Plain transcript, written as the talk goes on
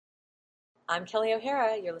I'm Kelly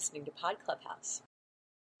O'Hara. You're listening to Pod Clubhouse.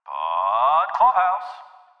 Pod Clubhouse.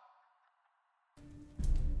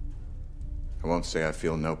 I won't say I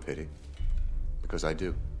feel no pity, because I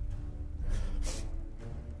do.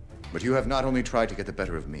 But you have not only tried to get the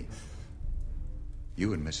better of me,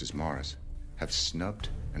 you and Mrs. Morris have snubbed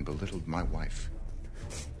and belittled my wife.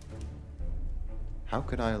 How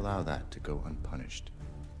could I allow that to go unpunished?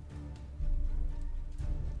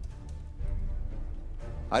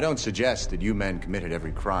 I don't suggest that you men committed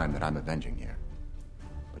every crime that I'm avenging here.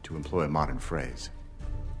 But to employ a modern phrase,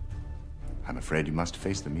 I'm afraid you must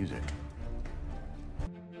face the music.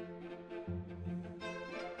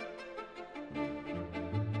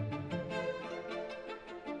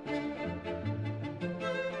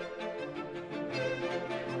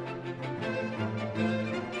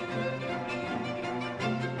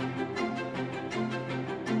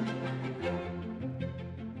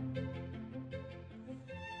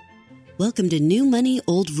 Welcome to New Money,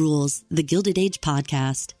 Old Rules, the Gilded Age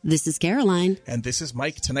podcast. This is Caroline. And this is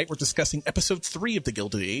Mike. Tonight we're discussing episode 3 of the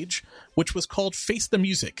Gilded Age, which was called Face the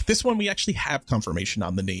Music. This one we actually have confirmation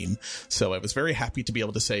on the name, so I was very happy to be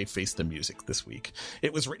able to say Face the Music this week.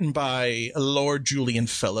 It was written by Lord Julian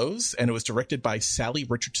Fellows, and it was directed by Sally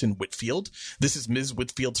Richardson Whitfield. This is Ms.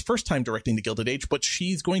 Whitfield's first time directing the Gilded Age, but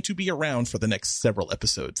she's going to be around for the next several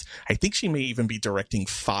episodes. I think she may even be directing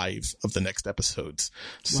 5 of the next episodes.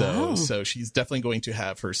 So she's definitely going to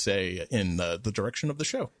have her say in the direction of the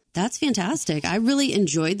show. That's fantastic. I really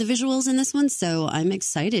enjoyed the visuals in this one, so I'm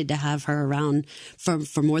excited to have her around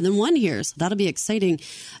for more than one here. So that'll be exciting.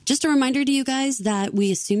 Just a reminder to you guys that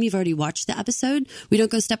we assume you've already watched the episode. We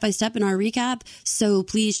don't go step by step in our recap, so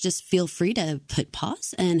please just feel free to put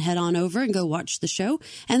pause and head on over and go watch the show,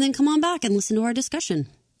 and then come on back and listen to our discussion.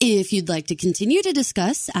 If you'd like to continue to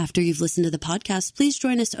discuss after you've listened to the podcast, please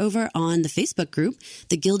join us over on the Facebook group,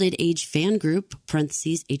 the Gilded Age Fan Group,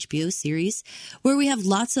 parentheses, HBO series, where we have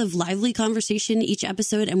lots of lively conversation each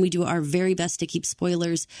episode, and we do our very best to keep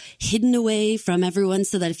spoilers hidden away from everyone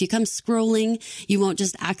so that if you come scrolling, you won't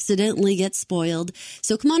just accidentally get spoiled.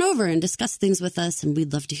 So come on over and discuss things with us, and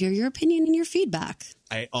we'd love to hear your opinion and your feedback.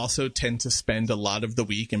 I also tend to spend a lot of the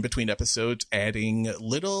week in between episodes adding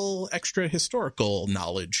little extra historical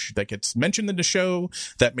knowledge that gets mentioned in the show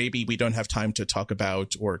that maybe we don't have time to talk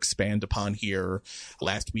about or expand upon here.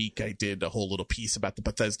 Last week, I did a whole little piece about the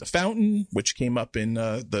Bethesda Fountain, which came up in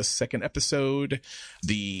the second episode.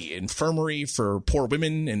 The infirmary for poor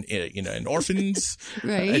women and orphans.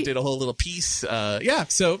 Right. I did a whole little piece.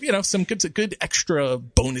 So, some good extra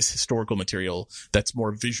bonus historical material that's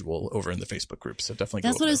more visual over in the Facebook group. So definitely.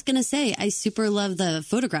 That's what I was going to say. I super love the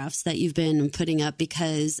photographs that you've been putting up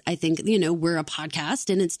because I think, we're a podcast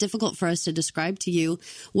and it's difficult for us to describe to you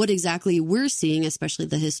what exactly we're seeing, especially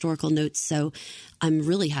the historical notes. So I'm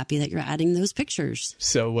really happy that you're adding those pictures.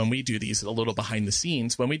 So when we do these, a little behind the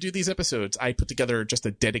scenes, when we do these episodes, I put together just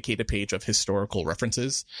a dedicated page of historical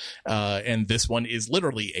references. And this one is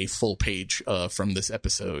literally a full page from this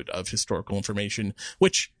episode of historical information,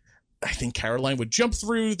 which I think Caroline would jump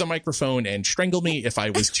through the microphone and strangle me if I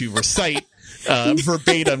was to recite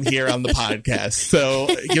verbatim here on the podcast. So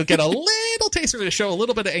you'll get a little taster to show a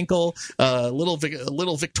little bit of ankle, a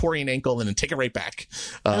little Victorian ankle, and then take it right back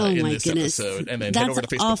in this episode. And then head over to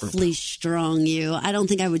Facebook. That's awfully strong, you. I don't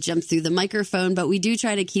think I would jump through the microphone, but we do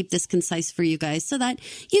try to keep this concise for you guys so that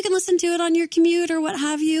you can listen to it on your commute or what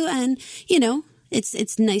have you. And,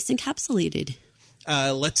 it's nice encapsulated.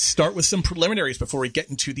 Let's start with some preliminaries before we get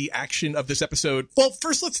into the action of this episode. Well,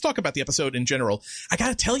 first, let's talk about the episode in general. I got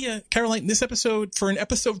to tell you, Caroline, this episode, for an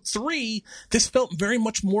episode 3, this felt very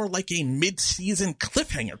much more like a mid-season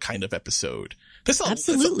cliffhanger kind of episode.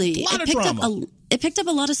 Absolutely. A lot of drama. It picked up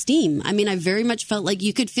a lot of steam. I mean, I very much felt like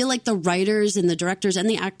you could feel like the writers and the directors and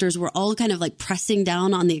the actors were all kind of like pressing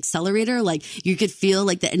down on the accelerator. Like you could feel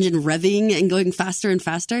like the engine revving and going faster and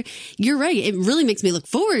faster. You're right. It really makes me look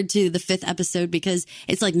forward to the 5th episode because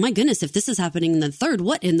it's like, my goodness, if this is happening in the 3rd,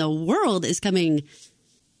 what in the world is coming?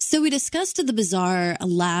 So we discussed the bizarre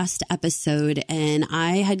last episode, and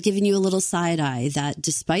I had given you a little side eye that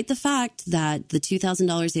despite the fact that the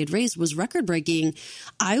 $2,000 they had raised was record breaking,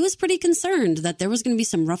 I was pretty concerned that there was going to be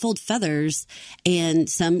some ruffled feathers and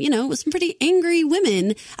some pretty angry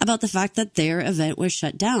women about the fact that their event was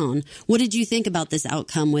shut down. What did you think about this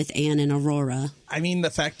outcome with Anne and Aurora? I mean, the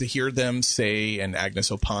fact to hear them say, and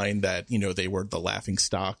Agnes opine, that, they were the laughing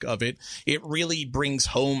stock of it, it really brings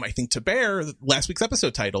home, I think, to bear last week's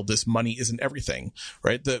episode title, This Money Isn't Everything,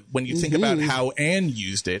 right? When you think about how Anne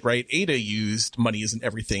used it, right? Ada used money isn't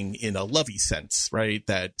everything in a lovey sense, right?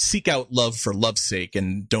 That seek out love for love's sake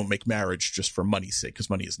and don't make marriage just for money's sake, because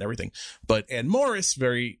money isn't everything. But Anne Morris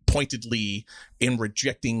very pointedly, in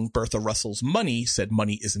rejecting Bertha Russell's money, said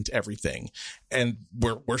money isn't everything. And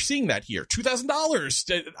we're seeing that here.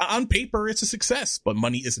 $2,000 on paper, it's a success, but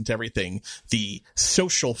money isn't everything. The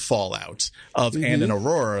social fallout of Anne and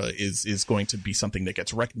Aurora is going to be something that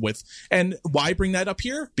gets reckoned with. And why bring that up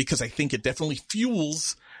here? Because I think it definitely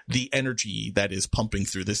fuels the energy that is pumping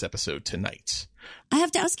through this episode tonight. I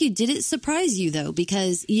have to ask you, did it surprise you though?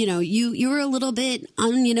 Because, you were a little bit,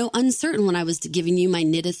 uncertain when I was giving you my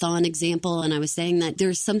knit-a-thon example. And I was saying that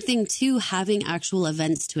there's something to having actual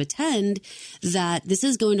events to attend, that this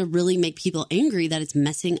is going to really make people angry, that it's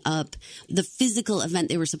messing up the physical event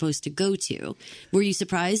they were supposed to go to. Were you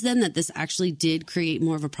surprised then that this actually did create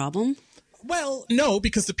more of a problem? Well, no,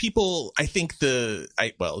 because the people, I think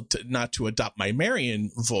not to adopt my Marion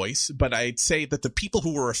voice, but I'd say that the people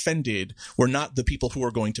who were offended were not the people who were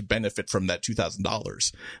going to benefit from that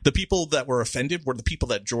 $2,000. The people that were offended were the people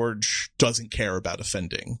that George doesn't care about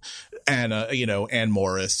offending. Anna, Anne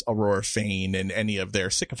Morris, Aurora Fane, and any of their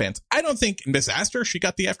sycophants. I don't think Miss Astor, she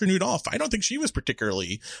got the afternoon off. I don't think she was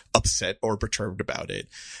particularly upset or perturbed about it.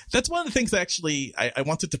 That's one of the things that actually I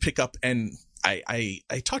wanted to pick up, and I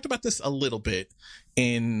talked about this a little bit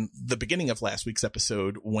in the beginning of last week's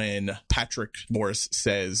episode when Patrick Morris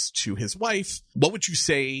says to his wife, what would you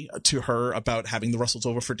say to her about having the Russells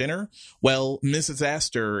over for dinner? Well, Mrs.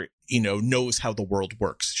 Astor, knows how the world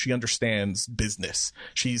works. She understands business.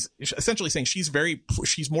 She's essentially saying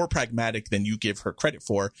she's more pragmatic than you give her credit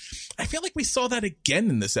for. I feel like we saw that again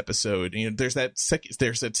in this episode. There's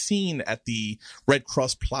that scene at the Red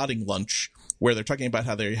Cross plotting lunch where they're talking about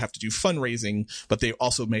how they have to do fundraising, but they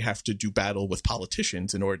also may have to do battle with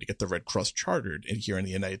politicians in order to get the Red Cross chartered here in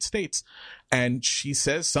the United States. And she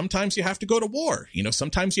says, sometimes you have to go to war.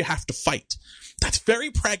 Sometimes you have to fight. That's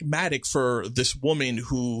very pragmatic for this woman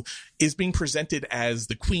who is being presented as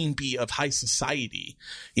the queen bee of high society.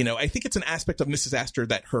 I think it's an aspect of Mrs. Astor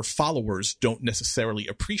that her followers don't necessarily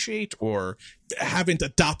appreciate or haven't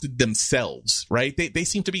adopted themselves, right? They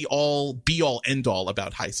seem to be be all end all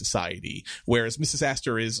about high society, whereas Mrs.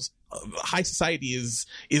 Astor is high society is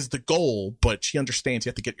the goal, but she understands you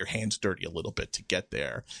have to get your hands dirty a little bit to get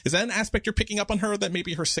there. Is that an aspect you're picking up on her that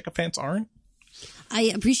maybe her sycophants aren't? I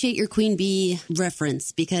appreciate your Queen Bee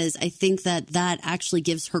reference because I think that actually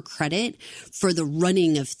gives her credit for the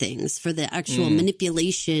running of things, for the actual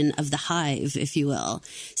manipulation of the hive, if you will.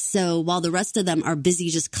 So while the rest of them are busy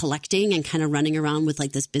just collecting and kind of running around with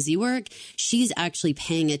like this busy work, she's actually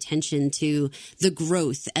paying attention to the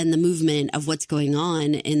growth and the movement of what's going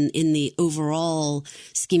on in the overall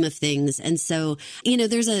scheme of things. And so,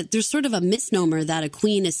 there's sort of a misnomer that a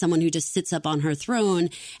queen is someone who just sits up on her throne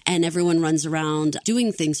and everyone runs around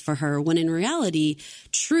doing things for her, when in reality,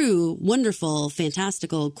 true, wonderful,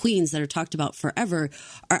 fantastical queens that are talked about forever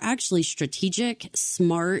are actually strategic,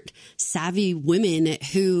 smart, savvy women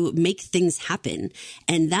who make things happen.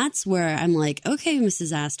 And that's where I'm like, okay,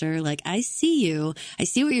 Mrs. Astor, like, I see you. I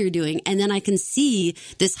see what you're doing. And then I can see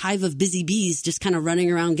this hive of busy bees just kind of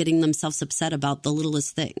running around getting themselves upset about the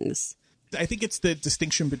littlest things. I think it's the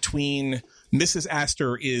distinction between Mrs.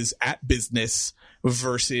 Astor is at business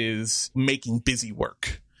versus making busy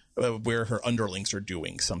work, where her underlings are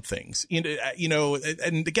doing some things. And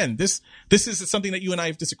again, this is something that you and I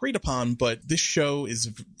have disagreed upon, but this show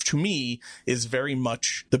to me, is very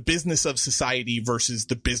much the business of society versus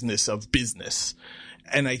the business of business.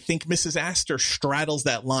 And I think Mrs. Astor straddles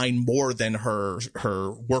that line more than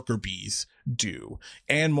her worker bees do.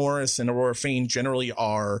 Anne Morris and Aurora Fane generally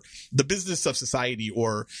are the business of society,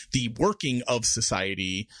 or the working of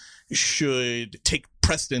society should take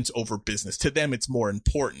precedence over business. To them, it's more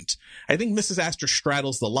important. I think Mrs. Astor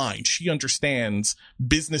straddles the line. She understands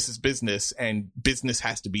business is business, and business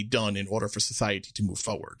has to be done in order for society to move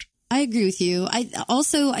forward. I agree with you.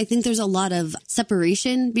 I think there's a lot of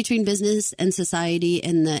separation between business and society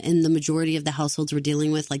in the majority of the households we're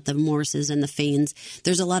dealing with, like the Morrises and the Fanes.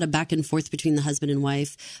 There's a lot of back and forth between the husband and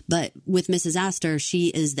wife. But with Mrs. Astor,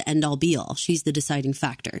 she is the end all be all. She's the deciding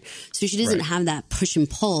factor. So she doesn't have that push and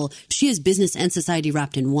pull. She has business and society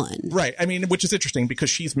wrapped in one. Right. I mean, which is interesting because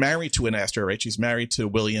she's married to an Astor, right? She's married to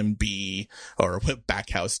William B. or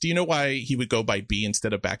Backhouse. Do you know why he would go by B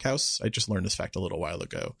instead of Backhouse? I just learned this fact a little while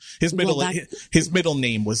ago. His middle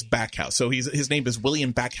name was Backhouse. So his name is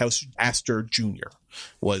William Backhouse Astor Jr.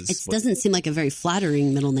 Doesn't seem like a very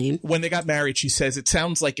flattering middle name. When they got married, she says, it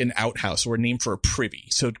sounds like an outhouse or a name for a privy.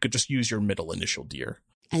 So it could just use your middle initial, dear.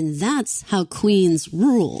 And that's how queens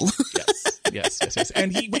rule. Yes. Yes.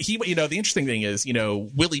 And he, the interesting thing is,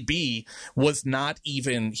 Willie B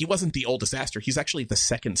he wasn't the oldest Astor. He's actually the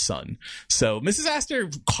second son. So Mrs. Astor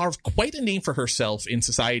carved quite a name for herself in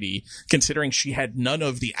society, considering she had none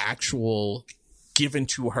of the actual given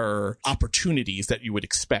to her opportunities that you would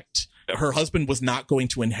expect. Her husband was not going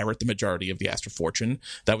to inherit the majority of the Astor fortune.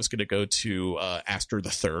 That was going to go to Astor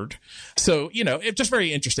III. So, it's just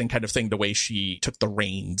very interesting kind of thing, the way she took the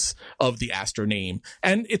reins of the Astor name.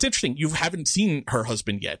 And it's interesting. You haven't seen her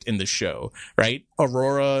husband yet in this show, right?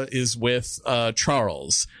 Aurora is with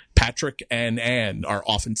Charles. Patrick and Anne are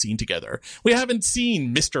often seen together. We haven't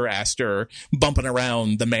seen Mr. Astor bumping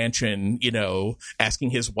around the mansion, asking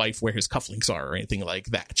his wife where his cufflinks are or anything like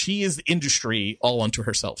that. She is industry all unto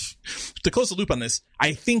herself. To close the loop on this,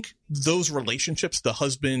 I think those relationships, the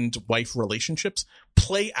husband-wife relationships,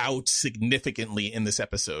 play out significantly in this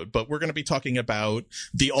episode. But we're going to be talking about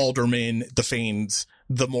the Aldermen, the Fanes,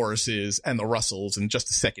 the Morrises, and the Russells in just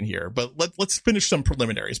a second here. But let's finish some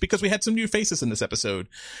preliminaries, because we had some new faces in this episode.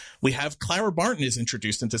 We have Clara Barton is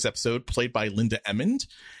introduced in this episode, played by Linda Emmond.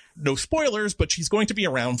 No spoilers, but she's going to be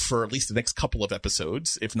around for at least the next couple of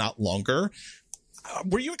episodes, if not longer.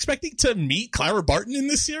 Were you expecting to meet Clara Barton in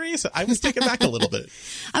this series? I was taken back a little bit.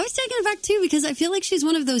 I was taken aback too, because I feel like she's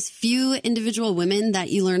one of those few individual women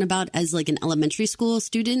that you learn about as like an elementary school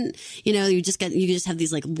student. You just have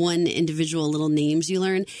these like one individual little names you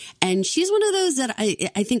learn. And she's one of those that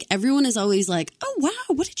I think everyone is always like, oh,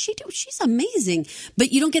 wow, what did she do? She's amazing.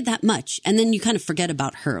 But you don't get that much. And then you kind of forget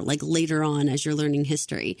about her like later on as you're learning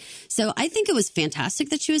history. So I think it was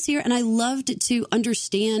fantastic that she was here. And I loved to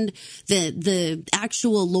understand the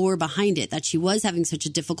actual lore behind it, that she was having such a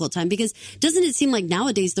difficult time, because doesn't it seem like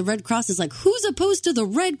nowadays the Red Cross is like, who's opposed to the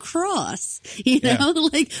Red Cross?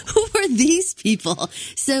 Like, who are these people?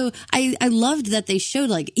 So I loved that they showed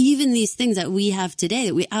like even these things that we have today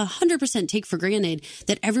that we 100% take for granted,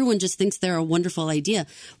 that everyone just thinks they're a wonderful idea,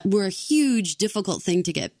 were a huge difficult thing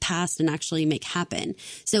to get past and actually make happen.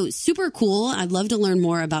 So super cool. I'd love to learn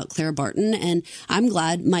more about Clara Barton, and I'm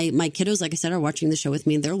glad my kiddos, like I said, are watching the show with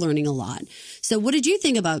me. They're learning a lot. So what did you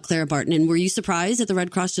think about Clara Barton? And were you surprised that the Red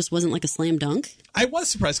Cross just wasn't like a slam dunk? I was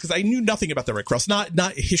surprised, because I knew nothing about the Red Cross, not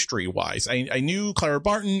history-wise. I knew Clara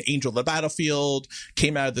Barton, Angel of the Battlefield,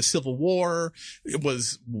 came out of the Civil War, it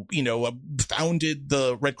was, founded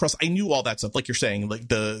the Red Cross. I knew all that stuff, like you're saying, like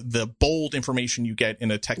the bold information you get in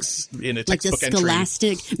a textbook entry. Like the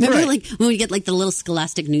Scholastic. Remember, right, like when we get like the little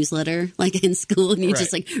Scholastic newsletter, like in school, and you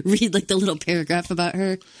just like read like the little paragraph about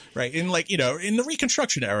her. Right. And like, in the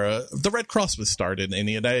Reconstruction era, the Red Cross was started in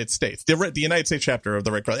the United States, the United States chapter of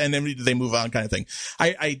the Red Cross, and then they move on, kind of thing.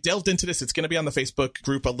 I delved into this. It's going to be on the Facebook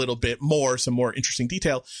group a little bit more, some more interesting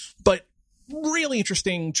detail, but really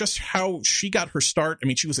interesting just how she got her start. I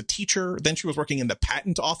mean, she was a teacher, then she was working in the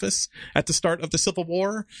patent office at the start of the Civil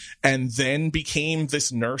War, and then became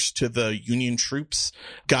this nurse to the Union troops,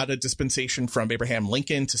 got a dispensation from Abraham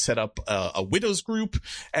Lincoln to set up a widows group,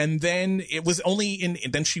 and then it was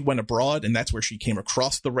then she went abroad, and that's where she came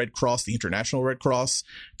across the Red Cross, the International Red Cross,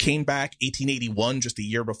 came back 1881, just a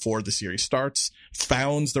year before the series starts,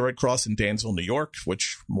 founds the Red Cross in Dansville, New York,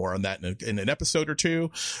 which more on that in an episode or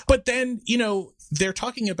two. But then, they're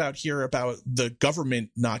talking about the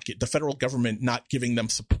federal government not giving them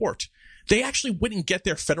support. They actually wouldn't get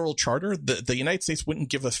their federal charter. The United States wouldn't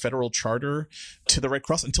give a federal charter to the Red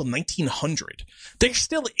Cross until 1900. They're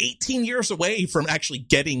still 18 years away from actually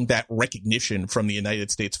getting that recognition from the United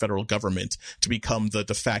States federal government to become the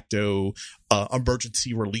de facto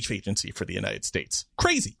emergency relief agency for the United States.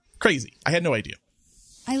 Crazy. I had no idea.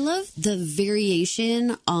 I love the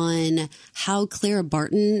variation on how Clara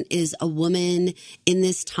Barton is a woman in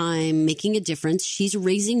this time making a difference. She's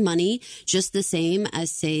raising money just the same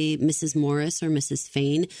as, say, Mrs. Morris or Mrs.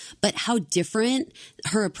 Fane, but how different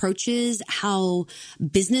her approach is, how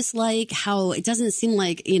businesslike, how it doesn't seem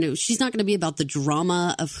like, she's not going to be about the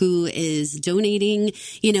drama of who is donating,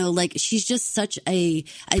 like she's just such a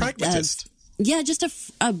pragmatist. Yeah, just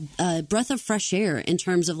a breath of fresh air in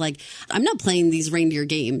terms of like, I'm not playing these reindeer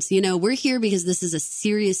games. We're here because this is a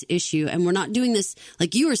serious issue, and we're not doing this,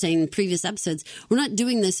 like you were saying in previous episodes, we're not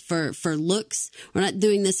doing this for looks. We're not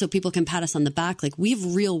doing this so people can pat us on the back. Like, we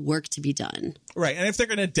have real work to be done. Right. And if they're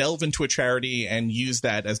going to delve into a charity and use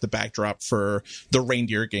that as the backdrop for the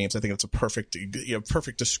reindeer games, I think that's a perfect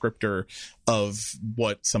descriptor of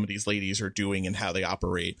what some of these ladies are doing and how they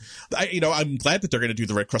operate. I'm glad that they're going to do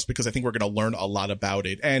the Red Cross, because I think we're going to learn learn a lot about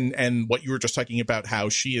it. And what you were just talking about, how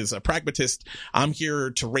she is a pragmatist. I'm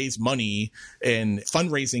here to raise money, and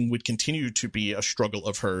fundraising would continue to be a struggle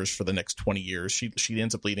of hers for the next 20 years. She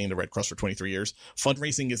ends up leading the Red Cross for 23 years.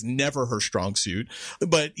 Fundraising is never her strong suit.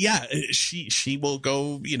 But yeah, she will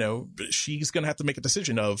go, she's going to have to make a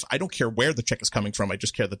decision of, I don't care where the check is coming from. I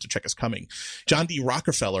just care that the check is coming. John D.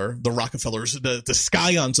 Rockefeller, the Rockefellers, the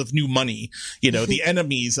scions of new money, the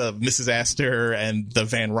enemies of Mrs. Astor and the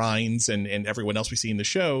Van Ryns and everyone else we see in the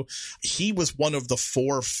show. He was one of the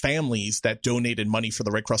 4 families that donated money for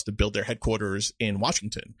the Red Cross to build their headquarters in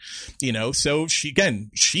Washington. So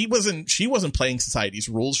she wasn't playing society's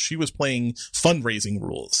rules. She was playing fundraising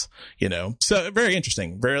rules, so very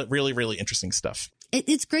interesting, really, really interesting stuff.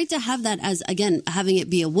 It's great to have that as, again, having it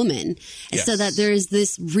be a woman. Yes. So that there's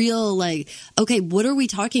this real, okay, what are we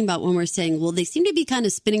talking about when we're saying, well, they seem to be kind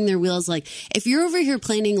of spinning their wheels. Like, if you're over here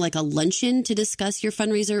planning like a luncheon to discuss your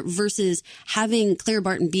fundraiser versus having Clara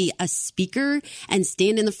Barton be a speaker and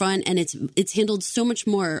stand in the front, and it's handled so much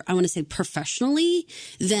more, I want to say, professionally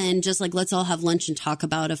than just like, let's all have lunch and talk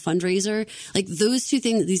about a fundraiser. Like, those two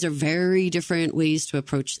things, these are very different ways to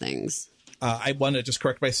approach things. I want to just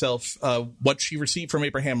correct myself. What she received from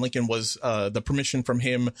Abraham Lincoln was the permission from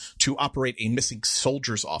him to operate a missing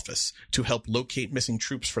soldiers office to help locate missing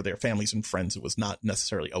troops for their families and friends. It was not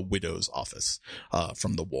necessarily a widow's office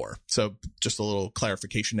from the war. So just a little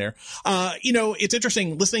clarification there. It's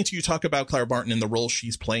interesting listening to you talk about Clara Barton and the role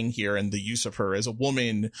she's playing here and the use of her as a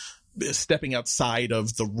woman stepping outside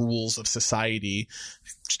of the rules of society.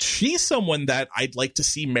 She's someone that I'd like to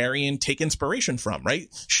see Marion take inspiration from, right?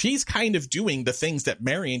 She's kind of doing the things that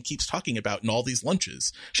Marion keeps talking about in all these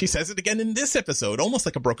lunches. She says it again in this episode, almost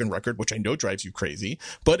like a broken record, which I know drives you crazy.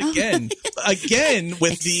 But again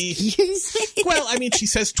with she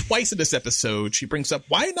says twice in this episode, she brings up,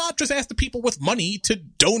 why not just ask the people with money to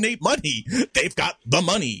donate money? They've got the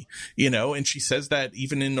money, and she says that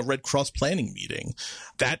even in the Red Cross planning meeting.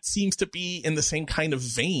 That seems to be in the same kind of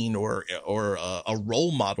vein or a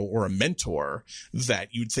role model or a mentor that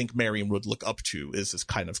you'd think Marion would look up to, is this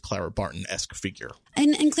kind of Clara Barton-esque figure.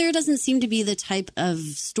 And Clara doesn't seem to be the type of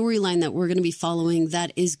storyline that we're going to be following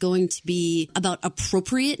that is going to be about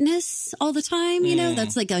appropriateness all the time.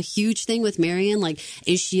 That's like a huge thing with Marion. Like,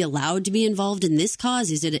 is she allowed to be involved in this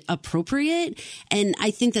cause? Is it appropriate? And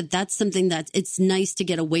I think that that's something that it's nice to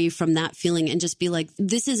get away from that feeling and just be like,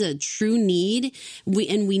 this is a true need.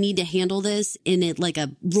 We need to handle this in it like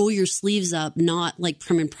a roll your sleeves up, not like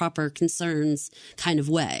prim and proper concerns kind of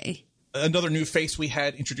way. Another new face we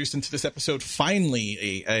had introduced into this episode,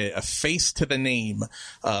 finally a face to the name.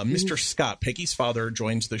 Mr. Scott, Peggy's father,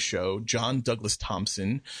 joins the show, John Douglas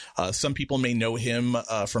Thompson. Some people may know him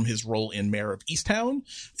from his role in Mayor of Easttown.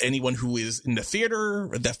 Anyone who is in the theater,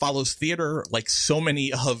 that follows theater, like so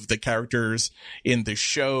many of the characters in the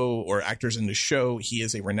show or actors in the show, he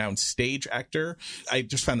is a renowned stage actor. I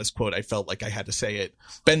just found this quote. I felt like I had to say it.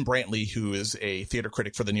 Ben Brantley, who is a theater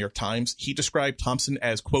critic for the New York Times, he described Thompson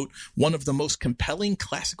as, quote, one of the most compelling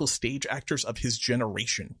classical stage actors of his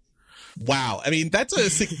generation. Wow. I mean, that's a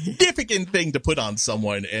significant thing to put on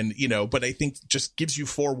someone. And, but I think just gives you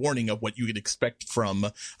forewarning of what you would expect from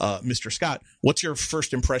Mr. Scott. What's your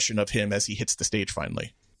first impression of him as he hits the stage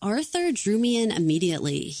finally? Arthur drew me in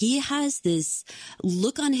immediately. He has this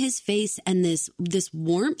look on his face and this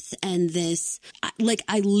warmth and this, like,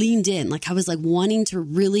 I leaned in, like I was like wanting to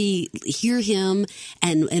really hear him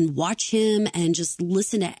and watch him and just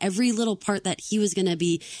listen to every little part that he was going to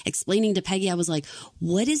be explaining to Peggy. I was like,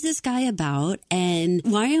 what is this guy about? And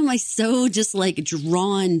why am I so just like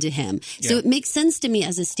drawn to him? Yeah. So it makes sense to me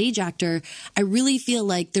as a stage actor. I really feel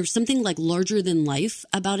like there's something like larger than life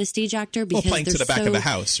about a stage actor because playing to the back of the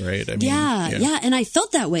house. Right? I mean, yeah. And I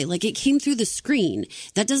felt that way. Like it came through the screen.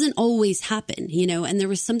 That doesn't always happen, and there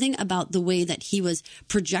was something about the way that he was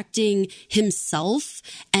projecting himself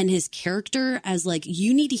and his character as like,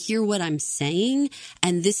 you need to hear what I'm saying.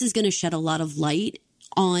 And this is going to shed a lot of light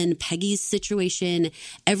on Peggy's situation,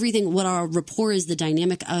 everything, what our rapport is, the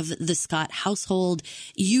dynamic of the Scott household.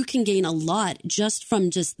 You can gain a lot just from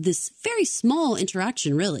just this very small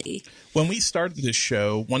interaction, really. When we started this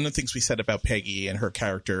show, one of the things we said about Peggy and her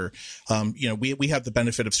character, we have the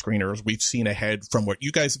benefit of screeners. We've seen ahead from what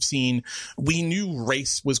you guys have seen. We knew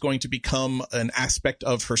race was going to become an aspect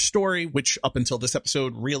of her story, which up until this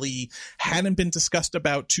episode really hadn't been discussed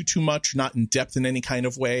about too much, not in depth in any kind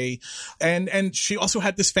of way. And she also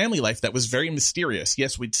had this family life that was very mysterious.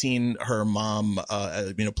 Yes, we'd seen her mom,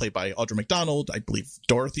 played by Audra McDonald. I believe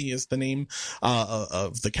Dorothy is the name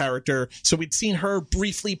of the character. So we'd seen her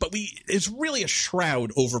briefly, but it's really a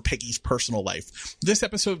shroud over Peggy's personal life. This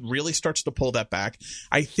episode really starts to pull that back.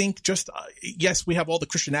 I think just, yes, we have all the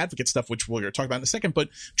Christian Advocate stuff, which we'll talk about in a second, but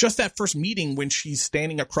just that first meeting when she's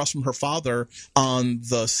standing across from her father on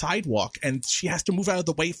the sidewalk and she has to move out of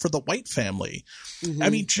the way for the White family. Mm-hmm. I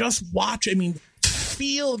mean, just watch,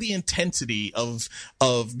 feel the intensity of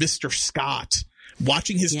Mr. Scott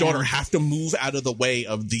watching his daughter have to move out of the way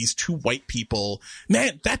of these two white people.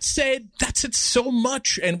 Man, that said so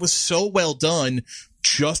much and was so well done.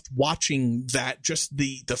 Just watching that, just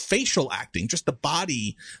the facial acting, just the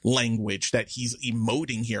body language that he's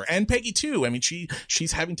emoting here. And Peggy too. I mean,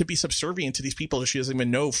 she's having to be subservient to these people that she doesn't even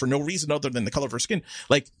know for no reason other than the color of her skin.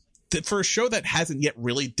 Like, for a show that hasn't yet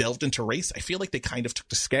really delved into race, I feel like they kind of took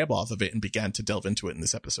the scab off of it and began to delve into it in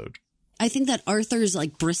this episode. I think that Arthur's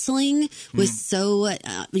bristling was so,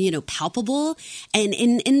 palpable.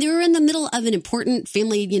 And they were in the middle of an important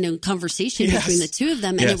family, conversation between the two of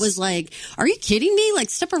them. And it was like, are you kidding me?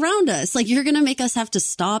 Like, step around us. Like, you're going to make us have to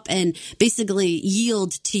stop and basically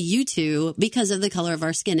yield to you two because of the color of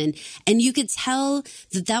our skin. And you could tell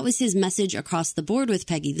that was his message across the board with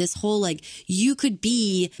Peggy. This whole, you could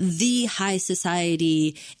be the high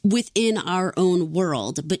society within our own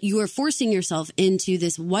world, but you are forcing yourself into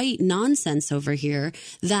this white nonsense over here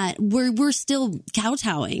that we're still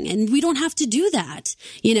kowtowing, and we don't have to do that.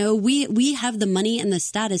 We have the money and the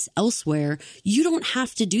status elsewhere. You don't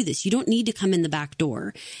have to do this. You don't need to come in the back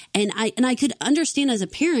door. And I could understand as a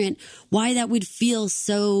parent why that would feel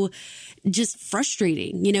so just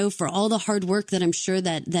frustrating, for all the hard work that I'm sure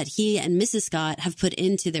that he and Mrs. Scott have put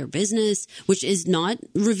into their business, which is not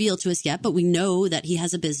revealed to us yet, but we know that he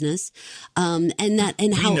has a business. How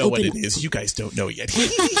know what it is. You guys don't know yet.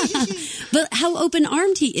 But how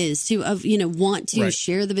open-armed he is to want to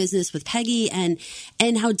share the business with Peggy, and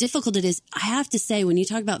how difficult it is. I have to say, when you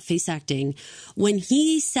talk about face acting, when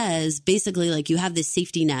he says basically you have this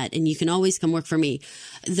safety net and you can always come work for me,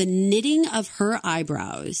 the knitting of her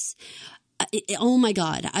eyebrows, oh my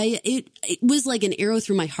God, it was like an arrow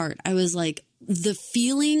through my heart. I was like, the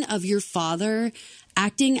feeling of your father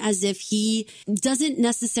acting as if he doesn't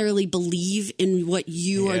necessarily believe in what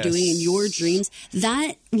you are doing in your dreams,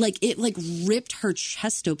 that it ripped her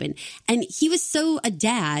chest open. And he was so a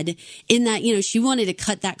dad in that, she wanted to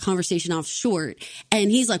cut that conversation off short. And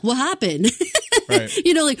he's like, what happened? Right.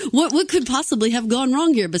 What could possibly have gone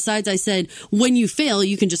wrong here? Besides, I said, when you fail,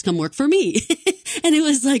 you can just come work for me. And it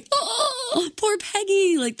was like, oh, poor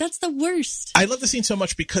Peggy. That's the worst. I love the scene so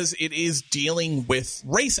much because it is dealing with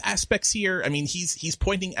race aspects here. I mean, he's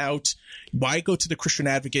pointing out, why go to the Christian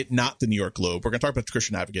Advocate, not the New York Globe? We're going to talk about the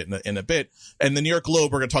Christian Advocate in a bit. And the New York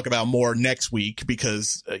Globe, we're going to talk about more next week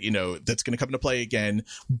because, that's going to come into play again.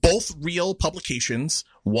 Both real publications.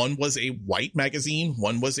 One was a white magazine.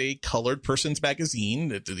 One was a colored person's magazine.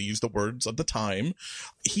 They use the words of the time.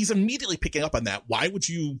 He's immediately picking up on that. Why would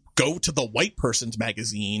you go to the white person's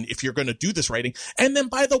magazine if you're going to do this writing? And then,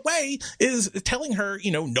 by the way, is telling her,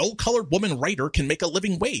 no colored woman writer can make a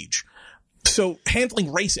living wage. So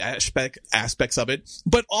handling race aspects of it,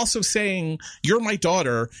 but also saying, you're my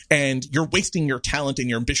daughter and you're wasting your talent and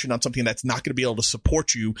your ambition on something that's not going to be able to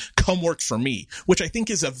support you. Come work for me, which I think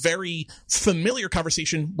is a very familiar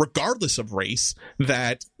conversation, regardless of race,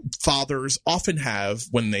 that fathers often have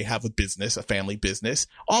when they have a business, a family business,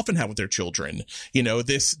 often have with their children.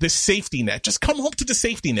 This safety net. Just come home to the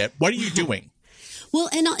safety net. What are you doing? Well,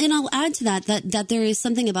 and I'll add to that there is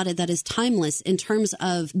something about it that is timeless in terms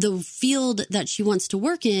of the field that she wants to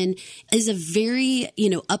work in is a very,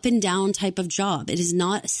 up and down type of job. It is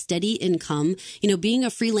not a steady income. Being a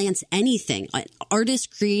freelance anything,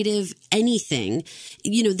 artist, creative, anything,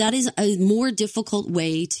 that is a more difficult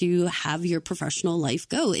way to have your professional life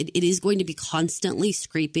go. It is going to be constantly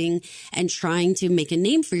scraping and trying to make a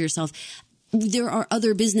name for yourself. There are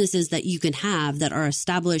other businesses that you can have that are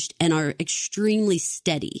established and are extremely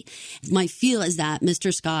steady. My feel is that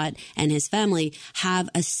Mr. Scott and his family have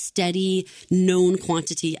a steady, known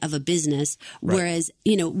quantity of a business. Right. Whereas,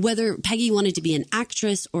 whether Peggy wanted to be an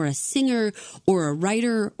actress or a singer or a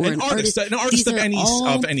writer or an artist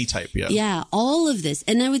of any type. Yeah. Yeah. All of this.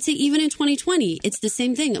 And I would say even in 2020, it's the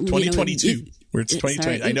same thing. 2022. Where it's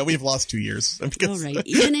 2020. Sorry. I know we've lost 2 years. All right.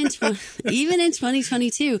 Even in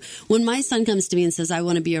 2022, when my son comes to me and says, I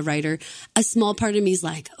want to be a writer, a small part of me is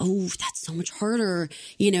like, oh, that's so much harder,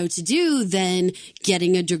 to do than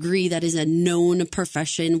getting a degree that is a known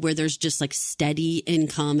profession where there's just like steady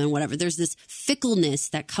income and whatever. There's this fickleness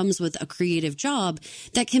that comes with a creative job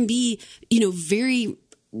that can be, very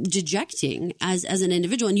dejecting as an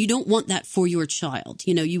individual, and you don't want that for your child.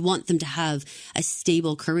 You want them to have a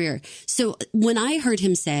stable career. So when I heard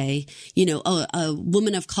him say, a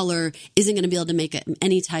woman of color isn't going to be able to make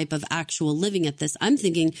any type of actual living at this, I'm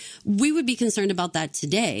thinking we would be concerned about that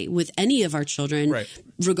today with any of our children, right,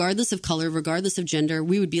 regardless of color, regardless of gender.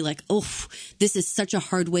 We would be like, oh, this is such a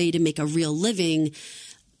hard way to make a real living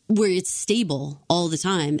where it's stable all the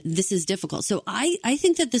time. This is difficult. So I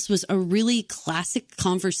think that this was a really classic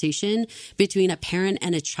conversation between a parent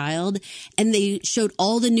and a child. And they showed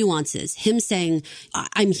all the nuances. Him saying,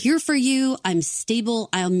 I'm here for you. I'm stable.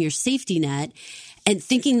 I'm your safety net. And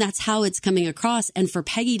thinking that's how it's coming across. And for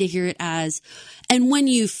Peggy to hear it as, and when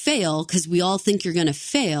you fail, because we all think you're going to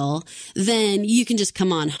fail, then you can just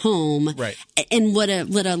come on home. Right. And what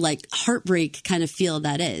a like heartbreak kind of feel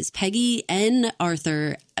that is. Peggy and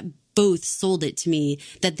Arthur both sold it to me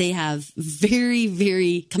that they have very,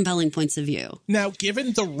 very compelling points of view. Now,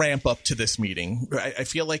 given the ramp up to this meeting, I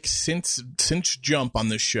feel like since Jump on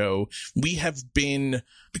this show, we have been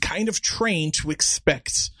kind of trained to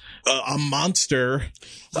expect a monster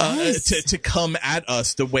to come at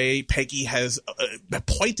us the way Peggy has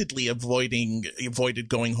pointedly avoided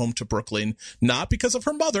going home to Brooklyn, not because of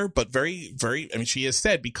her mother, but very, very, she has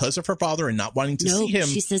said because of her father and not wanting to see him.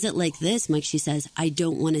 She says it like this, Mike. She says, I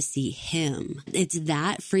don't want to see him. It's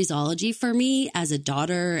that phraseology for me as a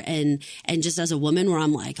daughter and just as a woman where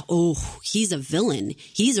I'm like, oh, he's a villain.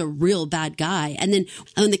 He's a real bad guy. And then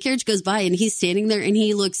when the carriage goes by and he's standing there and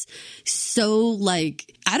he looks so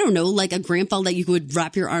like, I don't know, like a grandpa that you would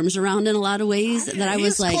wrap your arms around in a lot of ways. That I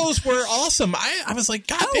was like, his clothes were awesome. I was like,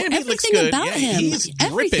 God damn, he looks good. Everything about him, he's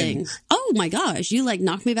dripping. Oh my gosh, you like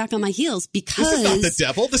knocked me back on my heels because this is not the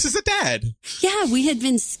devil. This is a dad. Yeah, we had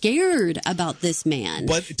been scared about this man.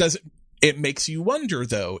 But it makes you wonder,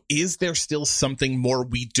 though, is there still something more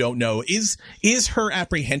we don't know? Is her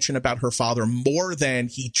apprehension about her father more than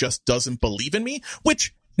he just doesn't believe in me?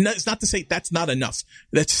 Which, it's not to say that's not enough.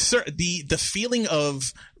 That's the feeling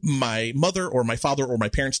of my mother or my father or my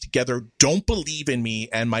parents together don't believe in me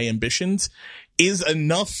and my ambitions is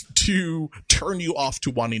enough to turn you off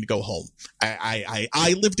to wanting to go home.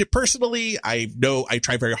 I lived it personally. I know I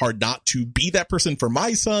try very hard not to be that person for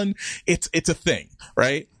my son. It's a thing,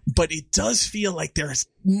 right? But it does feel like there's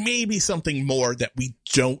maybe something more that we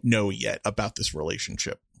don't know yet about this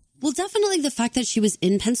relationship. Well, definitely the fact that she was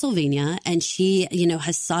in Pennsylvania and she,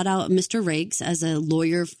 has sought out Mr. Rakes as a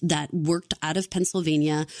lawyer that worked out of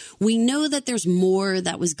Pennsylvania. We know that there's more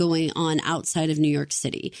that was going on outside of New York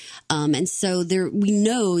City. And so we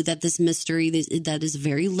know that this mystery that is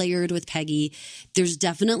very layered with Peggy, there's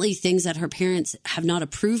definitely things that her parents have not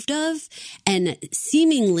approved of. And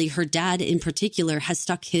seemingly her dad in particular has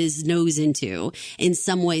stuck his nose into in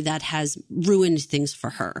some way that has ruined things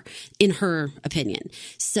for her, in her opinion.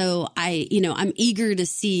 So I'm eager to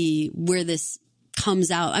see where this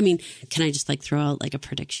comes out. I mean, can I just throw out a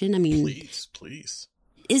prediction? I mean, please.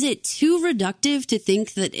 Is it too reductive to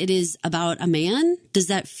think that it is about a man? Does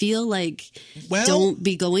that feel like, don't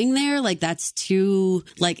be going there? That's too,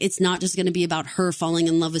 it's not just going to be about her falling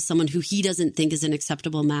in love with someone who he doesn't think is an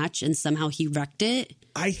acceptable match and somehow he wrecked it?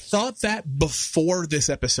 I thought that before this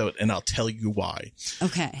episode, and I'll tell you why.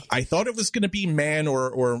 Okay. I thought it was going to be man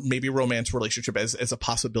or maybe romance relationship as a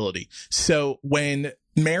possibility. So when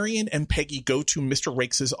Marion and Peggy go to Mr.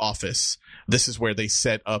 Rakes' office, this is where they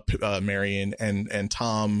set up, Marion and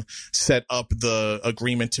Tom set up the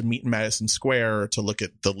agreement to meet in Madison Square to look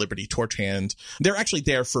at the Liberty torch hand. They're actually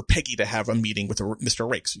there for Peggy to have a meeting with Mr.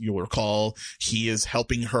 Rakes. You'll recall he is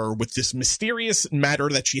helping her with this mysterious matter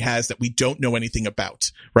that she has that we don't know anything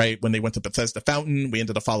about, right? When they went to Bethesda Fountain, we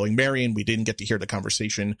ended up following Marion. We didn't get to hear the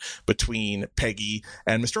conversation between Peggy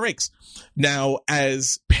and Mr. Rakes. Now,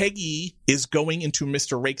 as Peggy is going into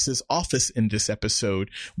Mr. Rakes' office in this episode,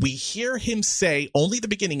 we hear him say, only the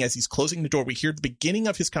beginning, as he's closing the door, we hear the beginning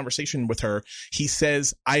of his conversation with her. He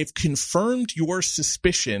says, I've confirmed your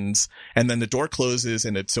suspicions, and then the door closes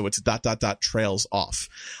and it's trails off.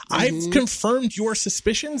 Mm-hmm. I've confirmed your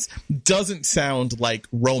suspicions doesn't sound like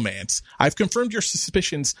romance. I've confirmed your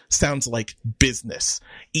suspicions sounds like business.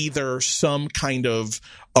 Either some kind of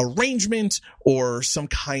arrangement or some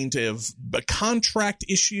kind of a contract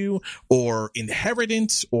issue or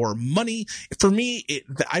inheritance or money. For me,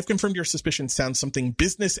 I've confirmed your suspicion sounds something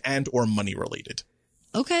business and or money related.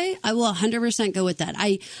 Okay, I will 100% go with that.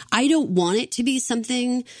 I don't want it to be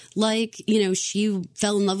something like, she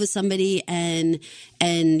fell in love with somebody and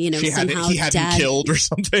somehow he had him killed or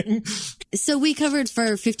something. So we covered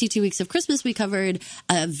for 52 Weeks of Christmas, we covered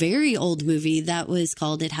a very old movie that was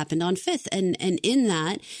called It Happened on Fifth. And in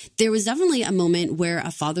that, there was definitely a moment where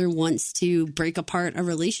a father wants to break apart a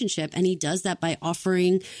relationship, and he does that by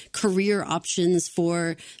offering career options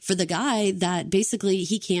for the guy that basically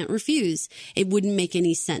he can't refuse. It wouldn't make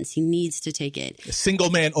any sense. He needs to take it. A single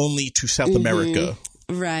man only to South America.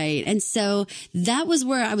 Right. And so that was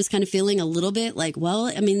where I was kind of feeling a little bit like, well,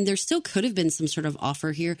 I mean, there still could have been some sort of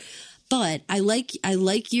offer here. But I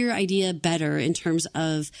like your idea better in terms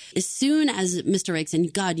of as soon as Mr. Rikes,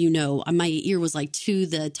 and God, my ear was like to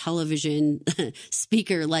the television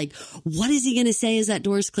speaker, like, what is he going to say as that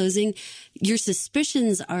door's closing? Your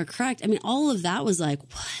suspicions are correct. I mean, all of that was like,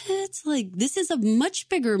 what? Like, this is a much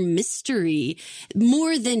bigger mystery,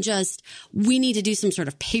 more than just we need to do some sort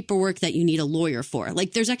of paperwork that you need a lawyer for.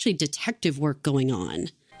 Like, there's actually detective work going on.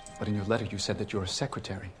 But in your letter, you said that you're a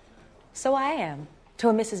secretary. So I am. To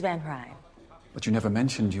a Mrs. Van Prine. But you never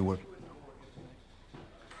mentioned you were...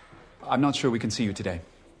 I'm not sure we can see you today.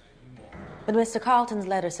 But Mr. Carlton's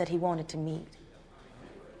letter said he wanted to meet.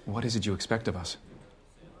 What is it you expect of us?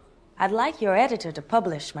 I'd like your editor to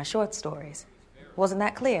publish my short stories. Wasn't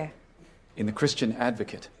that clear? In the Christian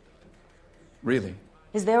Advocate. Really?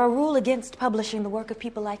 Is there a rule against publishing the work of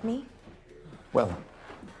people like me? Well,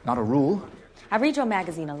 not a rule. I read your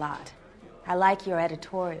magazine a lot. I like your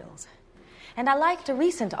editorials. And I liked a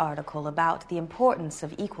recent article about the importance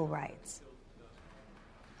of equal rights.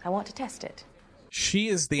 I want to test it. She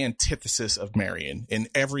is the antithesis of Marion in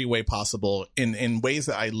every way possible, in ways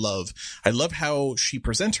that I love. I love how she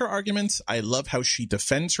presents her arguments. I love how she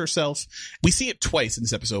defends herself. We see it twice in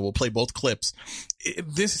this episode. We'll play both clips.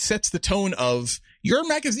 This sets the tone of, your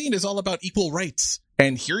magazine is all about equal rights.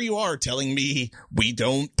 And here you are telling me we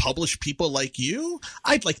don't publish people like you?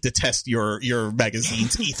 I'd like to test your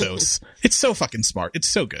magazine's ethos. It's so fucking smart. It's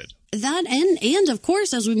so good. That and of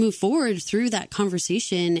course, as we move forward through that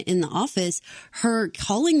conversation in the office, her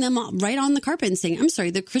calling them right on the carpet and saying, I'm sorry,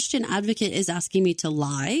 the Christian Advocate is asking me to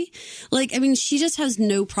lie. Like, I mean, she just has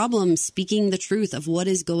no problem speaking the truth of what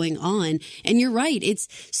is going on. And you're right. It's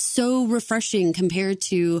so refreshing compared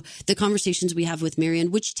to the conversations we have with Marion,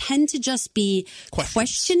 which tend to just be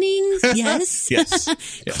questioning. Yes. Yes.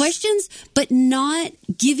 Questions, but not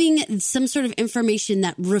giving some sort of information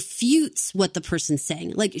that refutes what the person's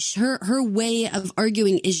saying. Like, her way of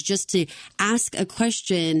arguing is just to ask a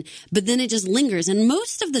question, but then it just lingers. And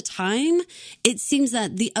most of the time, it seems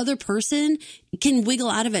that the other person can wiggle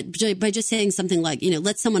out of it by just saying something like,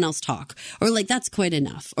 let someone else talk, or like, that's quite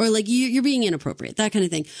enough, or like, you're being inappropriate, that kind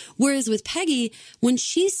of thing. Whereas with Peggy, when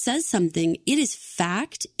she says something, it is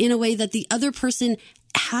fact in a way that the other person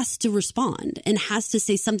has to respond and has to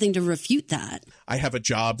say something to refute that. I have a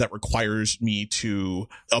job that requires me to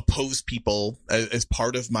oppose people as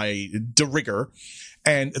part of my de rigueur.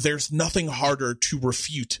 And there's nothing harder to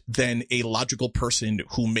refute than a logical person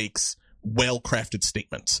who makes well-crafted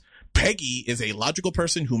statements. Peggy is a logical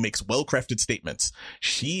person who makes well-crafted statements.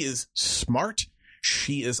 She is smart.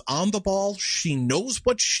 She is on the ball. She knows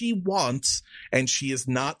what she wants, and she is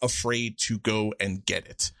not afraid to go and get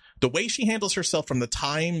it. The way she handles herself from the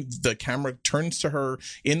time the camera turns to her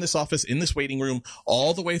in this office, in this waiting room,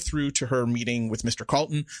 all the way through to her meeting with Mr.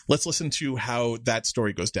 Carlton. Let's listen to how that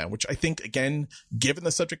story goes down, which I think, again, given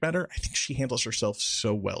the subject matter, I think she handles herself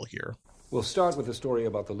so well here. We'll start with the story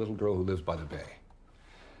about the little girl who lives by the bay.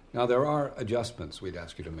 Now, there are adjustments we'd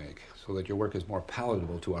ask you to make so that your work is more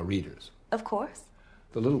palatable to our readers. Of course.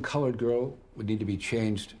 The little colored girl would need to be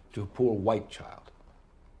changed to a poor white child.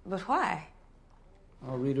 But why?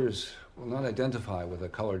 Our readers will not identify with a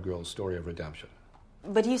colored girl's story of redemption.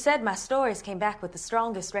 But you said my stories came back with the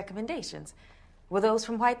strongest recommendations. Were those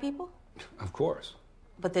from white people? Of course.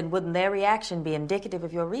 But then wouldn't their reaction be indicative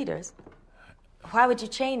of your readers? Why would you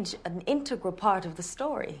change an integral part of the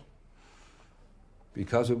story?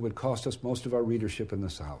 Because it would cost us most of our readership in the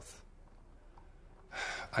South.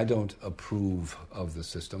 I don't approve of the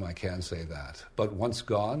system, I can say that. But once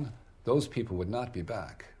gone, those people would not be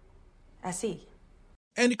back. I see.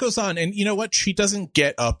 And it goes on. And you know what? She doesn't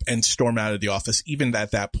get up and storm out of the office, even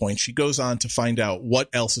at that point. She goes on to find out what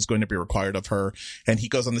else is going to be required of her. And he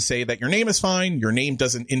goes on to say that your name is fine. Your name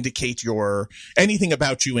doesn't indicate anything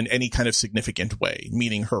about you in any kind of significant way,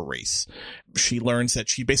 meaning her race. She learns that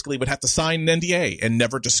she basically would have to sign an NDA and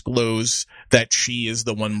never disclose that she is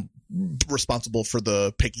the one responsible for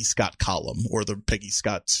the Peggy Scott column or the Peggy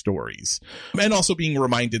Scott stories. And also being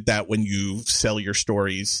reminded that when you sell your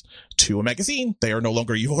stories to a magazine, they are no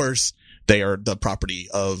longer yours. They are the property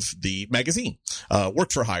of the magazine.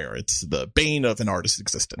 Work for hire. It's the bane of an artist's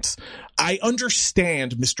existence. I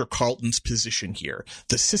understand Mr. Carlton's position here.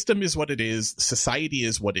 The system is what it is. Society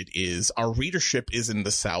is what it is. Our readership is in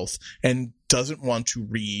the South and doesn't want to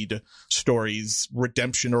read stories,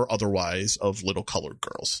 redemption or otherwise, of little colored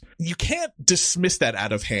girls. You can't dismiss that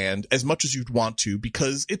out of hand as much as you'd want to,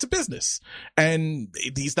 because it's a business. And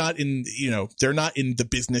he's not they're not in the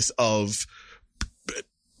business of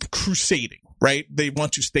crusading, right? They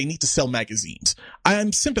need to sell magazines.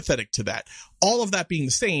 I'm sympathetic to that. All of that being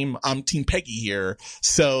the same, I'm Team Peggy here,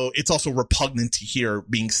 so it's also repugnant to hear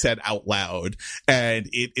being said out loud, and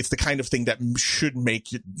it's the kind of thing that should make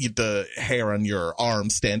the hair on your arm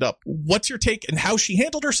stand up. What's your take on how she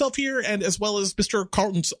handled herself here, and as well as Mr.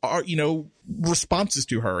 Carlton's, responses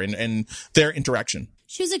to her and their interaction?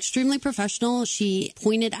 She was extremely professional. She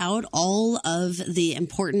pointed out all of the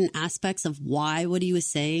important aspects of why what he was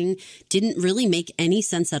saying didn't really make any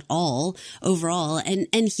sense at all overall.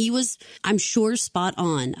 And he was, I'm sure, spot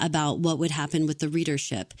on about what would happen with the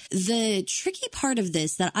readership. The tricky part of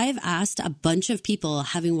this that I've asked a bunch of people,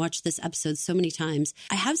 having watched this episode so many times,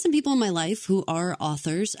 I have some people in my life who are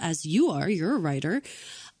authors, as you're a writer.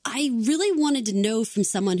 I really wanted to know from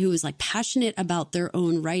someone who was passionate about their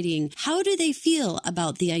own writing, how do they feel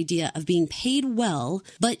about the idea of being paid well,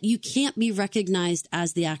 but you can't be recognized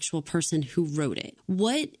as the actual person who wrote it?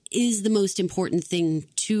 What is the most important thing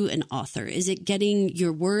to an author? Is it getting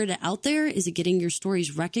your word out there? Is it getting your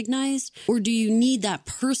stories recognized? Or do you need that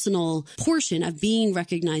personal portion of being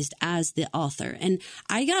recognized as the author? And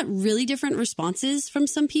I got really different responses from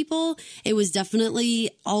some people. It was definitely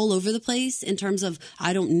all over the place in terms of,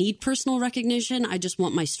 I don't need personal recognition. I just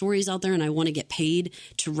want my stories out there and I want to get paid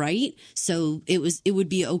to write. So it would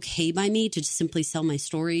be okay by me to simply sell my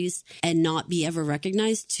stories and not be ever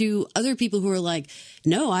recognized. To other people who are like,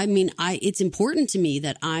 no, it's important to me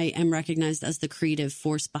that I am recognized as the creative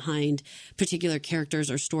force behind particular characters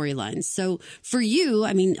or storylines. So for you,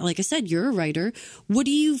 like I said, you're a writer. What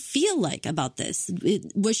do you feel like about this?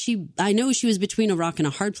 I know she was between a rock and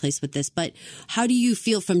a hard place with this, but how do you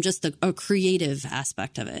feel from just a creative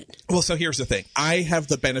aspect of it? Well, so here's the thing. I have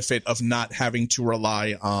the benefit of not having to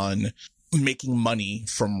rely on making money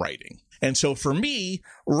from writing. And so for me,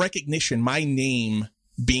 recognition, my name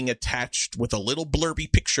being attached with a little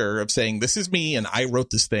blurby picture of saying, this is me and I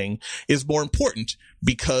wrote this thing, is more important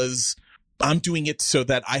because I'm doing it so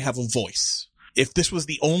that I have a voice. If this was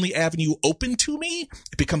the only avenue open to me,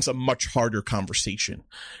 it becomes a much harder conversation,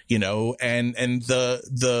 and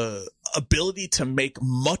the ability to make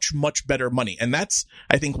much, much better money. And that's,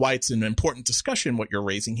 I think, why it's an important discussion. What you're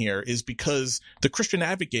raising here is because the Christian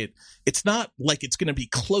Advocate, it's not like it's going to be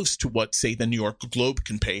close to what, say, the New York Globe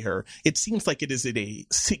can pay her. It seems like it is at a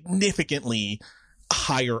significantly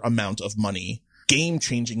higher amount of money.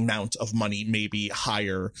 Game-changing amount of money, maybe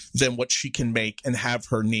higher than what she can make and have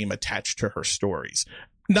her name attached to her stories.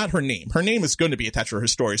 Not her name. Her name is going to be attached to her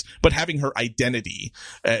stories, but having her identity,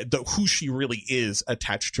 who she really is,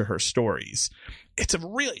 attached to her stories.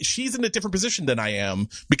 She's in a different position than I am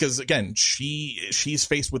because, again, she's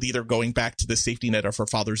faced with either going back to the safety net of her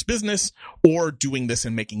father's business or doing this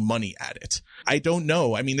and making money at it. I don't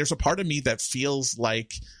know. There's a part of me that feels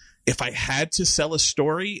like if I had to sell a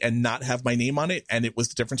story and not have my name on it, and it was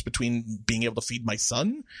the difference between being able to feed my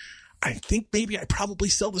son, I think maybe I probably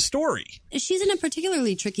sell the story. She's in a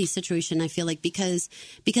particularly tricky situation, I feel like, because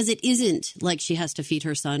it isn't like she has to feed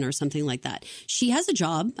her son or something like that. She has a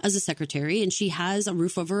job as a secretary and she has a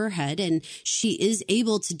roof over her head and she is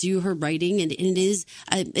able to do her writing, and it is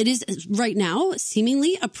right now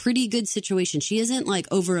seemingly a pretty good situation. She isn't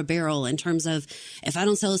over a barrel in terms of, if I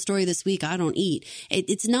don't sell a story this week, I don't eat.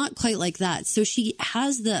 It's not quite like that. So she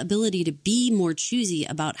has the ability to be more choosy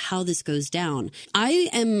about how this goes down. I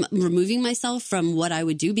am removing myself from what I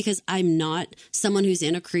would do because I'm not someone who's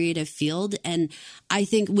in a creative field. And I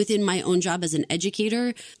think within my own job as an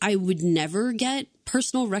educator, I would never get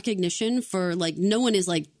personal recognition for like, no one is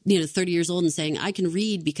like, 30 years old and saying, I can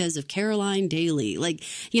read because of Caroline Daly. Like,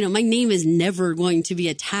 my name is never going to be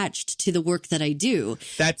attached to the work that I do.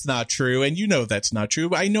 That's not true. And that's not true.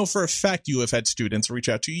 I know for a fact you have had students reach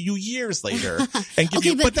out to you years later and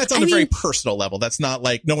give but that's on a very personal level. That's not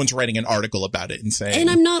like no one's writing an article about it and saying. And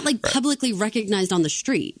I'm not like publicly recognized on the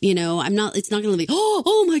street. I'm not, it's not going to be,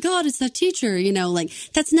 oh my God, it's that teacher, like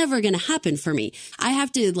that's never going to happen for me. I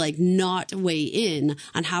have to like not weigh in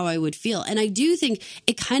on how I would feel. And I do think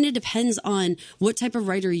it kind of depends on what type of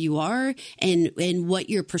writer you are and what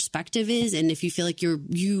your perspective is. And if you feel like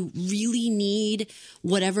you really need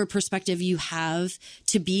whatever perspective you have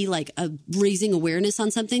to be like raising awareness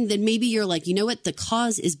on something, then maybe you're like, you know what? The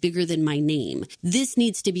cause is bigger than my name. This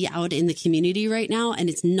needs to be out in the community right now. And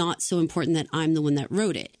it's not so important that I'm the one that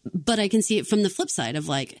wrote it. But I can see it from the flip side of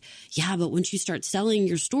like, yeah, but once you start selling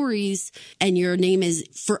your stories and your name is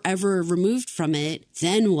forever removed from it,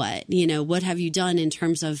 then what? What have you done in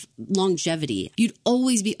terms of longevity? You'd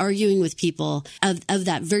always be arguing with people of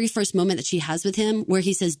that very first moment that she has with him where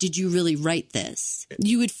he says, did you really write this?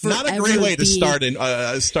 You would forever not a great way to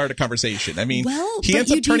start a conversation. I mean, he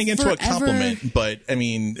ends up turning into a compliment, but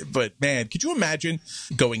man, could you imagine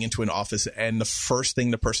going into an office and the first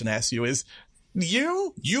thing the person asks you is,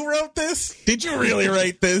 you wrote this? Did you really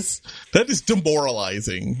write this? That is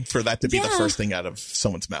demoralizing for that to be the first thing out of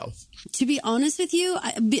someone's mouth. To be honest with you,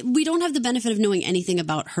 we don't have the benefit of knowing anything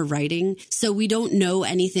about her writing. So we don't know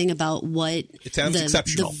anything about what it sounds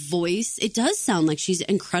exceptional. The voice. It does sound like she's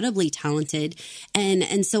incredibly talented.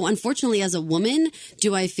 And so unfortunately, as a woman,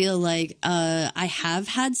 do I feel like I have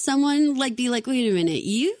had someone like be like, wait a minute,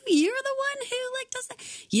 you're the one who like does that?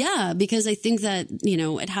 Yeah, because I think that,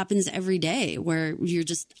 it happens every day where you're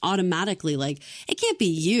just automatically like, it can't be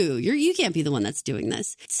you. You can't be the one that's doing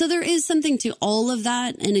this. So there is something to all of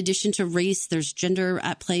that in addition to race. There's gender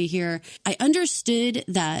at play here. I understood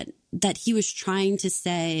that he was trying to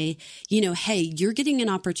say, hey, you're getting an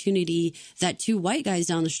opportunity that two white guys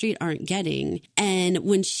down the street aren't getting. And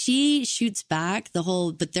when she shoots back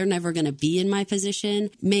but they're never going to be in my position,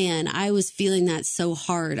 man, I was feeling that so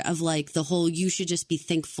hard of like the whole, you should just be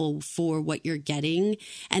thankful for what you're getting.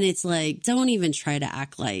 And it's like, don't even try to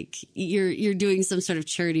act like you're doing some sort of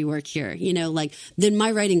charity work here, like then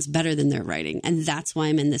my writing's better than their writing. And that's why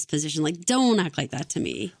I'm in this position. Like, don't act like that to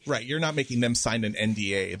me. Right. You're not making them sign an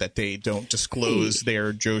NDA that they don't disclose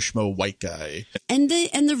their Joe Schmo white guy. And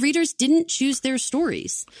the readers didn't choose their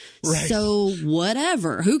stories. Right. So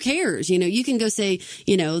whatever. Who cares? You can go say,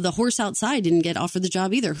 the horse outside didn't get offered the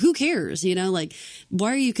job either. Who cares? Like,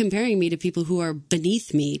 why are you comparing me to people who are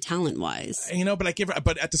beneath me talent wise?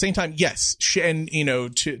 But at the same time, yes. And,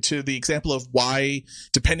 to the example of why,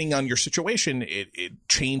 depending on your situation, it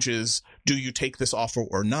changes. Do you take this offer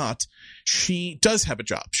or not? She does have a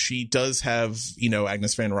job. She does have,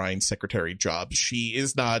 Agnes Van Ryn's secretary job. She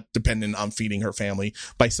is not dependent on feeding her family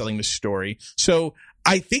by selling the story. So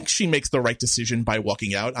I think she makes the right decision by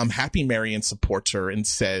walking out. I'm happy Marion supports her and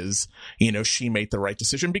says, she made the right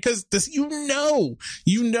decision because this,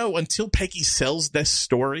 until Peggy sells this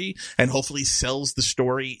story and hopefully sells the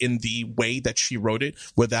story in the way that she wrote it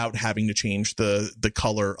without having to change the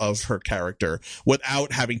color of her character,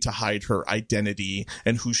 without having to hide her identity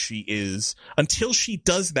and who she is. Until she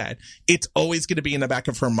does that, it's always going to be in the back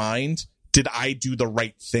of her mind. Did I do the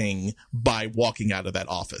right thing by walking out of that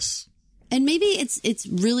office? And maybe it's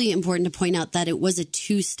really important to point out that it was a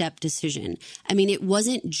two-step decision. I mean, it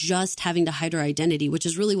wasn't just having to hide her identity, which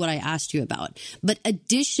is really what I asked you about. But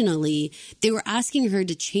additionally, they were asking her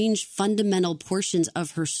to change fundamental portions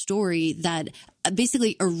of her story that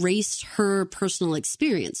basically erased her personal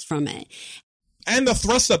experience from it. And the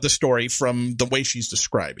thrust of the story from the way she's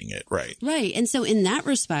describing it, right? Right. And so in that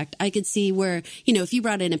respect, I could see where, if you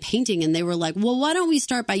brought in a painting and they were like, well, why don't we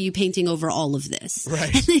start by you painting over all of this?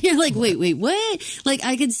 Right. And then you're like, wait, what? Like,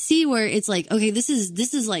 I could see where it's like, okay, this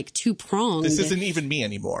is like two-pronged. This isn't even me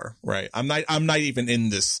anymore, right? I'm not even in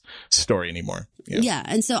this story anymore. Yeah.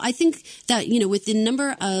 And so I think that, with the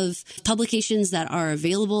number of publications that are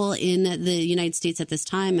available in the United States at this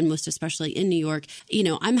time, and most especially in New York,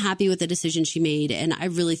 I'm happy with the decision she made. And I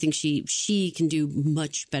really think she can do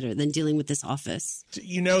much better than dealing with this office.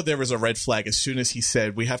 There was a red flag as soon as he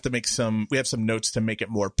said, we have some notes to make it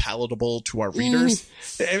more palatable to our readers.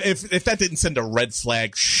 If that didn't send a red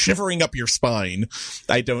flag shivering up your spine,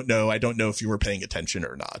 I don't know if you were paying attention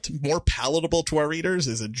or not. More palatable to our readers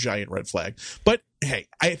is a giant red flag. But hey,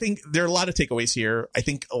 I think there are a lot of takeaways here. I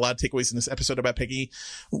think a lot of takeaways in this episode about Peggy.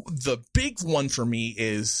 The big one for me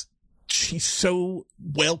is she's so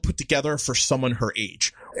well put together for someone her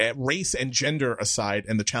age. race and gender aside,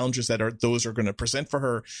 and the challenges that those are going to present for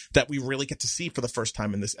her that we really get to see for the first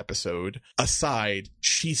time in this episode aside,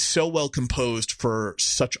 she's so well composed for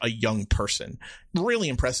such a young person. Really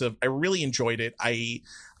impressive. I really enjoyed it.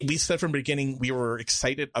 We said from the beginning we were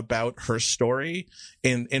excited about her story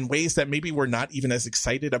in ways that maybe we're not even as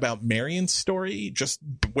excited about Marion's story, just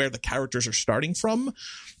where the characters are starting from.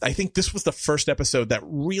 I think this was the first episode that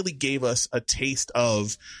really gave us a taste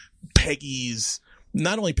of Peggy's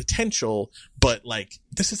not only potential, but like,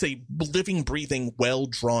 this is a living, breathing,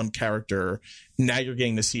 well-drawn character. Now you're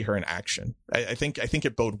getting to see her in action. I think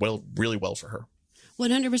it bode really well for her.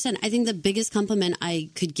 100%. I think the biggest compliment I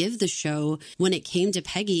could give the show when it came to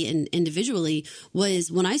Peggy and individually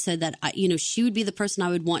was when I said that, she would be the person I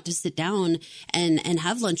would want to sit down and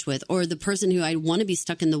have lunch with, or the person who I'd want to be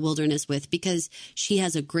stuck in the wilderness with, because she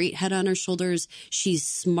has a great head on her shoulders. She's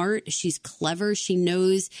smart. She's clever. She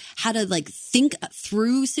knows how to think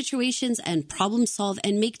through situations and problem solve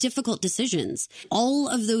and make difficult decisions. All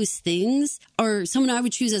of those things are someone I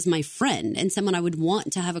would choose as my friend and someone I would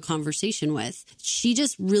want to have a conversation with. She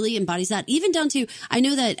just really embodies that, even down to, I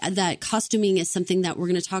know that costuming is something that we're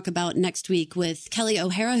going to talk about next week with Kelly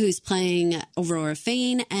O'Hara, who's playing Aurora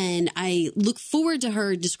Fane. And I look forward to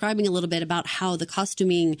her describing a little bit about how the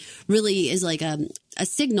costuming really is like a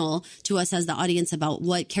signal to us as the audience about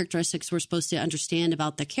what characteristics we're supposed to understand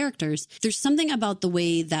about the characters. There's something about the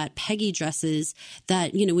way that Peggy dresses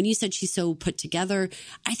that, when you said she's so put together,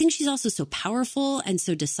 I think she's also so powerful and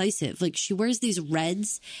so decisive. Like, she wears these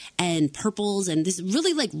reds and purples and this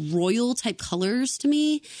really royal type colors to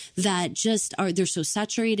me that just they're so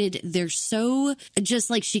saturated. They're so just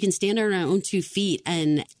like she can stand on her own 2 feet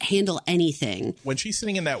and handle anything. When she's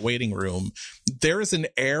sitting in that waiting room, there is an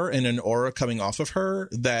air and an aura coming off of her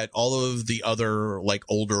that all of the other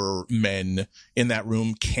older men in that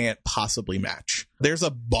room can't possibly match. There's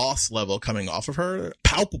a boss level coming off of her,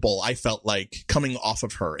 palpable, I felt like, coming off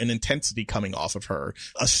of her, an intensity coming off of her.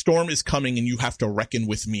 A storm is coming and you have to reckon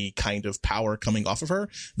with me kind of power coming off of her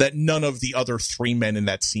that none of the other 3 men in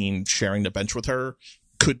that scene sharing the bench with her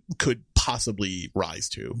could possibly rise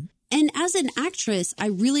to. And as an actress, I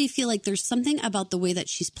really feel like there's something about the way that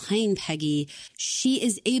she's playing Peggy. She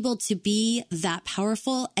is able to be that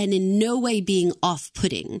powerful and in no way being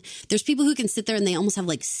off-putting. There's people who can sit there and they almost have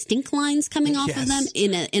stink lines coming off of them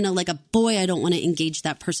in a boy, I don't want to engage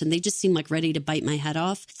that person. They just seem ready to bite my head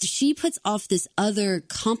off. She puts off this other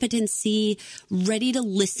competency, ready to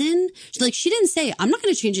listen. She didn't say, I'm not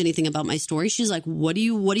going to change anything about my story. She's like, what are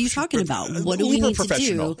you talking about? What do we need to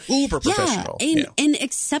do? Uber professional. And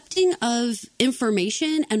accepting of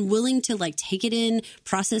information and willing to take it in,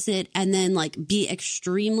 process it, and then be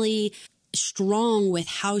extremely strong with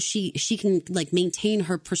how she can maintain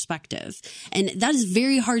her perspective. And that is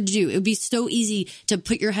very hard to do. It would be so easy to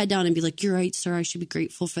put your head down and be like, you're right, sir, I should be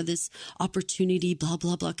grateful for this opportunity, blah,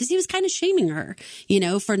 blah, blah. Because he was kind of shaming her,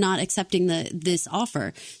 for not accepting this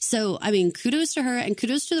offer. So, I mean, kudos to her and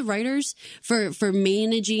kudos to the writers for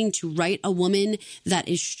managing to write a woman that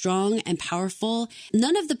is strong and powerful.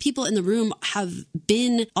 None of the people in the room have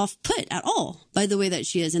been off-put at all by the way that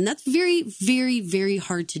she is. And that's very, very, very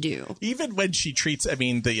hard to do. Even when she treats,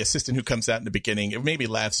 the assistant who comes out in the beginning, it made me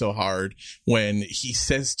laugh so hard when he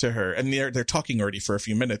says to her, and they're talking already for a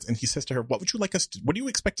few minutes, and he says to her, what do you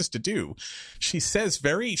expect us to do? She says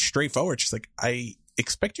very straightforward, she's like, I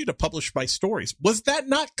expect you to publish my stories. Was that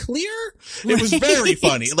not clear? It was very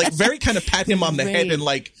funny, very kind of pat him on the head and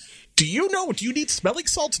do you need smelling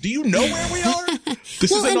salts? Do you know where we are? This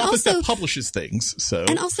is an office that publishes things. So,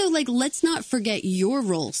 and also, let's not forget your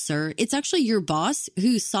role, sir. It's actually your boss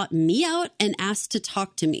who sought me out and asked to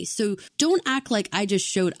talk to me. So don't act like I just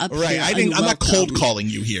showed up right. here. I'm not cold calling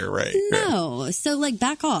you here, right? No. Right. So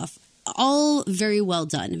back off. All very well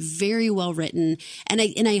done, very well written. And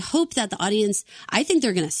I hope that the audience, I think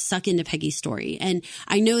they're going to suck into Peggy's story. And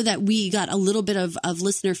I know that we got a little bit of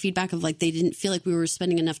listener feedback of they didn't feel like we were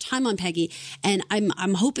spending enough time on Peggy. And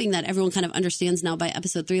I'm hoping that everyone kind of understands now by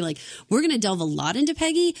episode 3, we're going to delve a lot into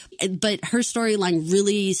Peggy, but her storyline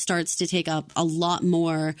really starts to take up a lot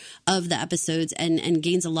more of the episodes and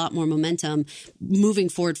gains a lot more momentum moving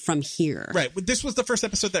forward from here. Right. This was the first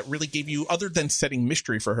episode that really gave you, other than setting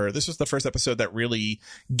mystery for her, this was the first episode that really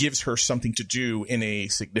gives her something to do in a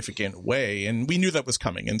significant way. And we knew that was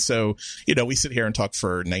coming. And so, we sit here and talk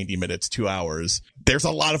for 90 minutes, 2 hours. there's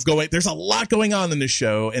a lot going on in this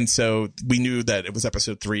show. And so we knew that it was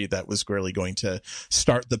episode 3 that was really going to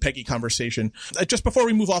start the Peggy conversation. Just before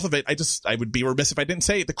we move off of it, I would be remiss if I didn't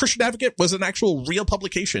say the Christian Advocate was an actual real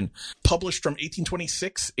publication published from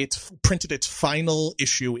 1826. It's printed its final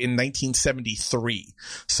issue in 1973.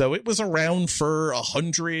 So it was around for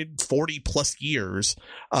 140 plus years,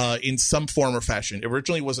 in some form or fashion. It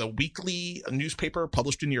originally was a weekly newspaper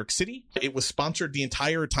published in New York City. It was sponsored the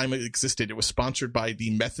entire time it existed. It was sponsored by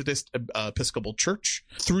the Methodist Episcopal Church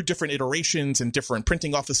through different iterations and different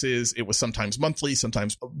printing offices. It was sometimes monthly,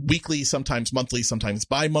 sometimes weekly, sometimes monthly, sometimes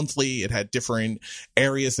bi-monthly. It had different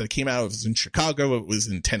areas that it came out of. It was in Chicago. It was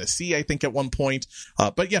in Tennessee, I think, at one point.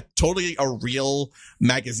 But yeah, totally a real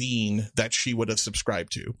magazine that she would have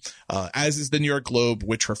subscribed to, as is the New York Globe,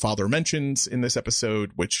 which her father mentions in this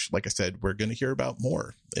episode, which, like I said, we're going to hear about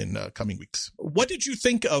more in coming weeks. What did you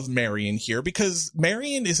think of Marion here? Because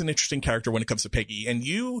Marion is an interesting character when it comes to Peggy, and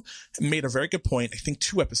you made a very good point, I think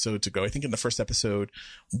 2 episodes ago, I think in the first episode.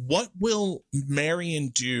 What will Marion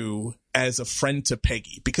do as a friend to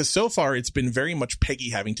Peggy? Because so far it's been very much Peggy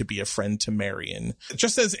having to be a friend to Marion,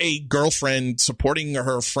 just as a girlfriend supporting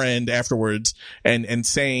her friend afterwards and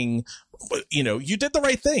saying, you know, you did the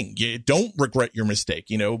right thing. You don't regret your mistake.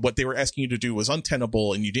 You know, what they were asking you to do was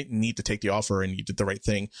untenable and you didn't need to take the offer and you did the right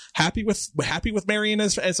thing. Happy with Marion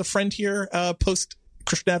as a friend here, post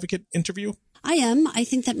Christian Advocate interview? I am. I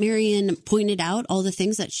think that Marion pointed out all the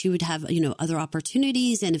things that she would have, you know, other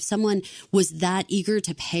opportunities. And if someone was that eager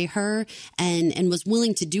to pay her and was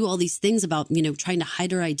willing to do all these things about, you know, trying to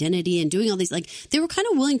hide her identity and doing all these, like, they were kind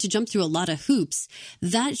of willing to jump through a lot of hoops.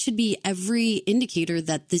 That should be every indicator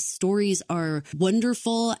that these stories are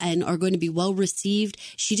wonderful and are going to be well received.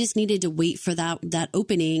 She just needed to wait for that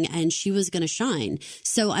opening and she was going to shine.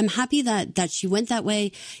 So I'm happy that she went that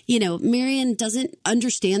way. You know, Marion doesn't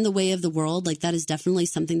understand the way of the world. Like, that is definitely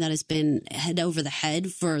something that has been head over the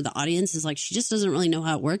head for the audience, is like, she just doesn't really know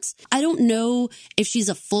how it works. I don't know if she's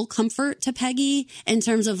a full comfort to Peggy in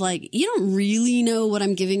terms of, like, you don't really know what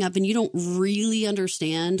I'm giving up and you don't really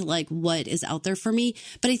understand, like, what is out there for me.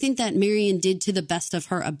 But I think that Marion did to the best of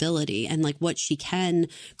her ability and, like, what she can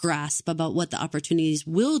grasp about what the opportunities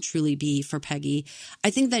will truly be for Peggy. I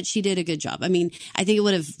think that she did a good job. I mean, I think it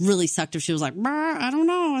would have really sucked if she was like, I don't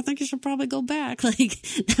know, I think you should probably go back. Like,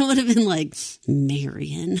 that would have been like,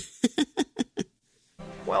 Marion.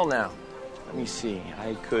 Well, now, let me see.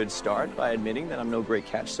 I could start by admitting that I'm no great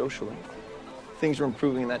catch socially. Things are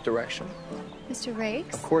improving in that direction. Mr.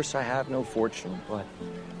 Rakes? Of course, I have no fortune, but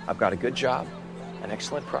I've got a good job and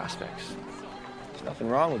excellent prospects. There's nothing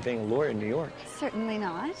wrong with being a lawyer in New York. Certainly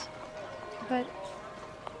not. But...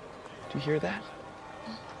 Do you hear that?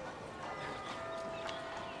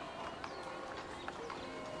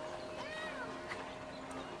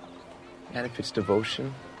 And if it's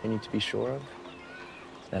devotion you need to be sure of,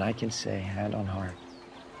 then I can say, hand on heart,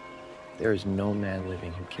 there is no man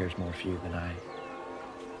living who cares more for you than I.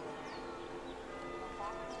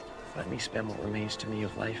 Let me spend what remains to me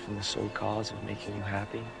of life in the sole cause of making you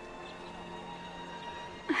happy.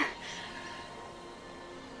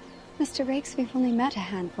 Mr. Rakes, we've only met a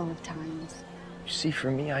handful of times. You see, for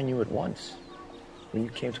me, I knew it once, when you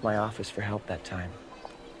came to my office for help that time.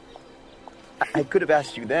 I could have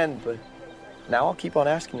asked you then, but now I'll keep on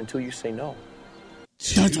asking until you say no.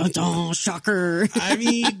 Dun, dun, dun, shocker. I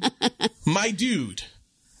mean, my dude,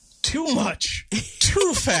 too much,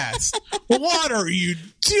 too fast. What are you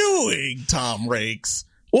doing, Tom Rakes?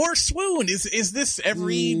 Or Swoon? Is this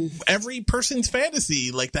every person's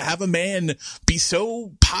fantasy? Like, to have a man be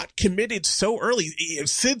so pot committed so early,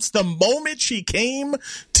 since the moment she came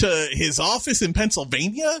to his office in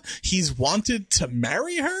Pennsylvania, he's wanted to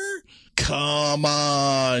marry her? Come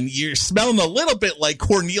on, you're smelling a little bit like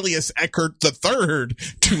Cornelius Eckert III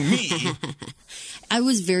to me. I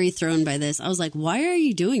was very thrown by this. I was like, why are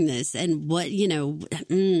you doing this? And what, you know,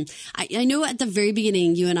 I know at the very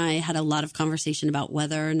beginning, you and I had a lot of conversation about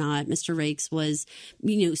whether or not Mr. Rakes was,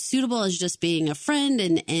 you know, suitable as just being a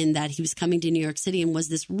friend and that he was coming to New York City, and was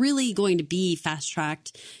this really going to be fast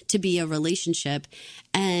tracked to be a relationship?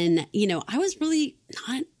 And, you know, I was really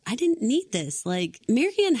not, I didn't need this. Like,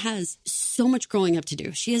 Marion has so much growing up to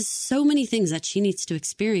do. She has so many things that she needs to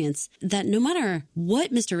experience that no matter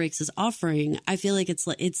what Mr. Rakes is offering, I feel like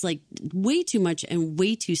it's like way too much and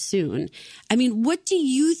way too soon. I mean, what do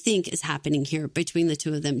you think is happening here between the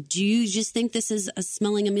two of them? Do you just think this is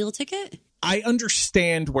smelling a meal ticket? I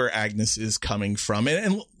understand where Agnes is coming from.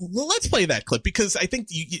 And let's play that clip, because I think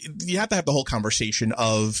you have to have the whole conversation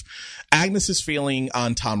of Agnes's feeling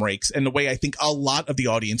on Tom Rakes and the way I think a lot of the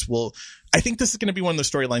audience will I think this is going to be one of the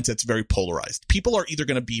storylines that's very polarized. People are either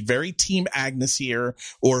going to be very team Agnes here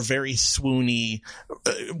or very swoony.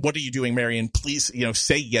 What are you doing, Marion? Please,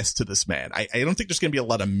 say yes to this man. I don't think there's going to be a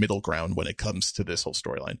lot of middle ground when it comes to this whole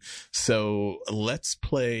storyline. So let's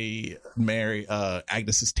play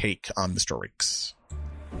Agnes's take on Mr. Rakes.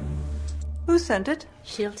 Who sent it?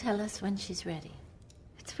 She'll tell us when she's ready.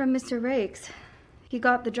 It's from Mr. Rakes. He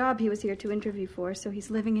got the job he was here to interview for, so he's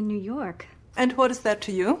living in New York. And what is that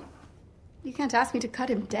to you? You can't ask me to cut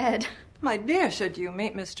him dead. My dear, should you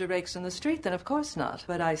meet Mr. Rakes in the street, then of course not.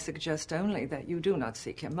 But I suggest only that you do not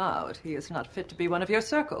seek him out. He is not fit to be one of your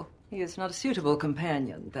circle. He is not a suitable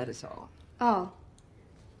companion, that is all. Oh.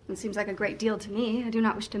 It seems like a great deal to me. I do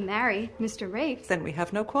not wish to marry Mr. Rakes. Then we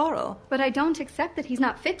have no quarrel. But I don't accept that he's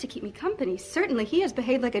not fit to keep me company. Certainly, he has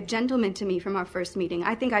behaved like a gentleman to me from our first meeting.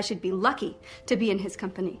 I think I should be lucky to be in his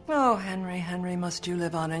company. Oh, Henry, must you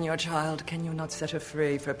live on in your child? Can you not set her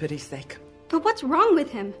free, for pity's sake? But what's wrong with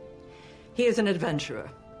him? He is an adventurer.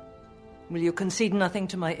 Will you concede nothing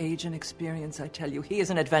to my age and experience? I tell you, he is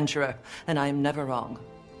an adventurer, and I am never wrong.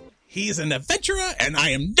 He's an adventurer, and I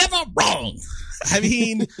am never wrong. I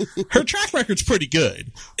mean, her track record's pretty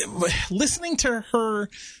good. Listening to her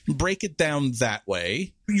break it down that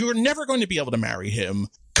way, you're never going to be able to marry him.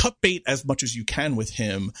 Cut bait as much as you can with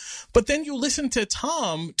him. But then you listen to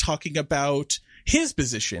Tom talking about his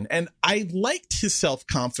position, and I liked his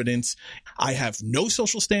self-confidence. I have no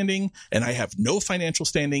social standing and I have no financial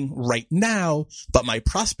standing right now, but my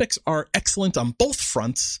prospects are excellent on both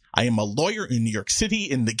fronts. I am a lawyer in New York City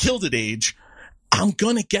in the Gilded Age. I'm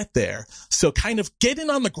going to get there. So kind of get in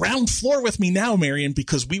on the ground floor with me now, Marion,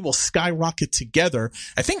 because we will skyrocket together.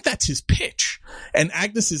 I think that's his pitch. And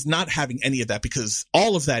Agnes is not having any of that because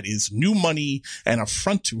all of that is new money and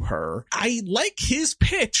affront to her. I like his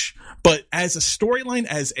pitch, but as a storyline,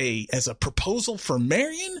 as a proposal for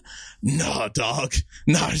Marion, no, dog.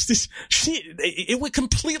 No, it would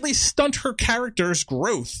completely stunt her character's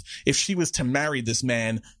growth if she was to marry this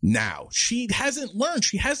man now. She hasn't learned.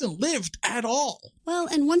 She hasn't lived at all. Well,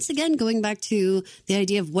 and once again, going back to the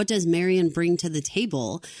idea of what does Marion bring to the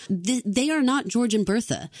table, they are not George and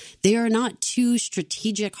Bertha. They are not two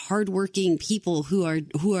strategic, hardworking people who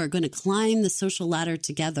are going to climb the social ladder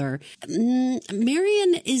together.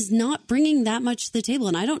 Marion is not bringing that much to the table.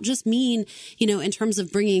 And I don't just mean, in terms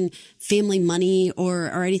of bringing family money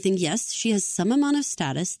or anything. Yes, she has some amount of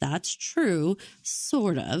status. That's true,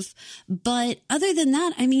 sort of. But other than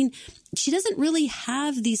that, I mean, she doesn't really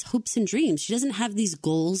have these hopes and dreams. She doesn't have these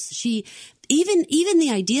goals. She even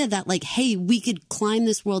the idea that like, hey, we could climb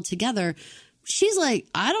this world together. She's like,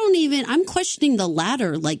 I'm questioning the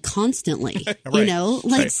ladder like constantly, right,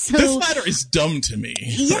 right. So this ladder is dumb to me.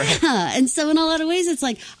 Yeah. Right? And so in a lot of ways, it's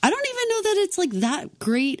like, I don't even know that it's like that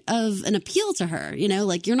great of an appeal to her,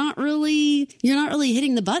 like you're not really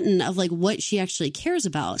hitting the button of like what she actually cares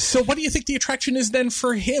about. So what do you think the attraction is then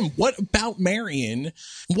for him? What about Marion?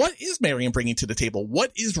 What is Marion bringing to the table?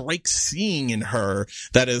 What is Rake seeing in her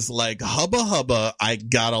that is like, hubba, I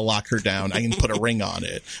gotta lock her down. I can put a ring on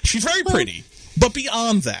it. She's very pretty. But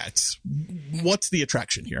beyond that, what's the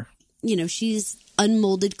attraction here? She's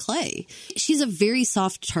unmolded clay. She's a very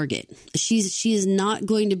soft target. She is not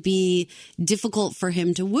going to be difficult for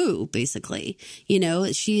him to woo, basically.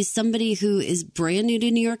 She's somebody who is brand new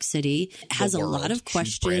to New York City, has a lot of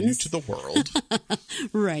questions. She's brand new to the world.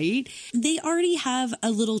 Right. They already have a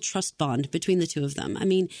little trust bond between the two of them. I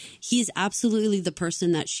mean, he's absolutely the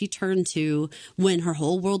person that she turned to when her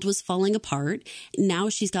whole world was falling apart. Now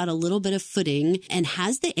she's got a little bit of footing and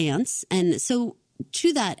has the aunts. And so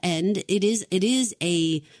to that end, it is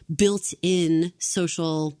a built-in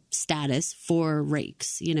social status for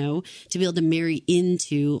Rakes, to be able to marry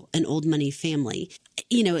into an old money family,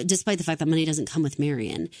 despite the fact that money doesn't come with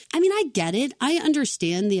Marion. I mean, I get it. I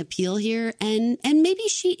understand the appeal here. And maybe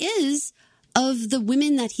she is, of the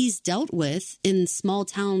women that he's dealt with in small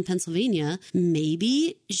town Pennsylvania,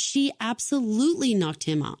 maybe she absolutely knocked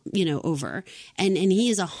him out, over. And he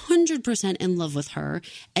is 100% in love with her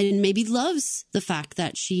and maybe loves the fact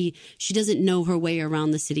that she doesn't know her way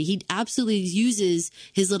around the city. He absolutely uses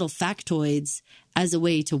his little factoids as a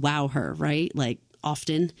way to wow her, right? Like,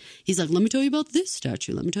 often he's like, let me tell you about this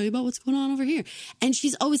statue. Let me tell you about what's going on over here. And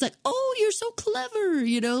she's always like, oh, you're so clever.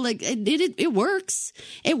 Like it works.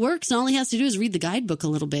 It works. And all he has to do is read the guidebook a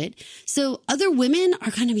little bit. So other women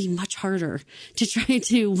are going to be much harder to try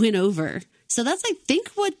to win over. So that's, I think,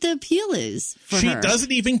 what the appeal is for her. She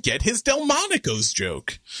doesn't even get his Delmonico's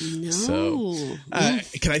joke. No. So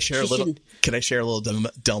can I share a little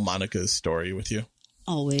Delmonico's story with you?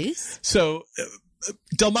 Always. So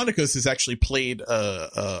Delmonico's has actually played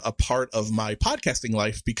a part of my podcasting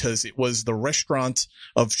life because it was the restaurant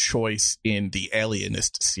of choice in the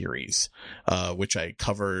Alienist series, which I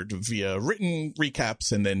covered via written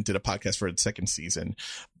recaps and then did a podcast for the second season.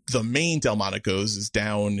 The main Delmonico's is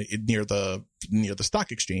down near the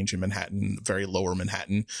stock exchange in Manhattan, very lower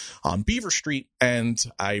Manhattan on Beaver Street. And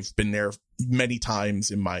I've been there many times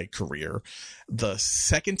in my career. The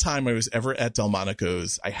second time I was ever at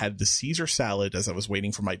Delmonico's, I had the Caesar salad as I was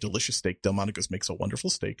waiting for my delicious steak. Delmonico's makes a wonderful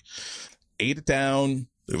steak. Ate it down.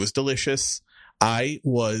 It was delicious. I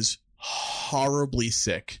was horribly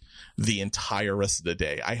sick the entire rest of the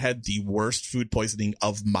day. I had the worst food poisoning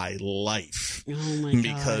of my life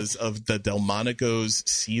because of the Delmonico's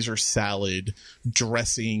Caesar salad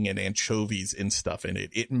dressing and anchovies and stuff in it.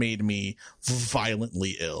 It made me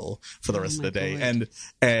violently ill for the rest of the day. God.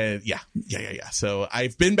 And yeah. So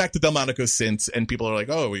I've been back to Delmonico's since, and people are like,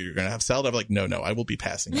 "Oh, you're going to have salad?" I'm like, no, I will be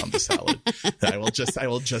passing on the salad. I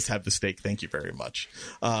will just have the steak. Thank you very much.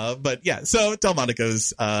 But yeah, so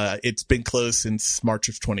Delmonico's, it's been closed since March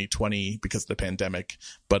of 2020 because of the pandemic,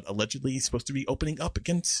 but allegedly supposed to be opening up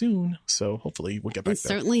again soon. So hopefully we'll get back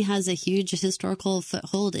there. It certainly has a huge historical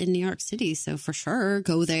foothold in New York City. So for sure,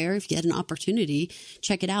 go there if you get an opportunity.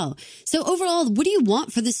 Check it out. So overall, what do you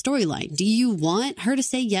want for this storyline? Do you want her to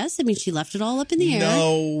say yes? I mean, she left it all up in the air.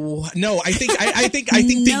 No. I think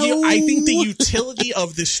the utility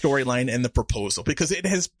of this storyline and the proposal, because it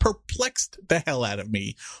has perplexed the hell out of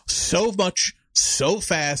me so much, so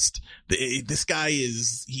fast. This guy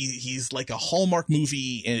he's like a Hallmark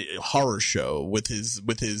movie horror show with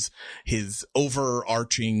his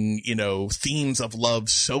overarching, themes of love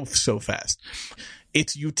so fast.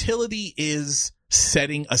 Its utility is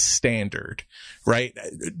setting a standard, right?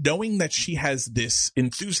 Knowing that she has this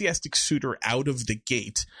enthusiastic suitor out of the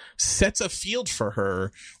gate sets a field for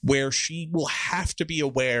her where she will have to be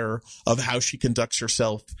aware of how she conducts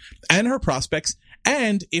herself and her prospects.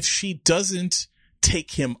 And if she doesn't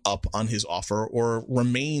take him up on his offer or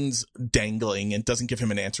remains dangling and doesn't give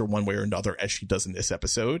him an answer one way or another, as she does in this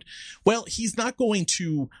episode, well, he's not going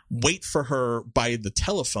to wait for her by the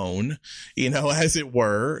telephone, as it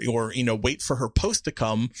were, or, wait for her post to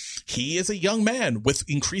come. He is a young man with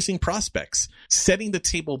increasing prospects. Setting the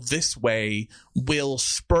table this way will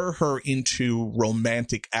spur her into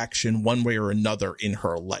romantic action one way or another in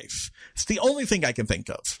her life. It's the only thing I can think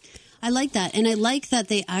of. I like that. And I like that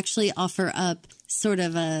they actually offer up sort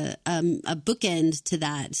of a bookend to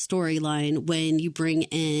that storyline when you bring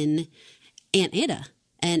in Aunt Ada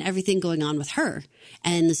and everything going on with her,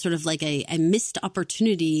 and sort of like a missed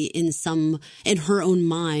opportunity in her own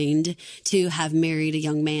mind to have married a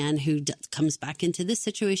young man who comes back into this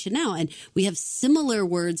situation now. And we have similar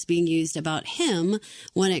words being used about him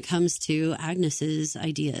when it comes to Agnes's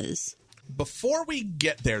ideas. Before we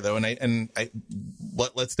get there, though,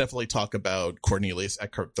 let's definitely talk about Cornelius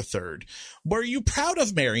Eckert III. Were you proud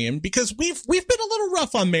of Marion? Because we've been a little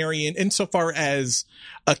rough on Marion insofar as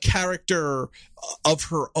a character of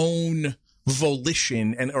her own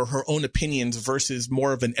volition or her own opinions versus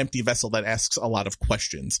more of an empty vessel that asks a lot of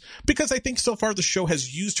questions. Because I think so far the show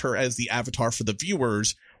has used her as the avatar for the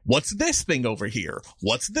viewers. What's this thing over here?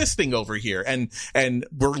 What's this thing over here? And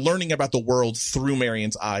we're learning about the world through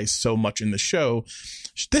Marion's eyes so much in the show.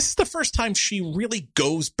 This is the first time she really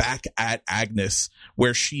goes back at Agnes,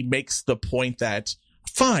 where she makes the point that,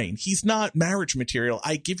 fine, he's not marriage material,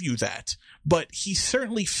 I give you that, but he's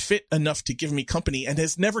certainly fit enough to give me company and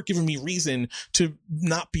has never given me reason to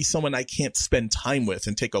not be someone I can't spend time with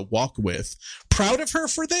and take a walk with. Proud of her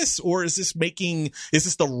for this, or is this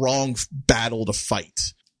the wrong battle to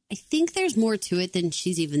fight? I think there's more to it than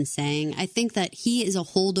she's even saying. I think that he is a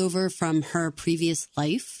holdover from her previous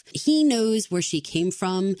life. He knows where she came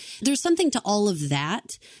from. There's something to all of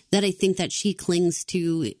that I think that she clings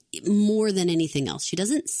to more than anything else. She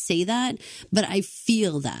doesn't say that, but I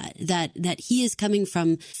feel that he is coming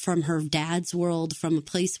from her dad's world, from a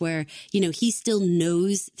place where, he still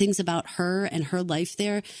knows things about her and her life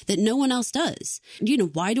there that no one else does.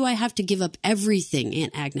 Why do I have to give up everything,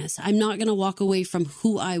 Aunt Agnes? I'm not going to walk away from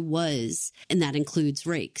who I was, and that includes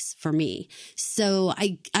Rakes for me. So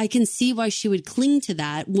I can see why she would cling to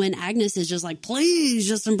that when Agnes is just like, please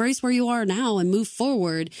just embrace where you are now and move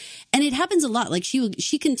forward. And it happens a lot. Like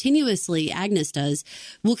Agnes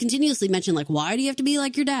will continuously mention, like, why do you have to be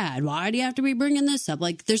like your dad? Why do you have to be bringing this up?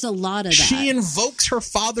 Like, there's a lot of that. She invokes her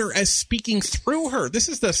father as speaking through her. This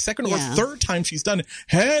is the second or third time she's done it.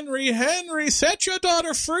 Henry, set your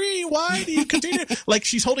daughter free. Why do you continue? Like,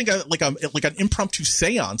 she's holding an impromptu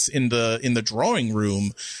seance nuance in the drawing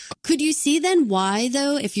room. Could you see then why,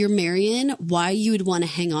 though, if you're Marion, why you would want to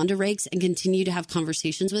hang on to Rakes and continue to have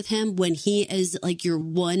conversations with him when he is like your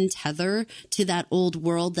one tether to that old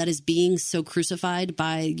world that is being so crucified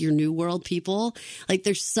by your new world people? Like,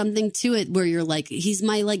 there's something to it where you're like, he's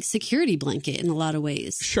my like security blanket in a lot of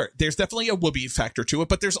ways. Sure, there's definitely a Whoopi factor to it,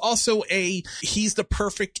 but there's also he's the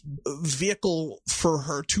perfect vehicle for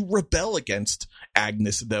her to rebel against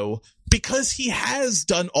Agnes, though, because he has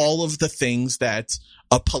done all of the things that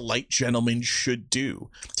a polite gentleman should do.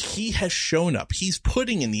 He has shown up. He's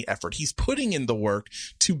putting in the effort. He's putting in the work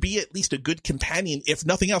to be at least a good companion, if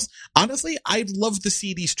nothing else. Honestly, I'd love to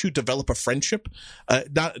see these two develop a friendship.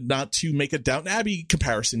 Not to make a Downton Abbey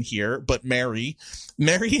comparison here, but Mary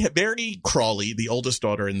Crawley, the oldest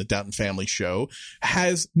daughter in the Downton family show,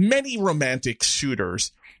 has many romantic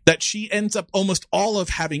suitors that she ends up almost all of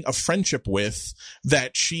having a friendship with,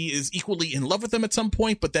 that she is equally in love with them at some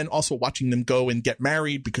point, but then also watching them go and get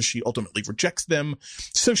married because she ultimately rejects them.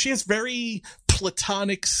 So she has very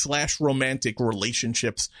platonic / romantic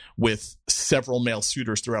relationships with several male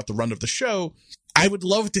suitors throughout the run of the show. I would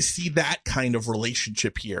love to see that kind of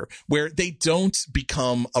relationship here, where they don't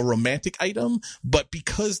become a romantic item, but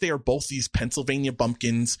because they are both these Pennsylvania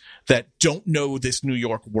bumpkins that don't know this New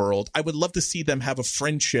York world, I would love to see them have a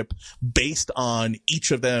friendship based on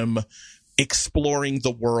each of them exploring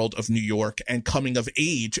the world of New York and coming of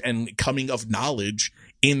age and coming of knowledge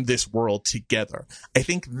in this world together. I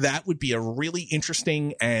think that would be a really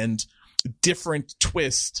interesting and different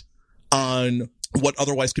twist on what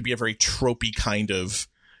otherwise could be a very tropey kind of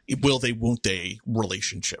will they, won't they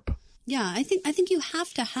relationship. Yeah, I think you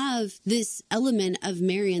have to have this element of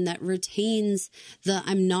Marion that retains the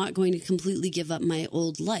I'm not going to completely give up my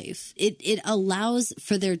old life. It allows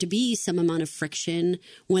for there to be some amount of friction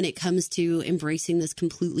when it comes to embracing this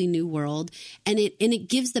completely new world. And it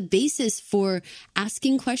gives the basis for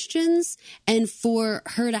asking questions and for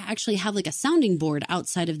her to actually have like a sounding board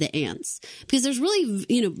outside of the ants. Because there's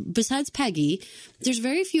really, besides Peggy, there's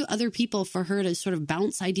very few other people for her to sort of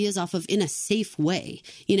bounce ideas off of in a safe way.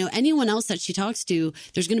 Anyone else that she talks to,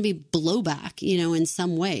 there's going to be blowback, in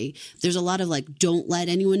some way. There's a lot of like, don't let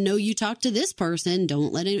anyone know you talk to this person.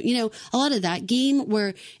 Don't let it, a lot of that game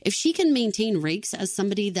where if she can maintain Rakes as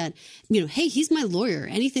somebody that, hey, he's my lawyer.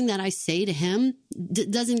 Anything that I say to him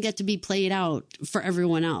doesn't get to be played out for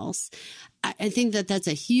everyone else. I think that that's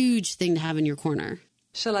a huge thing to have in your corner.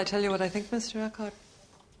 Shall I tell you what I think, Mr. Eckhart?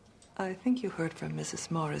 I think you heard from Mrs.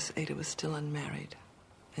 Morris Ada was still unmarried.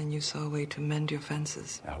 And you saw a way to mend your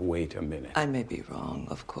fences. Now, wait a minute. I may be wrong,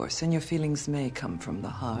 of course, and your feelings may come from the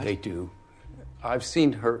heart. They do. I've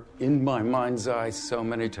seen her in my mind's eye so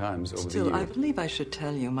many times over the years. Still, I believe I should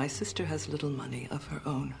tell you, my sister has little money of her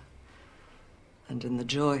own. And in the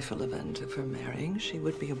joyful event of her marrying, she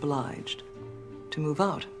would be obliged to move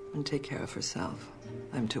out and take care of herself.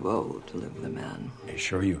 I'm too old to live with a man. I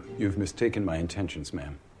assure you, you've mistaken my intentions,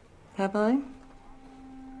 ma'am. Have I?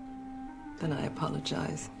 Then I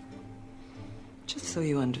apologize. Just so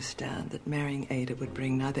you understand that marrying Ada would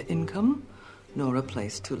bring neither income nor a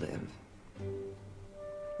place to live.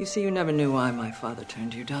 You see, you never knew why my father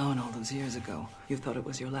turned you down all those years ago. You thought it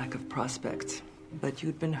was your lack of prospects. But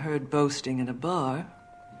you'd been heard boasting in a bar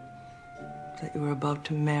that you were about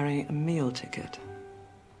to marry a meal ticket.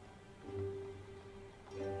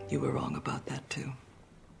 You were wrong about that, too.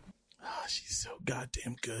 Oh, she's so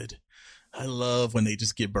goddamn good. I love when they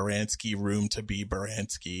just give Baranski room to be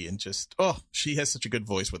Baranski and just, she has such a good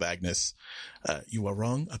voice with Agnes. You are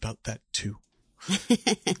wrong about that too.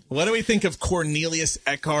 What do we think of Cornelius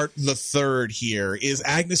Eckhart III here? Is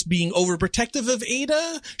Agnes being overprotective of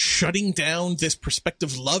Ada, shutting down this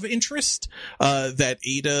prospective love interest that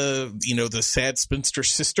Ada, the sad spinster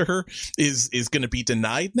sister, is going to be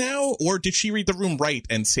denied now? Or did she read the room right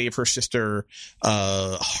and save her sister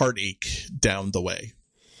heartache down the way?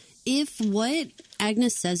 If what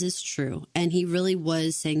Agnes says is true, and he really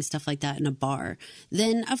was saying stuff like that in a bar,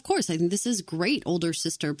 then of course, I think this is great older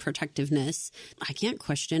sister protectiveness. I can't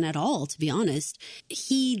question at all, to be honest.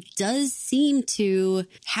 He does seem to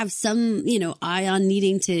have some, eye on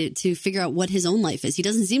needing to figure out what his own life is. He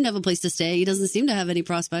doesn't seem to have a place to stay. He doesn't seem to have any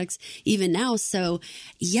prospects even now. So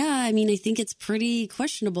yeah, I think it's pretty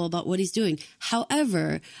questionable about what he's doing.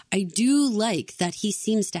 However, I do like that he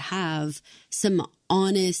seems to have some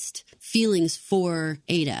honest feelings for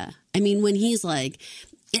Ada. When he's like,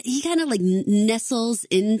 he kind of like nestles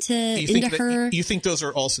into her. You think those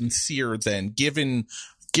are all sincere then, given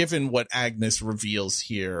what Agnes reveals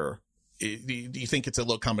here? Do you think it's a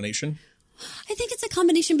little combination? I think it's a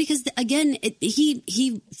combination because, again,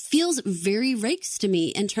 he feels very Rakes to me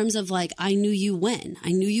in terms of like, I knew you when.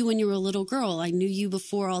 I knew you when you were a little girl. I knew you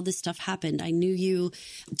before all this stuff happened. I knew you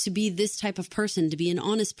to be this type of person, to be an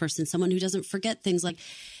honest person, someone who doesn't forget things. Like,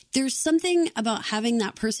 there's something about having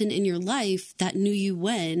that person in your life that knew you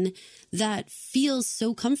when that feels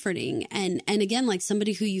so comforting. And again, like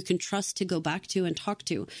somebody who you can trust to go back to and talk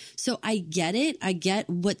to. So I get it. I get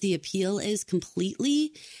what the appeal is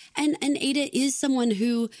completely. And Ada is someone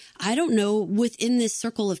who, I don't know, within this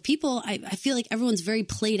circle of people, I feel like everyone's very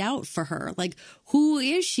played out for her. Like, who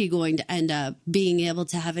is she going to end up being able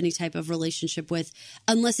to have any type of relationship with,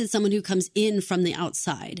 unless it's someone who comes in from the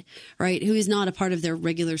outside, right? Who is not a part of their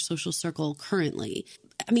regular social circle currently.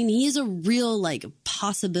 I mean, he is a real like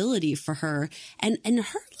possibility for her, and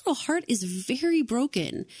her little heart is very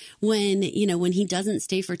broken when he doesn't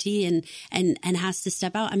stay for tea and has to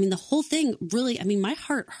step out. I mean, the whole thing really, I mean, my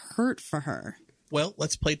heart hurt for her. Well,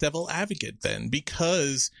 let's play devil advocate then,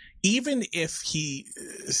 because even if he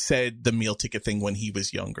said the meal ticket thing when he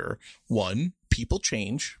was younger, one, people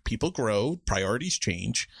change, people grow, priorities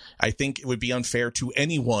change. I think it would be unfair to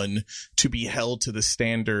anyone to be held to the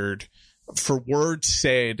standard for words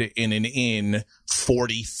said in an inn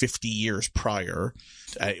 40, 50 years prior.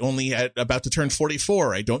 I only about to turn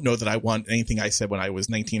 44. I don't know that I want anything I said when I was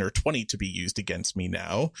 19 or 20 to be used against me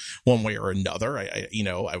now, one way or another.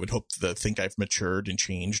 I would hope to think I've matured and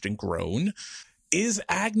changed and grown. Is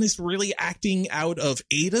Agnes really acting out of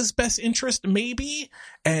Ada's best interest, maybe,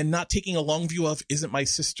 and not taking a long view of, isn't my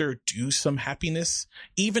sister due some happiness,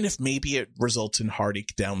 even if maybe it results in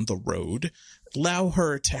heartache down the road? Allow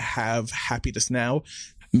her to have happiness now.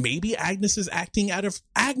 Maybe Agnes is acting out of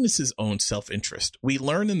Agnes's own self-interest. We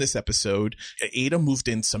learn in this episode, Ada moved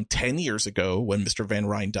in some 10 years ago when Mr. Van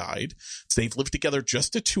Ryn died. So they've lived together,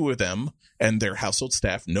 just the two of them and their household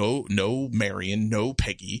staff. No Marion, no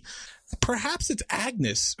Peggy. Perhaps it's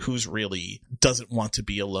Agnes who's really doesn't want to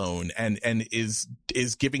be alone and is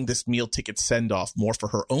giving this meal ticket send-off more for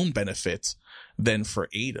her own benefit than for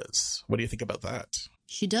Ada's. What do you think about that?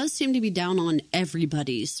 She does seem to be down on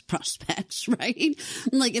everybody's prospects, right?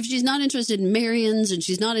 Like, if she's not interested in Marion's and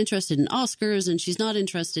she's not interested in Oscar's and she's not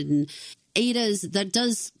interested in Ada's, that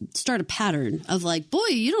does start a pattern of like, boy,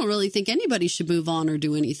 you don't really think anybody should move on or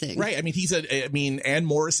do anything. Right. I mean, Anne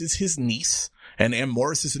Morris is his niece. And Anne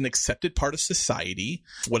Morris is an accepted part of society,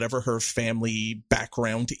 whatever her family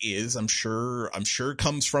background is. I'm sure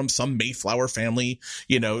comes from some Mayflower family,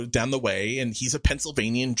 down the way. And he's a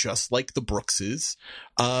Pennsylvanian, just like the Brookses.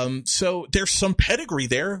 So there's some pedigree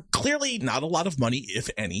there. Clearly not a lot of money, if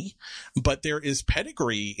any, but there is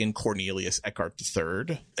pedigree in Cornelius Eckhart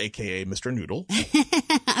III, aka Mr. Noodle.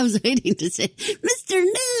 I was waiting to say Mr.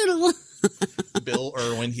 Noodle. Bill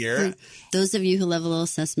Irwin here. Those of you who love a little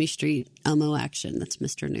Sesame Street Elmo action, that's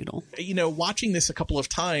Mr. Noodle. Watching this a couple of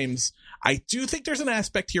times, I do think there's an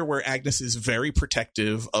aspect here where Agnes is very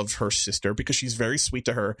protective of her sister because she's very sweet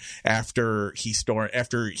to her after he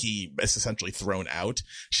is essentially thrown out.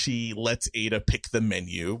 She lets Ada pick the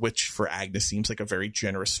menu, which for Agnes seems like a very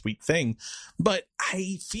generous, sweet thing. But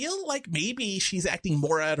I feel like maybe she's acting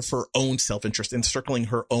more out of her own self-interest and circling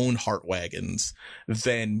her own heart wagons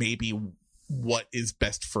than maybe what is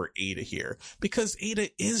best for Ada here, because Ada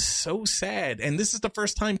is so sad. And this is the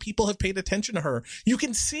first time people have paid attention to her. You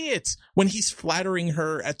can see it when he's flattering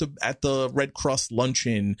her at the Red Cross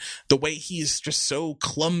luncheon, the way he's just so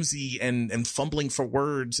clumsy and fumbling for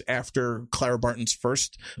words after Clara Barton's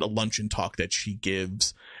first luncheon talk that she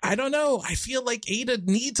gives. I don't know. I feel like Ada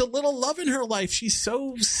needs a little love in her life. She's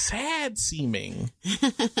so sad seeming.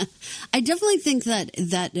 I definitely think that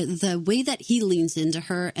the way that he leans into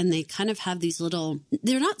her and they kind of have these little,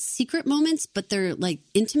 they're not secret moments, but they're like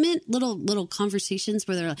intimate little conversations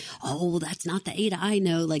where they're like, oh, that's not the Ada I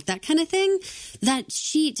know, like that kind of thing, that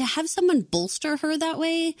to have someone bolster her that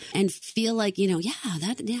way and feel like,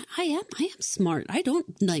 I am smart. I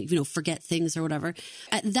don't forget things or whatever.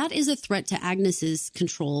 That is a threat to Agnes's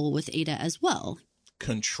control with Ada as well.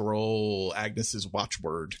 Control, Agnes's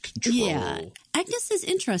watchword, control. Yeah. Agnes is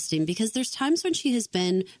interesting because there's times when she has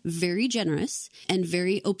been very generous and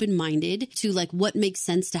very open-minded to like what makes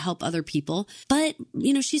sense to help other people. But,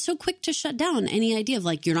 she's so quick to shut down any idea of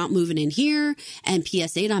like, you're not moving in here, and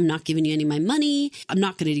PS 8, I'm not giving you any of my money. I'm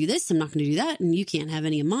not going to do this. I'm not going to do that. And you can't have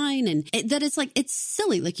any of mine. And it's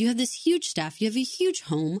silly. Like, you have this huge staff. You have a huge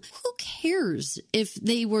home. Who cares if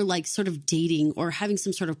they were like sort of dating or having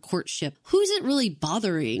some sort of courtship? Who's it really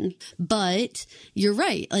bothering? But you're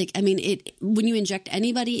right. Like, I mean, when you inject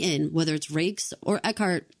anybody in, whether it's Rakes or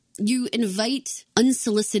Eckhart, You invite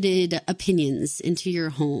unsolicited opinions into your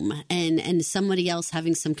home and somebody else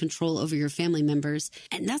having some control over your family members.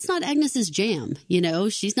 And that's not Agnes's jam.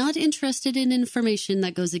 She's not interested in information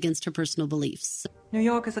that goes against her personal beliefs. New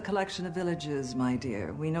York is a collection of villages, my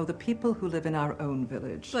dear. We know the people who live in our own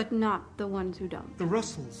village. But not the ones who don't. The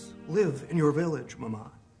Russells live in your village,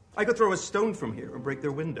 Mama. I could throw a stone from here and break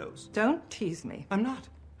their windows. Don't tease me. I'm not.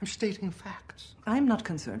 I'm stating facts. I'm not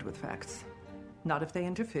concerned with facts. Not if they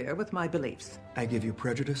interfere with my beliefs. I give you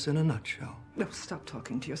prejudice in a nutshell. Oh, stop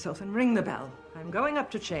talking to yourself and ring the bell. I'm going up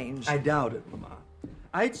to change. I doubt it, Mama.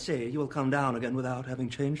 I'd say you will come down again without having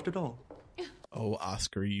changed at all. Oh,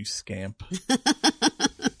 Oscar, you scamp.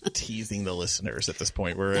 Teasing the listeners at this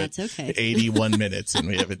point. We're That's at okay. 81 minutes and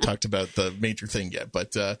we haven't talked about the major thing yet.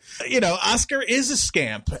 But, Oscar is a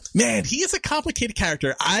scamp. Man, he is a complicated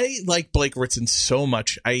character. I like Blake Ritson so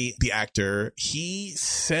much. The actor, he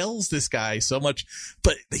sells this guy so much,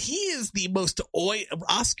 but he is the most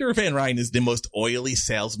Oscar Van Ryn is the most oily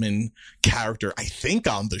salesman character, I think,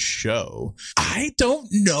 on the show. I don't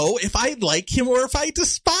know if I like him or if I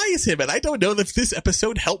despise him. And I don't know if this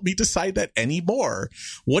episode helped me decide that anymore.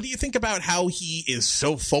 What do you think about how he is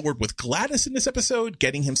so forward with Gladys in this episode,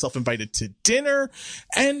 getting himself invited to dinner,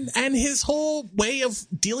 and his whole way of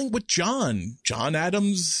dealing with John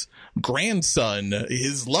Adams' grandson,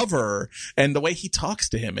 his lover, and the way he talks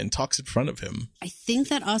to him and talks in front of him? I think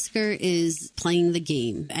that Oscar is playing the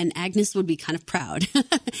game, and Agnes would be kind of proud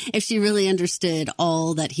if she really understood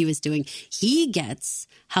all that he was doing. He gets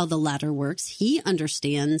how the ladder works. He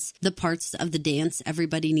understands the parts of the dance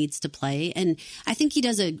everybody needs to play. And I think he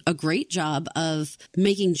does a great job of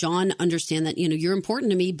making John understand that, you're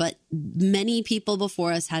important to me, but many people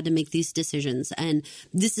before us had to make these decisions. And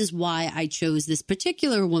this is why I chose this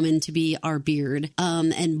particular woman to be our beard,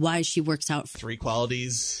 and why she works out. 3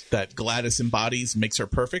 qualities that Gladys embodies makes her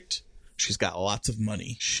perfect. She's got lots of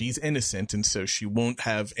money. She's innocent, and so she won't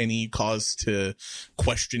have any cause to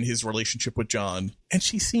question his relationship with John. And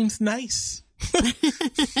she seems nice.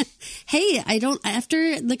 Hey,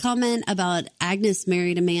 after the comment about Agnes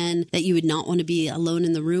married a man that you would not want to be alone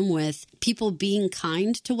in the room with, people being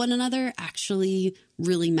kind to one another actually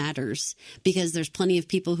really matters, because there's plenty of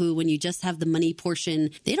people who, when you just have the money portion,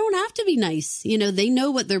 they don't have to be nice. They know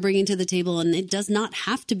what they're bringing to the table, and it does not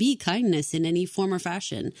have to be kindness in any form or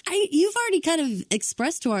fashion. You've already kind of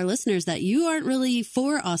expressed to our listeners that you aren't really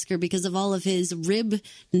for Oscar because of all of his rib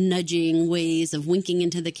nudging ways of winking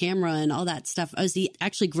into the camera and all that stuff. Is he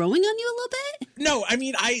actually growing on you a little bit? No, I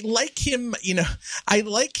mean, I like him, I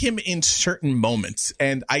like him in certain moments,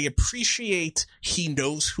 and I appreciate he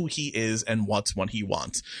knows who he is and wants what he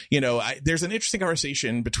wants. There's an interesting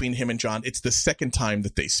conversation between him and John. It's the second time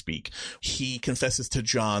that they speak. He confesses to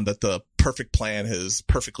John that the perfect plan has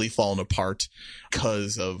perfectly fallen apart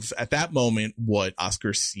because of, at that moment, what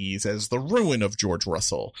Oscar sees as the ruin of George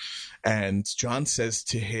Russell. And John says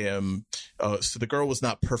to him, so the girl was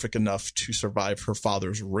not perfect enough to survive her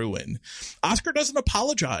father's ruin. Oscar doesn't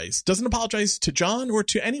apologize to John or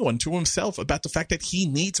to anyone, to himself, about the fact that he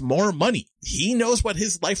needs more money. He knows what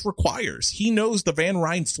his life requires. He knows the Van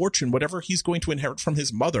Ryn fortune, whatever he's going to inherit from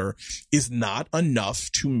his mother, is not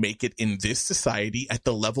enough to make it in this society at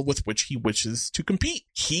the level with which he wishes to compete.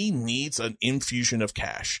 He needs an infusion of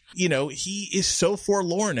cash. He is so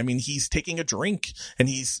forlorn. I mean, he's taking a drink and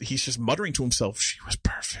he's just muttering to himself, she was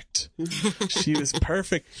perfect. She was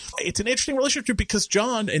perfect. It's an interesting relationship because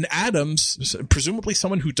John and Adams, presumably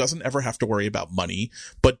someone who doesn't ever have to worry about money,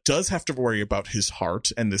 but does have to worry about his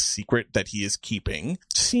heart and the secret that he is keeping,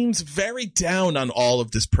 seems very down on all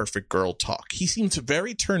of this perfect girl talk. He seems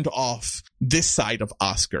very turned off this side of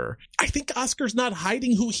Oscar. I think Oscar's not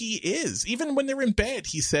hiding who he is. Even when they're in bed,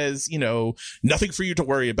 he says, nothing for you to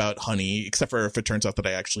worry about, honey, except for if it turns out that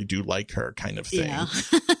I actually do like her, kind of thing. Yeah.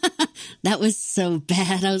 That was so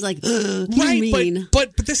bad. I was like, right, mean.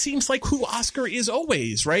 But this seems like who Oscar is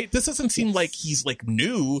always, right? This doesn't seem like he's like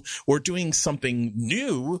new or doing something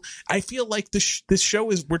new. I feel like this show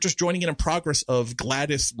is, we're just joining in progress of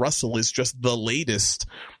Gladys Russell is just the latest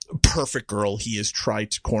perfect girl he has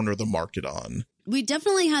tried to corner the market on. We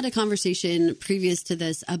definitely had a conversation previous to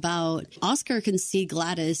this about Oscar can see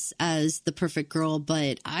Gladys as the perfect girl,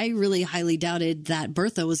 but I really highly doubted that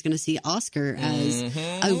Bertha was going to see Oscar as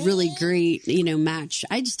a really great, match.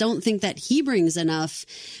 I just don't think that he brings enough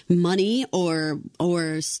money or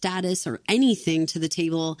status or anything to the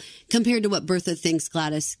table compared to what Bertha thinks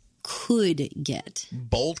Gladys could get.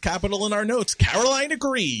 Bold capital in our notes. Caroline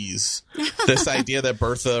agrees. This idea that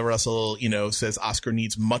Bertha Russell, says Oscar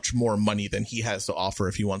needs much more money than he has to offer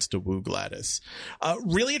if he wants to woo Gladys.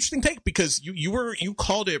 Really interesting take, because you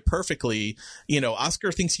called it perfectly.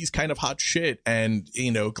 Oscar thinks he's kind of hot shit, and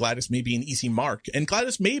Gladys may be an easy mark, and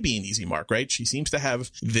Gladys may be an easy mark, right? She seems to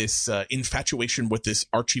have this infatuation with this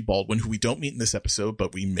Archie Baldwin, who we don't meet in this episode,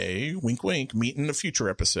 but we may, wink wink, meet in a future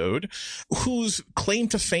episode, whose claim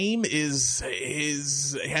to fame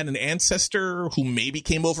had an ancestor who maybe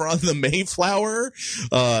came over on the Mayflower.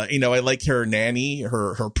 I like her nanny,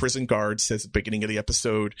 her prison guard says at the beginning of the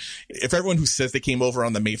episode, if everyone who says they came over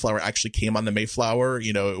on the Mayflower actually came on the Mayflower,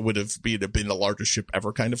 it would have been the largest ship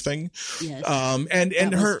ever kind of thing. Yes. And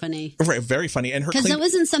that her was funny. Right, very funny. And her because that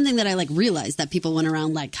wasn't something that I realized that people went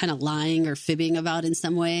around kind of lying or fibbing about in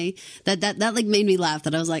some way. That made me laugh.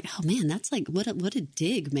 That I was like, oh man, that's what a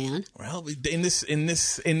dig, man. Well, in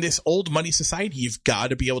this old money society, you've got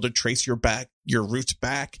to be able to trace your roots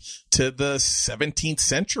back to the 17th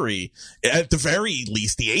century, at the very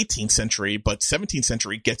least the 18th century, but 17th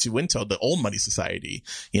century gets you into the old money society.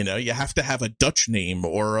 You have to have a Dutch name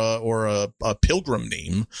or a pilgrim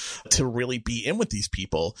name to really be in with these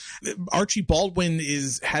people. Archie Baldwin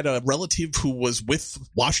had a relative who was with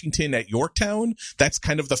Washington at Yorktown. That's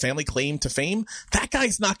kind of the family claim to fame. That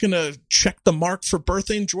guy's not going to check the mark for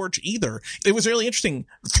Bertha and George either. It was really interesting.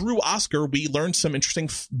 Through Oscar, we learned some interesting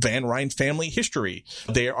Van Ryn family history.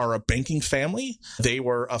 They are a banking family. They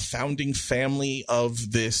were a founding family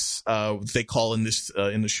of this, they call in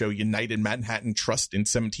the show United Manhattan Trust in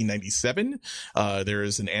 1797. There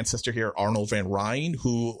is an ancestor here, Arnold Van Ryn,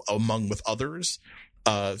 who, among with others,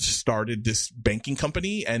 started this banking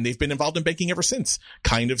company, and they've been involved in banking ever since,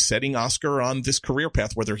 kind of setting Oscar on this career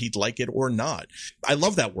path, whether he'd like it or not. I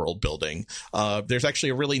love that world building. There's actually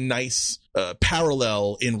a really nice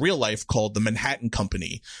parallel in real life called the Manhattan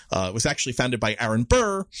Company. It was actually founded by Aaron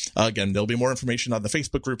Burr. Again, there'll be more information on the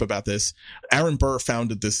Facebook group about this. Aaron Burr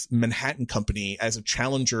founded this Manhattan Company as a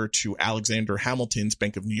challenger to Alexander Hamilton's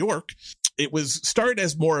Bank of New York. It was started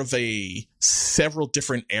as more of a several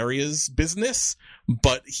different areas business,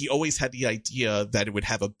 but he always had the idea that it would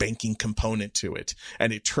have a banking component to it.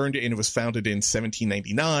 And it was founded in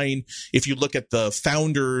 1799. If you look at the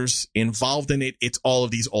founders involved in it, it's all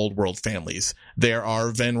of these old world families. There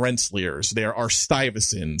are Van Rensselaers, there are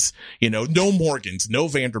Stuyvesants, no Morgans, no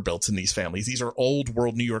Vanderbilts in these families. These are old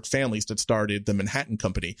world New York families that started the Manhattan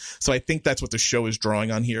Company. So I think that's what the show is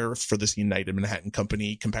drawing on here for this United Manhattan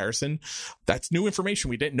Company comparison. That's new information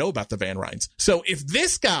we didn't know about the Van Ryns. So if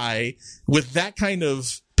this guy with that kind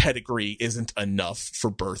of pedigree isn't enough for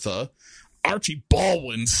Bertha, Archie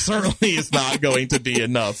Baldwin certainly is not going to be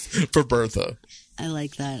enough for Bertha. I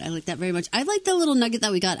like that. I like that very much. I like the little nugget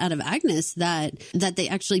that we got out of Agnes that they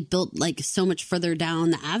actually built so much further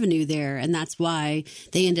down the avenue there. And that's why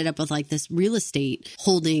they ended up with this real estate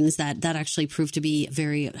holdings that actually proved to be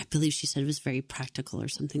very, I believe she said it was very practical or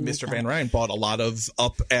something Mr. like that. Van Ryn bought a lot of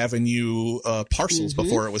up avenue parcels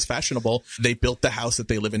before it was fashionable. They built the house that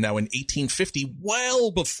they live in now in 1850,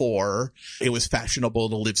 well before it was fashionable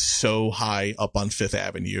to live so high up on Fifth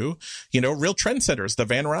Avenue. Real trendsetters, the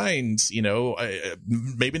Van Ryns,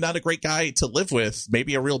 maybe not a great guy to live with,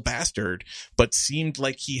 maybe a real bastard, but seemed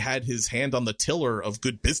like he had his hand on the tiller of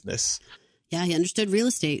good business. Yeah, he understood real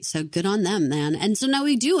estate, so good on them, man. And so now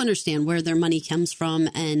we do understand where their money comes from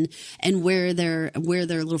and where their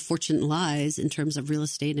little fortune lies in terms of real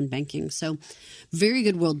estate and banking. So very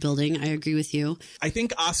good world building. I agree with you. I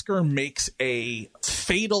think Oscar makes a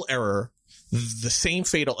fatal error, the same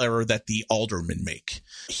fatal error that the aldermen make.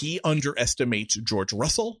 He underestimates George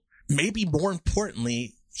Russell. Maybe more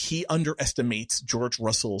importantly, he underestimates George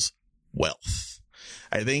Russell's wealth.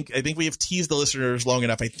 I think we have teased the listeners long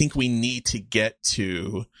enough. I think we need to get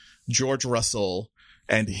to George Russell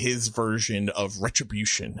and his version of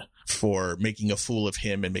retribution for making a fool of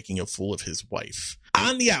him and making a fool of his wife.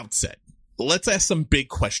 On the outset, let's ask some big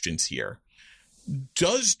questions here.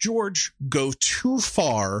 Does George go too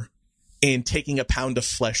far in taking a pound of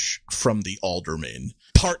flesh from the alderman?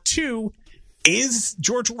 Part two, is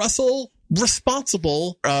George Russell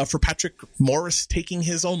responsible for Patrick Morris taking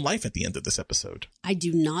his own life at the end of this episode? I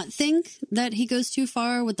do not think that he goes too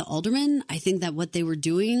far with the alderman. I think that what they were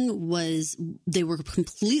doing was they were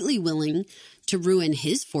completely willing to ruin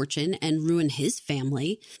his fortune and ruin his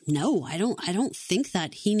family. No, I don't think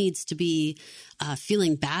that he needs to be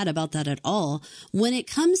feeling bad about that at all. When it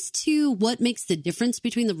comes to what makes the difference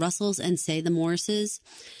between the Russells and, say, the Morrises,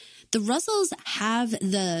 the Russells have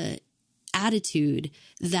the attitude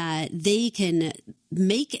that they can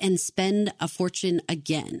make and spend a fortune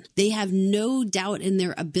again. They have no doubt in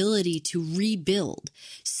their ability to rebuild.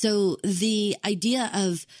 So the idea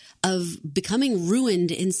of becoming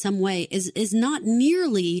ruined in some way is not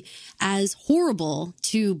nearly as horrible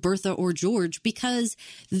to Bertha or George, because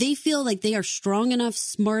they feel like they are strong enough,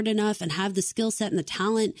 smart enough, and have the skill set and the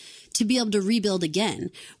talent to be able to rebuild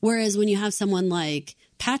again. Whereas when you have someone like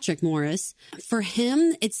Patrick Morris, for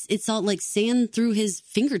him, it's all like sand through his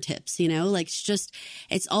fingertips, you know, like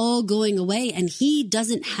it's all going away. And he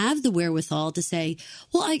doesn't have the wherewithal to say,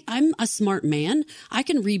 well, I'm a smart man. I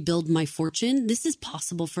can rebuild my fortune. This is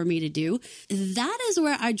possible for me to do. That is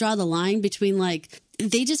where I draw the line between, like,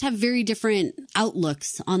 they just have very different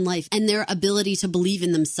outlooks on life and their ability to believe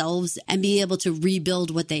in themselves and be able to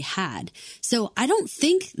rebuild what they had. So I don't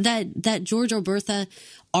think that George or Bertha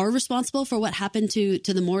are responsible for what happened to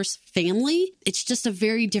the Morse family. It's just a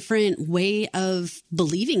very different way of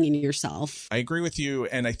believing in yourself. I agree with you.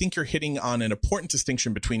 And I think you're hitting on an important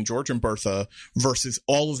distinction between George and Bertha versus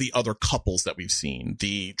all of the other couples that we've seen.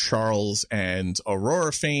 The Charles and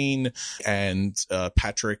Aurora Fane and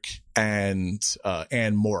Patrick and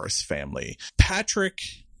Anne Morris family. Patrick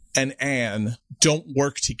and Anne don't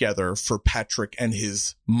work together for Patrick and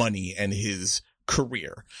his money and his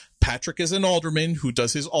career. Patrick is an alderman who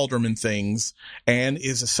does his alderman things. Anne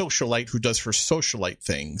is a socialite who does her socialite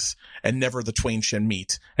things, and never the twain shall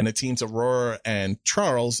meet. And it seems Aurora and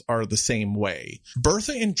Charles are the same way.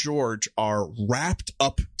 Bertha and George are wrapped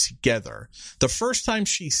up together. The first time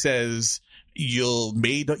she says, you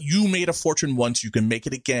made a fortune once, you can make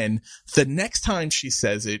it again. The next time she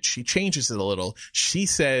says it, she changes it a little. She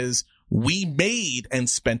says, we made and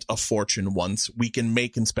spent a fortune once. We can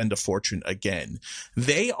make and spend a fortune again.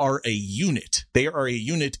 They are a unit. They are a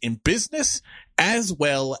unit in business as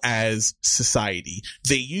well as society.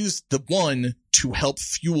 They use the one to help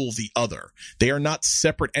fuel the other. They are not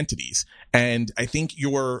separate entities. And I think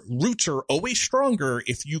your roots are always stronger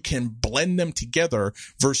if you can blend them together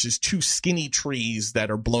versus two skinny trees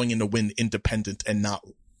that are blowing in the wind independent and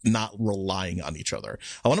not relying on each other.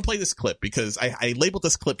 I want to play this clip because I labeled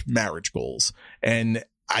this clip marriage goals. And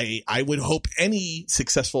I would hope any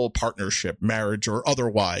successful partnership, marriage or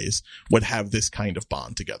otherwise, would have this kind of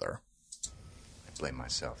bond together. I blame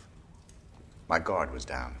myself. My guard was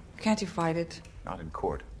down. Can't you fight it? Not in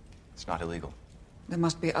court. It's not illegal. There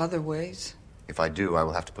must be other ways. If I do, I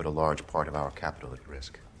will have to put a large part of our capital at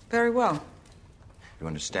risk. Very well. You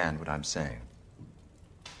understand what I'm saying?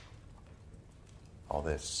 All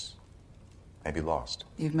this may be lost.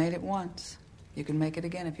 You've made it once. You can make it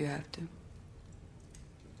again if you have to.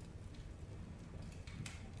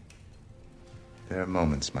 There are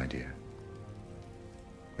moments, my dear,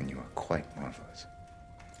 when you are quite marvelous.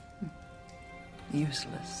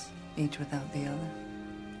 Useless, each without the other.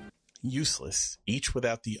 Useless, each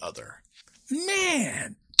without the other.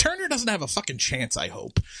 Man, Turner doesn't have a fucking chance, I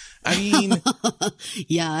hope. I mean...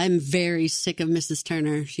 Yeah, I'm very sick of Mrs.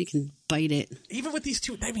 Turner. She can bite it. Even with these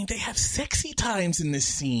two, I mean, they have sexy times in this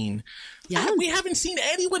scene. Yeah. We haven't seen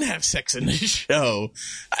anyone have sex in this show.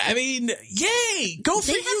 I mean, yay! Go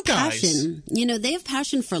for you guys. Passion. You know, they have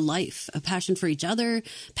passion for life, a passion for each other,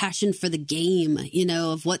 passion for the game, you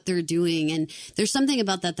know, of what they're doing. And there's something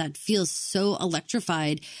about that feels so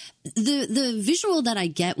electrified. The visual that I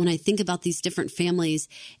get when I think about these different families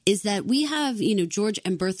is that we have, you know, George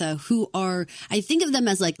and Bertha, who are, I think of them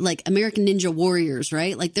as like American Ninja Warriors,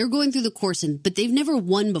 right? Like they're going through the course, but they've never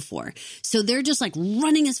won before. So they're just like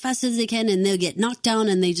running as fast as they can, and they'll get knocked down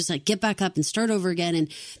and they just like get back up and start over again.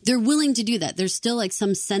 And they're willing to do that. There's still like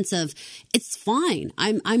some sense of, it's fine.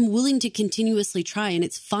 I'm willing to continuously try, and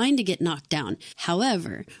it's fine to get knocked down.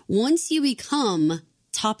 However, once you become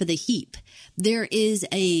top of the heap, there is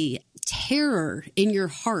a terror in your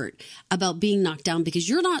heart about being knocked down because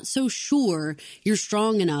you're not so sure you're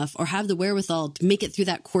strong enough or have the wherewithal to make it through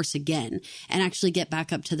that course again and actually get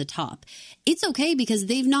back up to the top. It's okay because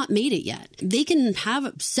they've not made it yet. They can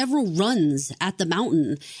have several runs at the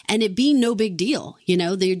mountain and it be no big deal. You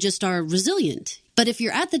know, they just are resilient. But if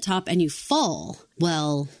you're at the top and you fall,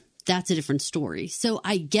 well, that's a different story. So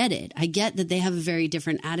I get it. I get that they have a very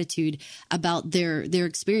different attitude about their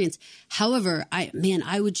experience. However,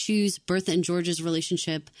 I would choose Bertha and George's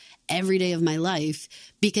relationship every day of my life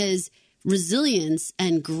because resilience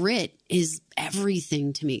and grit is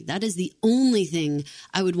everything to me. That is the only thing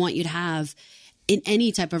I would want you to have. in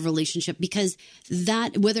any type of relationship, because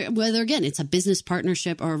that, whether again, it's a business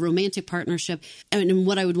partnership or a romantic partnership, and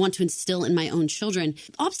what I would want to instill in my own children,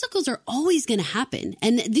 obstacles are always going to happen.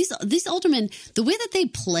 And these aldermen, the way that they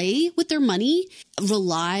play with their money,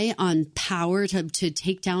 rely on power to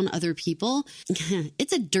take down other people.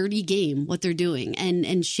 It's a dirty game what they're doing.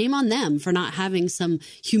 And shame on them for not having some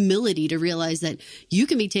humility to realize that you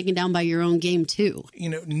can be taken down by your own game too. You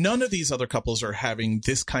know, none of these other couples are having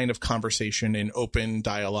this kind of conversation in open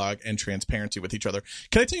dialogue and transparency with each other.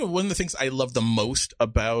 Can I tell you one of the things I love the most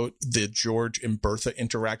about the George and Bertha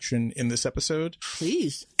interaction in this episode?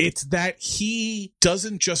 Please. It's that he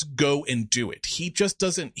doesn't just go and do it. He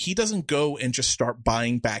doesn't go and just start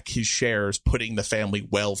buying back his shares, putting the family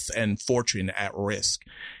wealth and fortune at risk.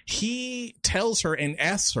 He tells her and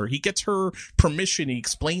asks her, he gets her permission, he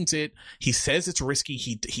explains it, he says it's risky,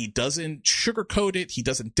 he doesn't sugarcoat it, he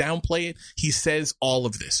doesn't downplay it, he says all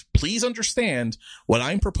of this. Please understand what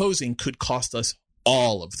I'm proposing could cost us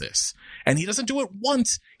all of this. And he doesn't do it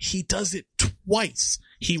once, he does it twice.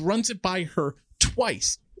 He runs it by her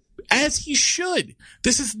twice, as he should.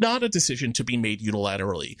 This is not a decision to be made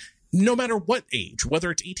unilaterally. No matter what age,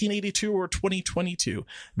 whether it's 1882 or 2022,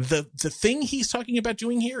 the thing he's talking about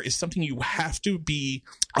doing here is something you have to be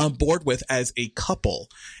on board with as a couple.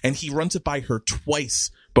 And he runs it by her twice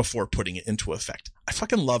before putting it into effect. I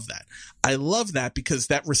fucking love that. I love that because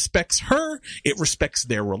that respects her. It respects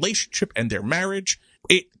their relationship and their marriage.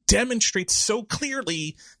 It demonstrates so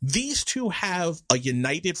clearly these two have a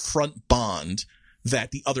united front bond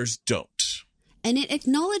that the others don't. And it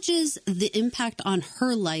acknowledges the impact on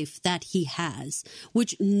her life that he has,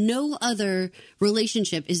 which no other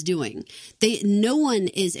relationship is doing. No one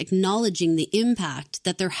is acknowledging the impact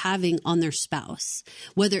that they're having on their spouse.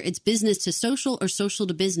 Whether it's business to social or social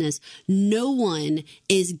to business, no one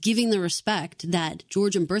is giving the respect that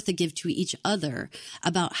George and Bertha give to each other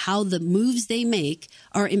about how the moves they make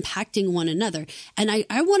are impacting one another. And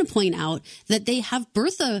I want to point out that they have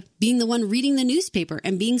Bertha being the one reading the newspaper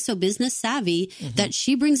and being so business savvy that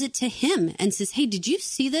she brings it to him and says, hey, did you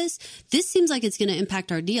see this? This seems like it's going to impact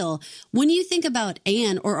our deal. When you think about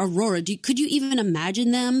Anne or Aurora, could you even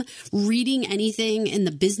imagine them reading anything in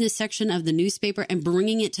the business section of the newspaper and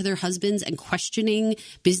bringing it to their husbands and questioning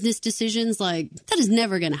business decisions? Like, that is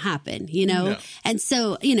never going to happen, you know? No. And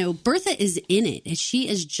so, you know, Bertha is in it, and she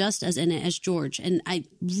is just as in it as George. And I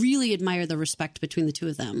really admire the respect between the two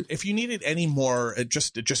of them. If you needed any more,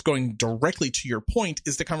 just going directly to your point,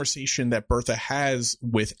 is the conversation that Bertha has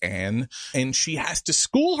with Anne, and she has to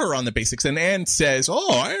school her on the basics. And Anne says,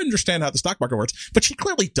 oh, I understand how the stock market works, but she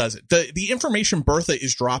clearly doesn't. The information Bertha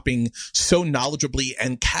is dropping so knowledgeably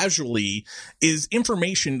and casually is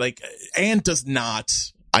information like Anne does not,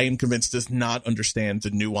 I am convinced, does not understand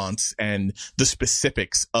the nuance and the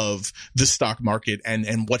specifics of the stock market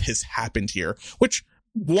and what has happened here, which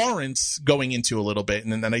warrants going into a little bit.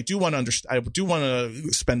 And then I do want to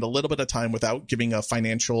spend a little bit of time without giving a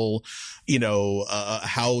financial,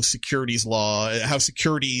 how securities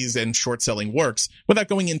and short selling works, without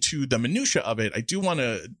going into the minutia of it. I do want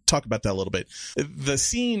to talk about that a little bit. The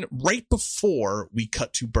scene right before we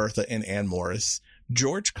cut to Bertha and Anne Morris,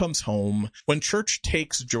 George comes home. When Church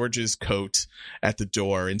takes George's coat at the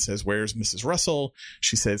door and says, where's Mrs. Russell?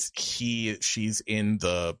 She says she's in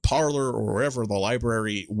the parlor or wherever, the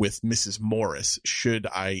library, with Mrs. Morris. Should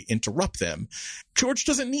I interrupt them? George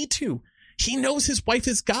doesn't need to. He knows his wife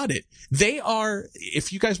has got it. They are,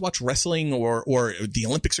 if you guys watch wrestling or the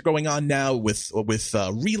Olympics are going on now with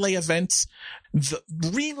relay events, the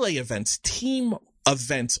relay events, team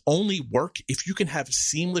events only work if you can have a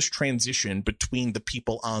seamless transition between the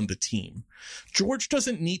people on the team. George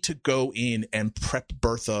doesn't need to go in and prep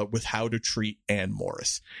Bertha with how to treat Anne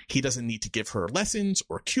Morris. He doesn't need to give her lessons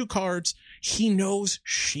or cue cards. He knows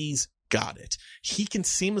she's got it. He can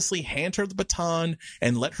seamlessly hand her the baton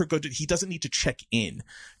and let her go. He doesn't need to check in.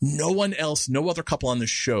 No one else, no other couple on the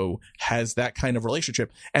show has that kind of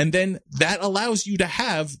relationship. And then that allows you to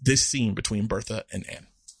have this scene between Bertha and Anne.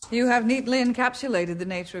 You have neatly encapsulated the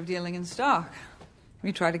nature of dealing in stock.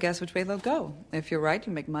 You try to guess which way they'll go. If you're right,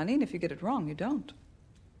 you make money, and if you get it wrong, you don't.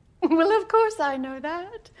 Well, of course I know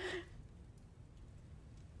that.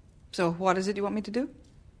 So what is it you want me to do?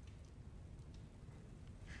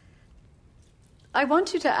 I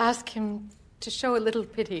want you to ask him to show a little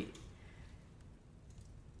pity.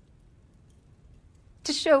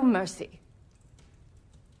 To show mercy.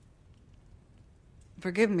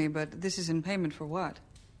 Forgive me, but this is in payment for what?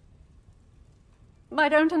 I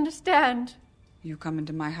don't understand. You come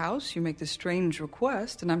into my house, you make this strange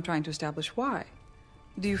request, and I'm trying to establish why.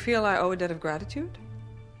 Do you feel I owe a debt of gratitude?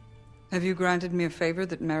 Have you granted me a favor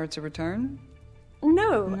that merits a return?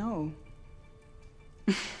 No. No.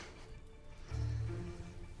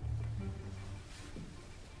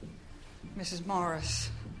 Mrs. Morris,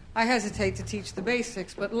 I hesitate to teach the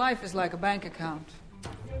basics, but life is like a bank account.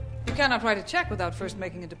 You cannot write a check without first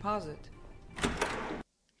making a deposit.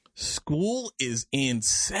 School is in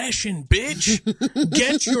session, bitch.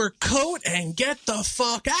 Get your coat and get the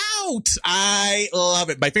fuck out. I love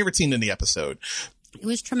it. My favorite scene in the episode. It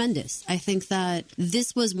was tremendous. I think that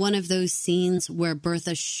this was one of those scenes where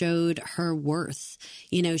Bertha showed her worth.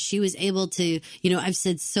 You know, she was able to, you know, I've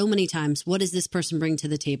said so many times, what does this person bring to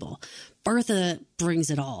the table? Bertha brings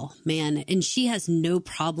it all, man. And she has no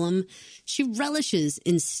problem. She relishes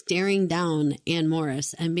in staring down Anne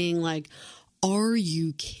Morris and being like, are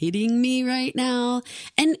you kidding me right now?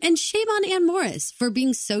 And shame on Anne Morris for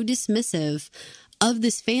being so dismissive of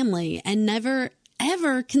this family and never,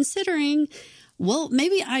 ever considering, well,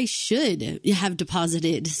 maybe I should have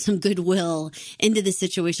deposited some goodwill into the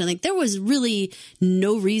situation. Like, there was really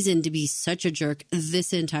no reason to be such a jerk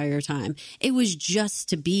this entire time. It was just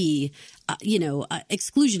to be,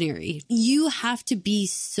 exclusionary. You have to be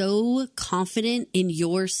so confident in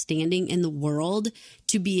your standing in the world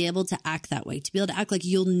to be able to act that way, to be able to act like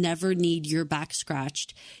you'll never need your back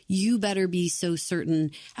scratched. You better be so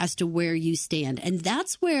certain as to where you stand. And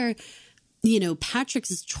that's where, you know,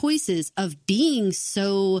 Patrick's choices of being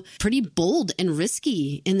so pretty bold and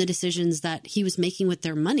risky in the decisions that he was making with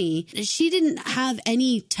their money. She didn't have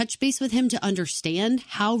any touch base with him to understand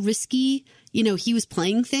how risky, you know, he was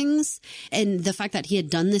playing things. And the fact that he had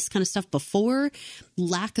done this kind of stuff before,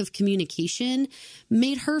 lack of communication,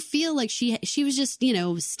 made her feel like she was just, you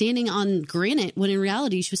know, standing on granite when in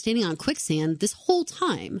reality she was standing on quicksand this whole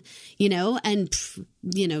time, you know, and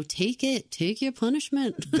you know, take your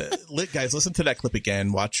punishment. Guys, listen to that clip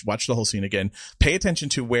again. Watch the whole scene again. Pay attention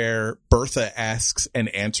to where Bertha asks and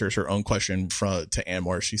answers her own question to Anne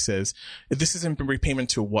Morris. She says, "This is in repayment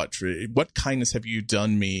to what? What kindness have you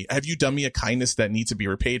done me? Have you done me a kindness that needs to be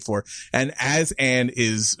repaid for?" And as Anne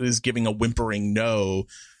is giving a whimpering no,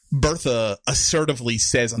 Bertha assertively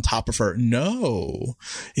says on top of her, "No."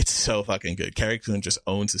 It's so fucking good. Carrie Coon just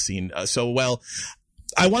owns the scene so well.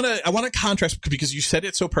 I want to contrast, because you said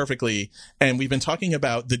it so perfectly, and we've been talking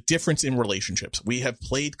about the difference in relationships. We have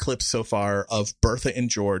played clips so far of Bertha and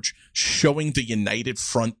George showing the united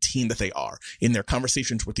front team that they are in their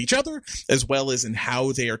conversations with each other, as well as in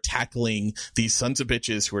how they are tackling these sons of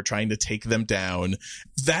bitches who are trying to take them down.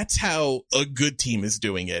 That's how a good team is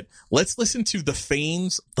doing it. Let's listen to the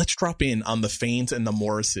Fanes. Let's drop in on the Fanes and the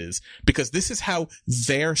Morrises, because this is how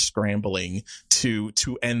they're scrambling to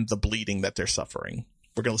end the bleeding that they're suffering.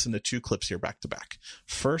 We're going to listen to two clips here back to back.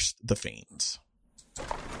 First, the Fanes.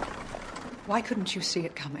 Why couldn't you see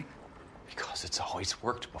it coming? Because it's always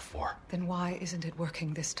worked before. Then why isn't it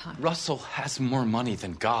working this time? Russell has more money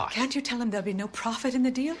than God. Can't you tell him there'll be no profit in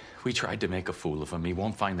the deal? We tried to make a fool of him. He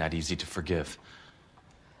won't find that easy to forgive.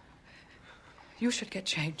 You should get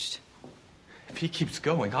changed. If he keeps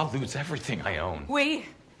going, I'll lose everything I own. We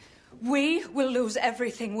will lose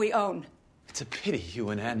everything we own. It's a pity you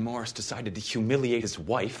and Anne Morris decided to humiliate his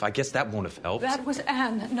wife. I guess that won't have helped. That was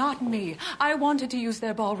Anne, not me. I wanted to use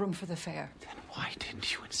their ballroom for the fair. Then why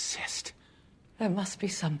didn't you insist? There must be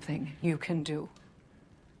something you can do.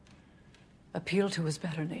 Appeal to his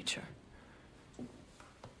better nature.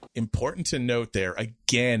 Important to note there,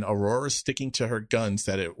 again, Aurora's sticking to her guns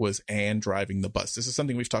that it was Anne driving the bus. This is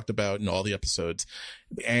something we've talked about in all the episodes.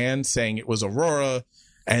 Anne saying it was Aurora,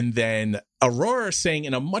 and then Aurora saying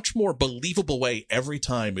in a much more believable way every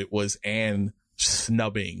time it was Anne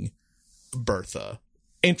snubbing Bertha.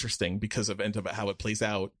 Interesting because of how it plays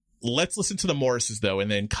out. Let's listen to the Morrises, though,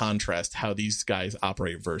 and then contrast how these guys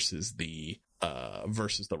operate versus the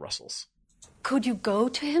Russells. Could you go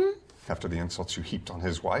to him? After the insults you heaped on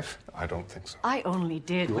his wife? I don't think so. I only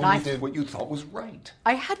did You what only did what you thought was right.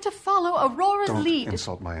 I had to follow Aurora's Don't lead.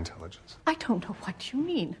 insult my intelligence. I don't know what you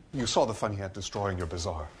mean. You saw the fun he had destroying your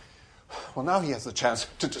bazaar. Well, now he has the chance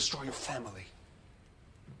to destroy your family.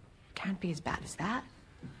 Can't be as bad as that.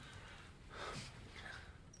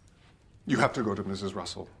 You have to go to Mrs.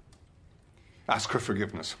 Russell. Ask her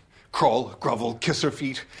forgiveness. Crawl, grovel, kiss her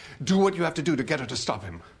feet. Do what you have to do to get her to stop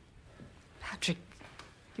him. Patrick,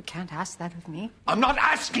 you can't ask that of me. I'm not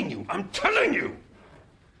asking you. I'm telling you.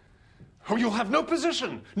 Or you'll have no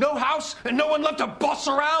position, no house, and no one left to boss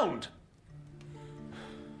around.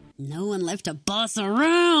 No one left to boss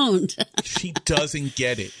around. She doesn't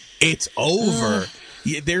get it. It's over.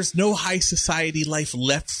 There's no high society life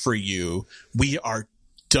left for you. We are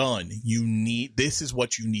done. This is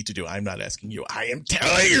what you need to do. I'm not asking you. I am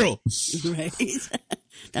telling you. Right.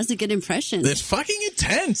 That's a good impression. It's fucking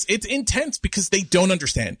intense. It's intense because they don't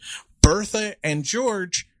understand. Bertha and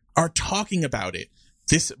George are talking about it.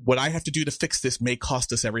 What I have to do to fix this may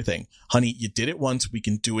cost us everything. Honey, you did it once. We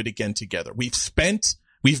can do it again together. We've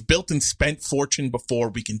built and spent fortune before.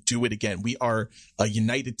 We can do it again. We are a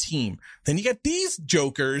united team. Then you get these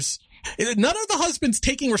jokers. None of the husbands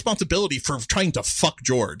taking responsibility for trying to fuck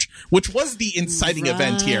George, which was the inciting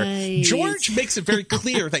event here. George makes it very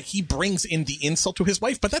clear that he brings in the insult to his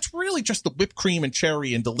wife, but that's really just the whipped cream and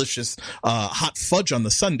cherry and delicious hot fudge on the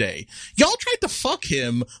sundae. Y'all tried to fuck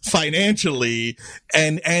him financially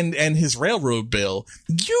and his railroad bill.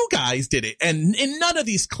 You guys did it. And in none of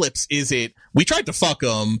these clips is it, we tried to fuck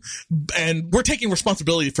him and we're taking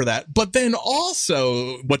responsibility for that. But then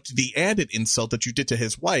also what the added insult that you did to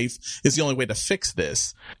his wife is the only way to fix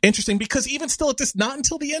this. Interesting, because even still at this, not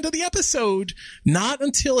until the end of the episode, not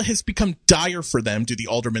until it has become dire for them, do the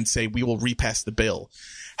aldermen say, we will repass the bill.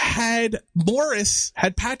 Had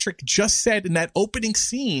Patrick just said in that opening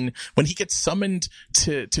scene when he gets summoned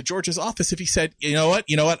to George's office, if he said, you know what,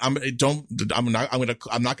 I'm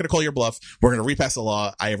not gonna call your bluff. We're gonna repass the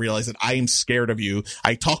law. I realize that I am scared of you.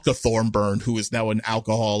 I talked to Thornburn, who is now an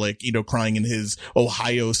alcoholic, crying in his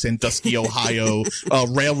Sandusky, Ohio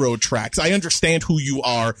railroad tracks. I understand who you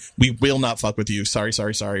are. We will not fuck with you. Sorry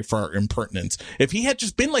for our impertinence. If he had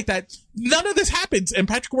just been like that, none of this happens, and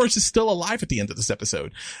Patrick Morris is still alive at the end of this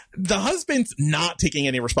episode. The husband's not taking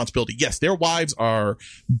any responsibility. Yes, their wives are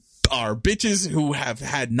bitches who have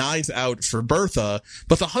had knives out for Bertha,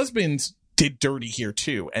 but the husbands did dirty here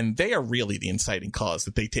too, and they are really the inciting cause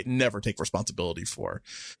that they never take responsibility for.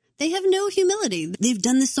 They have no humility. They've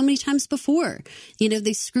done this so many times before.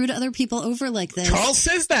 They screwed other people over like this. Charles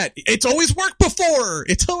says that. It's always worked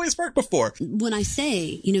before. When I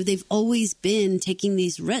say, they've always been taking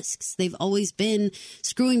these risks. They've always been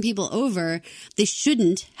screwing people over. They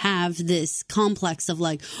shouldn't have this complex of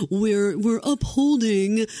like, we're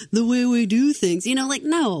upholding the way we do things.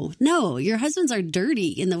 No, your husbands are dirty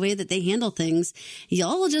in the way that they handle things.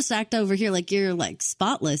 Y'all just act over here like you're like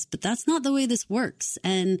spotless, but that's not the way this works.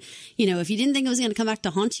 And if you didn't think it was going to come back to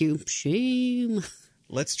haunt you, shame.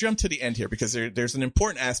 Let's jump to the end here because there's an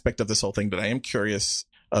important aspect of this whole thing that I am curious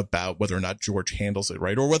about whether or not George handles it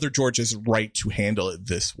right or whether George is right to handle it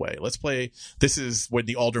this way. Let's play. This is when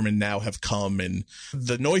the aldermen now have come, and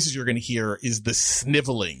the noises you're going to hear is the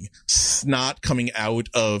sniveling, snot coming out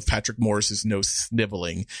of Patrick Morris's nose,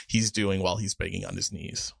 sniveling he's doing while he's begging on his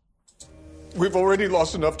knees. We've already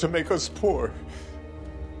lost enough to make us poor.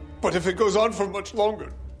 But if it goes on for much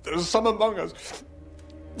longer, there's some among us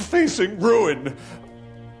facing ruin.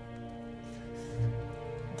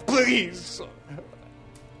 Please,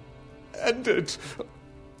 end it.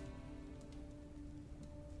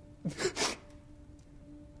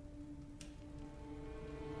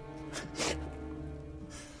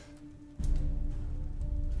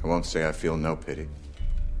 I won't say I feel no pity,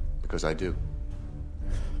 because I do.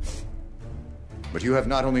 But you have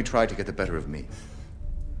not only tried to get the better of me,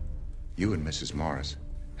 you and Mrs. Morris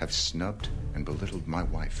have snubbed and belittled my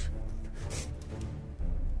wife.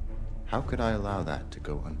 How could I allow that to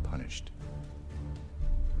go unpunished?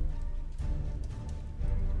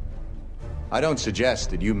 I don't suggest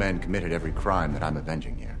that you men committed every crime that I'm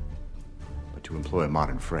avenging here. But to employ a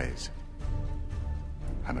modern phrase,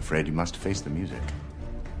 I'm afraid you must face the music.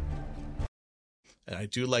 And I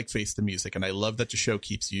do like Face the Music, and I love that the show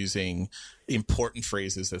keeps using important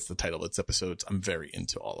phrases as the title of its episodes. I'm very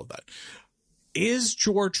into all of that. Is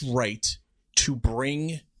George right to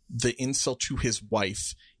bring the insult to his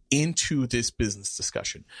wife into this business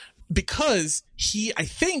discussion? Because he, I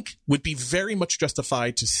think, would be very much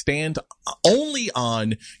justified to stand only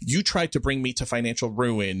on, you tried to bring me to financial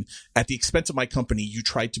ruin at the expense of my company. You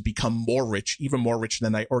tried to become more rich, even more rich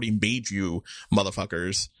than I already made you,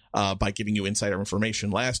 motherfuckers, by giving you insider information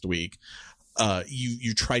last week.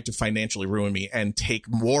 You tried to financially ruin me and take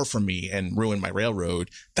more from me and ruin my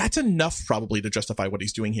railroad. That's enough probably to justify what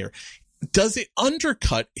he's doing here. Does it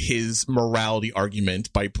undercut his morality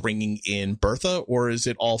argument by bringing in Bertha, or is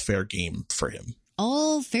it all fair game for him?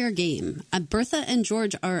 All fair game. Bertha and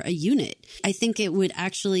George are a unit. I think it would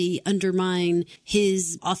actually undermine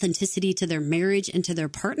his authenticity to their marriage and to their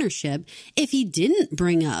partnership if he didn't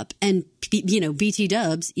bring up, and BT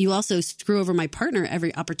dubs, you also screw over my partner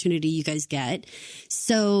every opportunity you guys get.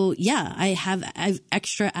 So yeah, I've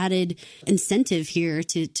extra added incentive here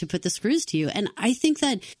to put the screws to you. And I think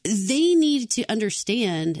that they need to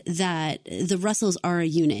understand that the Russells are a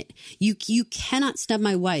unit. You cannot snub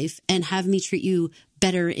my wife and have me treat you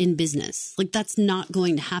better in business. Like, that's not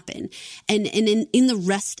going to happen. And in the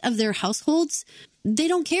rest of their households, they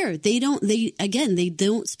don't care. They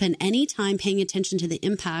don't spend any time paying attention to the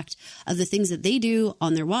impact of the things that they do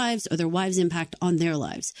on their wives or their wives' impact on their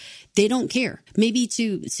lives. They don't care. Maybe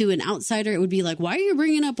to an outsider, it would be like, why are you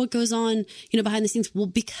bringing up what goes on, behind the scenes? Well,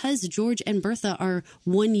 because George and Bertha are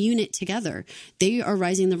one unit together. They are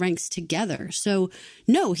rising the ranks together. So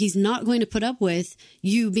no, he's not going to put up with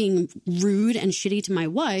you being rude and shitty to my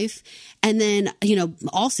wife. And then,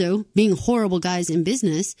 also being horrible guys in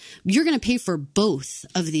business. You're going to pay for both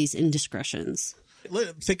of these indiscretions.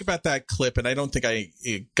 Think about that clip, and I don't think I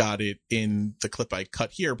got it in the clip I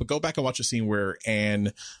cut here, but go back and watch a scene where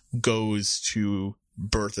Anne goes to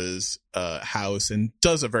Bertha's house and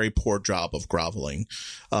does a very poor job of groveling,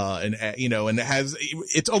 and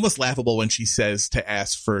it's almost laughable when she says to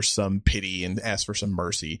ask for some pity and ask for some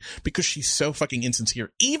mercy, because she's so fucking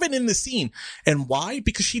insincere even in the scene. And why?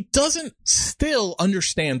 Because she doesn't still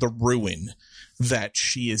understand the ruin that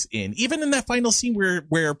she is in. Even in that final scene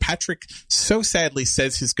where Patrick so sadly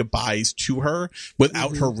says his goodbyes to her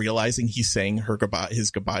without her realizing he's saying his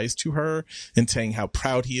goodbyes to her and saying how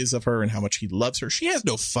proud he is of her and how much he loves her. She has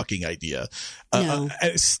no fucking idea. No.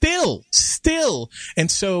 Still. And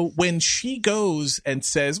so when she goes and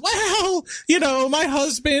says, well, my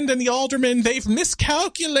husband and the alderman, they've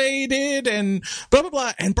miscalculated and blah, blah,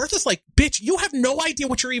 blah. And Bertha's like, bitch, you have no idea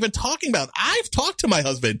what you're even talking about. I've talked to my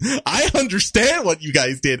husband. I understand what you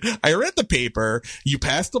guys did. I read the paper. You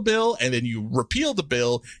passed the bill and then you repealed the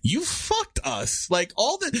bill. You fucked us. Like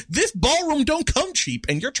this ballroom don't come cheap,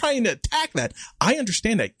 and you're trying to attack that. I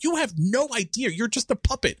understand that. You have no idea. You're just a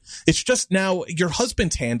puppet. It's just now your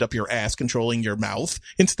husband's hand up your ass controlling your mouth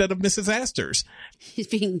instead of Mrs. Astor's. He's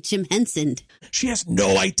being Jim Henson. She has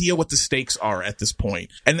no idea what the stakes are at this point.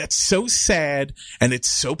 And that's so sad and it's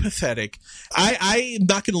so pathetic. I'm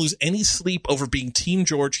not going to lose any sleep over being Team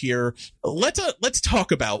George here. Let's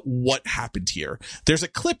talk about what happened here. There's a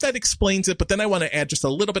clip that explains it, but then I want to add just a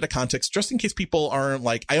little bit of context just in case people aren't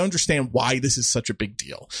like, I understand why this is such a big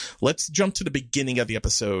deal. Let's jump to the beginning of the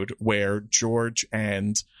episode where George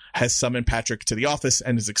has summoned Patrick to the office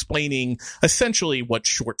and is explaining essentially what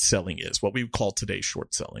short selling is, what we would call today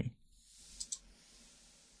short selling.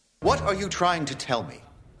 What are you trying to tell me?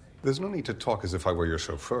 There's no need to talk as if I were your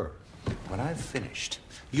chauffeur. When I've finished,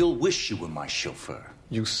 you'll wish you were my chauffeur.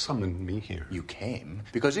 You summoned me here. You came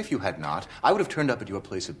because if you had not, I would have turned up at your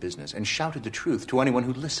place of business and shouted the truth to anyone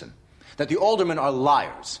who'd listen. That the aldermen are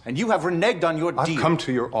liars, and you have reneged on your deal. I've come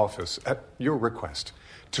to your office at your request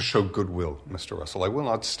to show goodwill, Mr. Russell. I will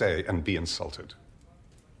not stay and be insulted.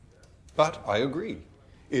 But I agree.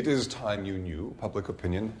 It is time you knew public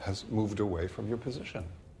opinion has moved away from your position.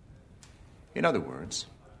 In other words,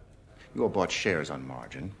 you all bought shares on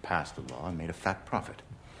margin, passed the law, and made a fat profit.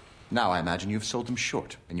 Now I imagine you've sold them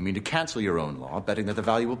short, and you mean to cancel your own law, betting that the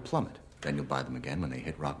value will plummet. Then you'll buy them again when they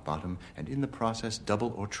hit rock bottom, and in the process,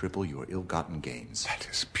 double or triple your ill-gotten gains. That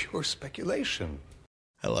is pure speculation.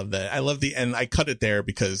 I love that. And I cut it there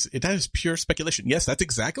because that is pure speculation. Yes, that's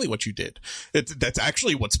exactly what you did. That's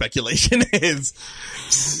actually what speculation is.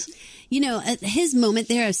 At his moment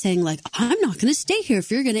there of saying like, I'm not going to stay here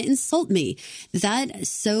if you're going to insult me. That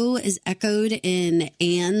so is echoed in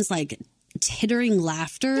Anne's like tittering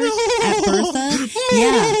laughter at Bertha.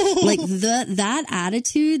 Yeah. Like that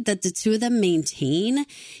attitude that the two of them maintain,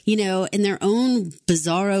 in their own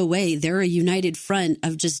bizarro way, they're a united front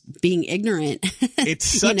of just being ignorant. It's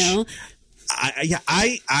such,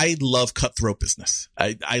 I love cutthroat business.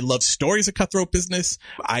 I love stories of cutthroat business.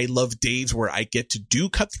 I love days where I get to do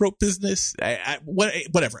cutthroat business.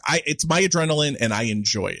 Whatever. It's my adrenaline and I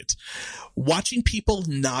enjoy it. Watching people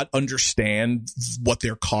not understand what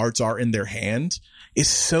their cards are in their hand is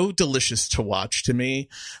so delicious to watch to me,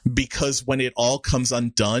 because when it all comes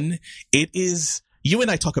undone, it is... You and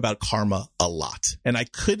I talk about karma a lot, and I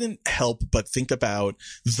couldn't help but think about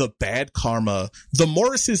the bad karma the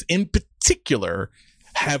Morrises in particular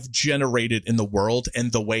have generated in the world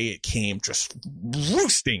and the way it came just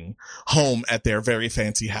roosting home at their very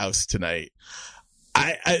fancy house tonight.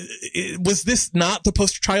 Was this not the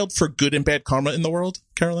poster child for good and bad karma in the world,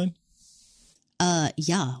 Caroline?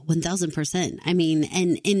 Yeah, 1000%. I mean,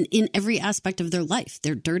 and in every aspect of their life,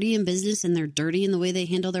 they're dirty in business and they're dirty in the way they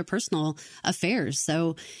handle their personal affairs.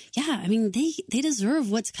 So yeah, I mean, they deserve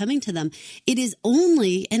what's coming to them. It is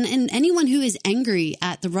only, and anyone who is angry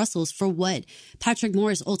at the Russells for what Patrick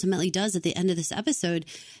Morris ultimately does at the end of this episode,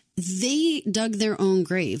 they dug their own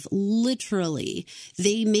grave, literally.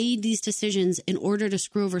 They made these decisions in order to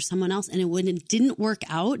screw over someone else. And when it didn't work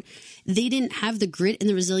out, they didn't have the grit and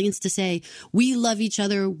the resilience to say, we love each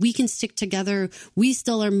other. We can stick together. We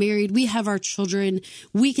still are married. We have our children.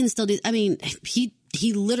 We can still do. I mean, he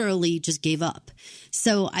he literally just gave up.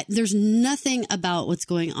 So there's nothing about what's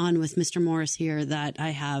going on with Mr. Morris here that I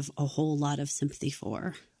have a whole lot of sympathy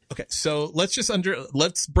for. Okay, so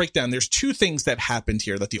let's break down. There's two things that happened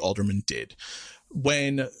here that the alderman did.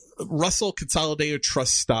 When Russell Consolidated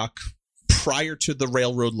Trust stock, prior to the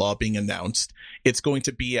railroad law being announced, it's going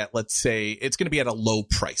to be at, let's say, it's going to be at a low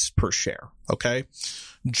price per share. Okay.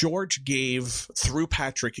 George through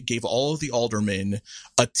Patrick, gave all of the aldermen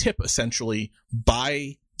a tip, essentially,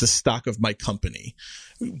 buy the stock of my company.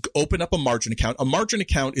 Open up a margin account. A margin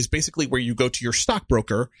account is basically where you go to your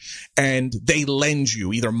stockbroker and they lend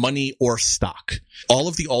you either money or stock. All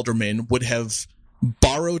of the aldermen would have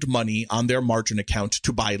borrowed money on their margin account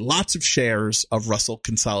to buy lots of shares of Russell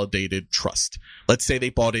Consolidated Trust. Let's say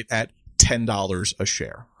they bought it at $10 a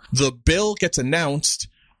share. The bill gets announced.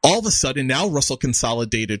 All of a sudden, now Russell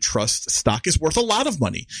Consolidated Trust stock is worth a lot of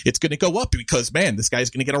money. It's going to go up because, man, this guy's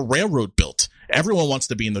going to get a railroad built. Everyone wants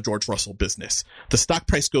to be in the George Russell business. The stock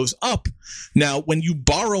price goes up. Now, when you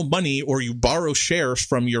borrow money or you borrow shares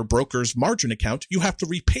from your broker's margin account, you have to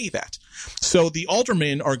repay that. So the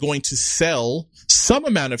aldermen are going to sell some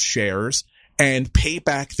amount of shares and pay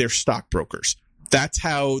back their stockbrokers. That's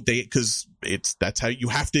how that's how you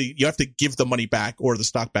have to give the money back or the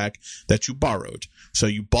stock back that you borrowed. So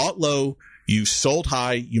you bought low, you sold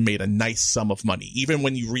high, you made a nice sum of money. Even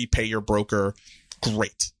when you repay your broker,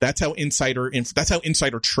 great. That's how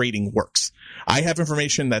insider trading works. I have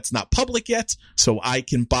information that's not public yet, so I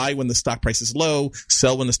can buy when the stock price is low,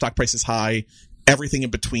 sell when the stock price is high, everything in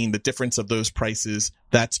between, the difference of those prices,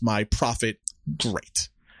 that's my profit. Great.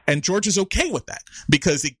 And George is okay with that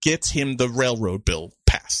because it gets him the railroad bill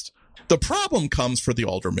passed. The problem comes for the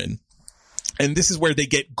aldermen, and this is where they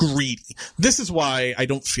get greedy. This is why I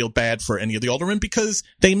don't feel bad for any of the aldermen, because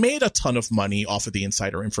they made a ton of money off of the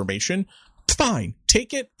insider information. Fine,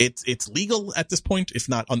 take it. It's legal at this point, if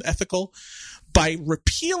not unethical. By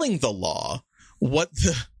repealing the law, what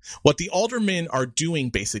the aldermen are doing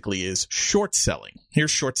basically is short selling.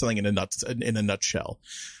 Here's short selling in a nutshell.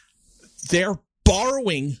 They're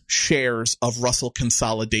borrowing shares of Russell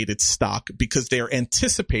Consolidated stock because they're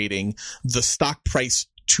anticipating the stock price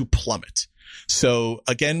to plummet. So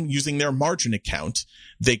again, using their margin account,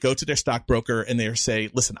 they go to their stockbroker and they say,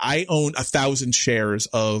 listen, I own 1,000 shares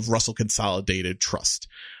of Russell Consolidated Trust.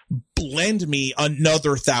 Lend me another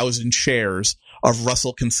 1,000 shares of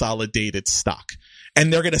Russell Consolidated stock.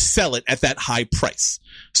 And they're going to sell it at that high price.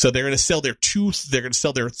 So they're going to sell their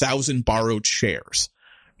 1,000 borrowed shares.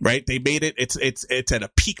 Right? They made it, it's at a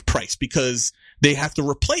peak price because they have to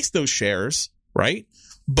replace those shares, right?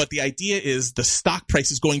 But the idea is the stock price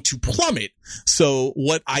is going to plummet. So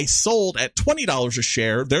what I sold at $20 a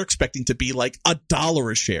share, they're expecting to be like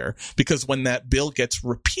 $1 a share, because when that bill gets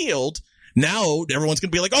repealed, now everyone's going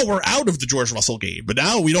to be like, oh, we're out of the George Russell game, but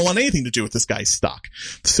now we don't want anything to do with this guy's stock.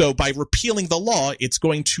 So by repealing the law, it's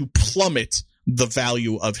going to plummet the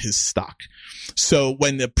value of his stock. So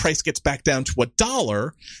when the price gets back down to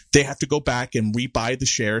 $1, they have to go back and rebuy the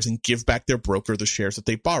shares and give back their broker the shares that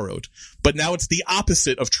they borrowed. But now it's the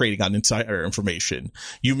opposite of trading on insider information.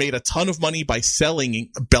 You made a ton of money by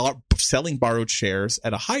selling borrowed shares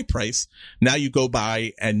at a high price. Now you go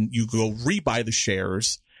buy and you go rebuy the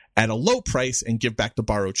shares at a low price and give back the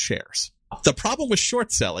borrowed shares. The problem with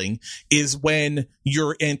short selling is when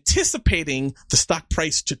you're anticipating the stock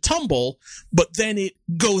price to tumble, but then it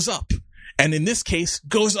goes up. And in this case,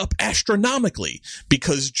 goes up astronomically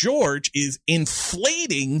because George is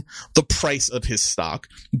inflating the price of his stock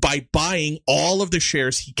by buying all of the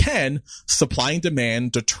shares he can. Supply and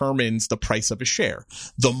demand determines the price of a share.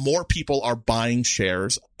 The more people are buying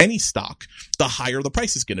shares, any stock, the higher the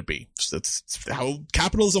price is going to be. So that's how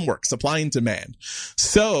capitalism works, supply and demand.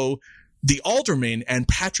 So the aldermen, and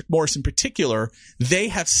Patrick Morris in particular, they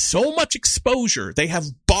have so much exposure. They have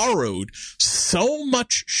borrowed so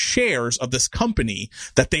much shares of this company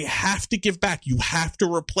that they have to give back. You have to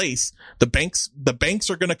replace the banks. The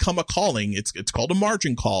banks are going to come a-calling. It's called a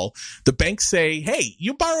margin call. The banks say, hey,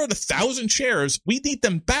 you borrowed 1,000 shares. We need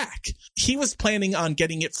them back. He was planning on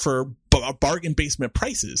getting it for bargain basement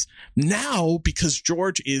prices. Now, because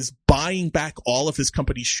George is buying back all of his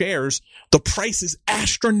company's shares, the price is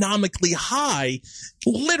astronomically high.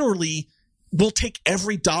 Literally, we'll take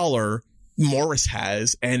every dollar Morris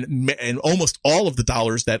has and almost all of the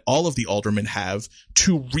dollars that all of the aldermen have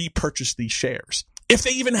to repurchase these shares. If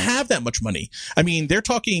they even have that much money. I mean, they're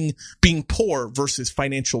talking being poor versus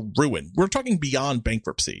financial ruin. We're talking beyond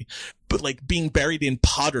bankruptcy. like being buried in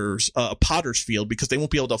potter's field because they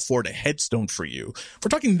won't be able to afford a headstone for you. If we're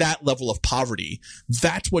talking that level of poverty,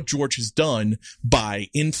 that's what George has done by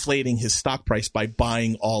inflating his stock price by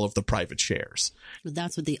buying all of the private shares.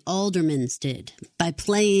 That's what the aldermans did by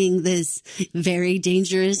playing this very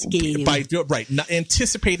dangerous game. Not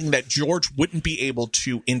anticipating that George wouldn't be able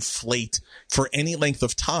to inflate for any length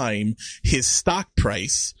of time his stock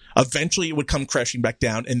price. Eventually it would come crashing back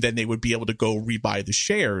down, and then they would be able to go rebuy the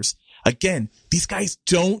shares. Again, these guys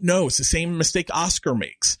don't know. It's the same mistake Oscar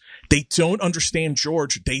makes. They don't understand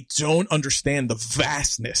George. They don't understand the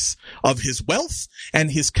vastness of his wealth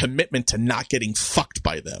and his commitment to not getting fucked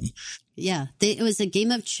by them. Yeah, it was a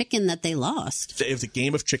game of chicken that they lost. It was a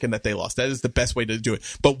game of chicken that they lost. That is the best way to do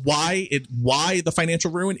it. But why the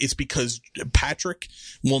financial ruin is because Patrick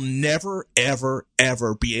will never, ever,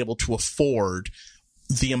 ever be able to afford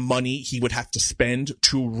the money he would have to spend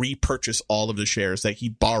to repurchase all of the shares that he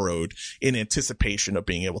borrowed in anticipation of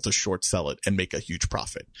being able to short sell it and make a huge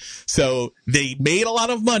profit. So they made a lot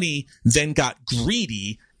of money, then got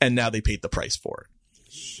greedy, and now they paid the price for it.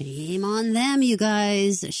 Shame on them, you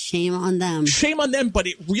guys. Shame on them. Shame on them, but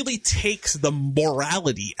it really takes the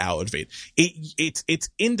morality out of it. It's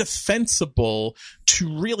indefensible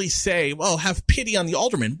to really say, well, have pity on the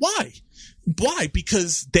aldermen. Why? Why?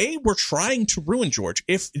 Because they were trying to ruin George.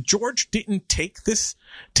 If George didn't take this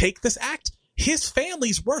act, his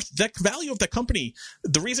family's worth, the value of the company,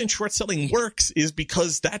 the reason short selling works is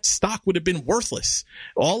because that stock would have been worthless.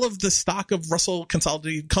 All of the stock of Russell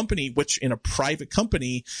Consolidated Company, which in a private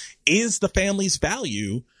company is the family's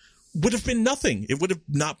value, would have been nothing. It would have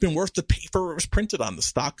not been worth the paper it was printed on, the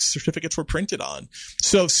stock certificates were printed on.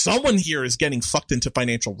 So someone here is getting fucked into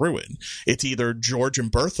financial ruin. It's either George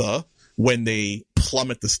and Bertha when they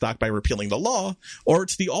plummet the stock by repealing the law, or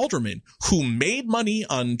it's the aldermen who made money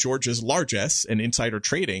on George's largesse and insider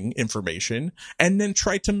trading information and then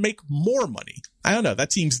tried to make more money. I don't know.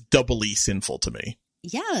 That seems doubly sinful to me.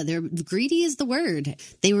 Yeah, they're greedy is the word.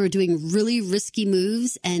 They were doing really risky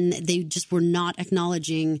moves, and they just were not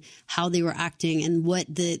acknowledging how they were acting and what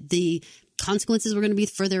the consequences were going to be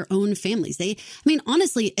for their own families.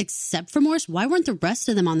 Honestly, except for Morris, why weren't the rest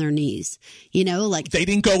of them on their knees? They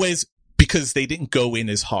didn't go because they didn't go in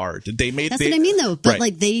as hard. That's what I mean, though. But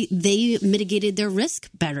right. They mitigated their risk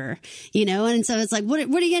better, and so it's like, what are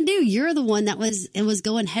you going to do? You're the one that was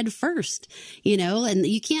going head first, and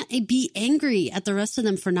you can't be angry at the rest of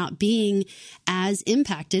them for not being as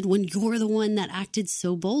impacted when you're the one that acted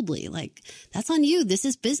so boldly. Like, that's on you. This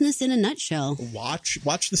is business in a nutshell. Watch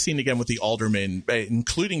the scene again with the aldermen,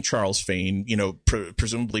 including Charles Fane,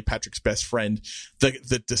 presumably Patrick's best friend,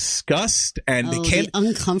 the disgust and the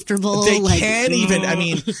uncomfortable. They can't even,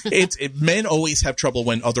 men always have trouble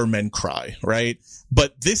when other men cry, right?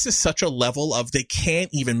 But this is such a level of they can't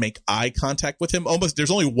even make eye contact with him.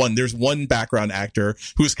 There's one background actor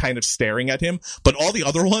who's kind of staring at him, but all the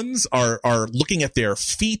other ones are looking at their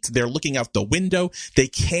feet. They're looking out the window. They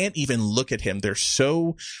can't even look at him. They're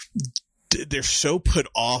so put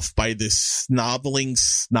off by this snoveling,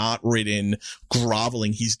 snot-ridden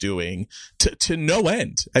groveling he's doing to no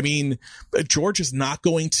end. George is not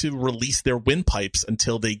going to release their windpipes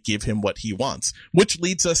until they give him what he wants, which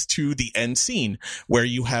leads us to the end scene where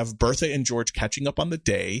you have Bertha and George catching up on the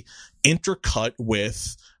day, intercut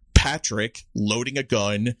with Patrick loading a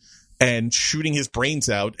gun and shooting his brains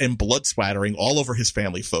out and blood splattering all over his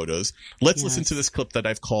family photos. Let's listen to this clip that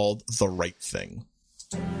I've called The Right Thing.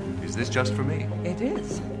 Is this just for me? It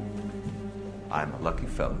is. I'm a lucky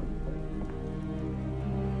fellow.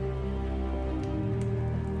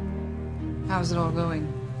 How's it all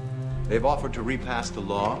going? They've offered to repass the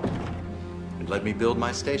law and let me build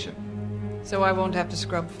my station. So I won't have to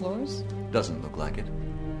scrub floors? Doesn't look like it.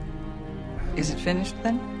 Is it finished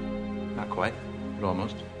then? Not quite, but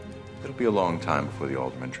almost. It'll be a long time before the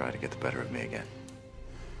aldermen try to get the better of me again.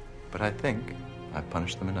 But I think I've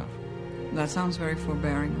punished them enough. That sounds very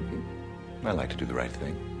forbearing of you. I like to do the right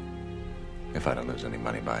thing, if I don't lose any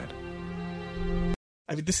money by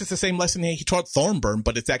it. This is the same lesson he taught Thornburn,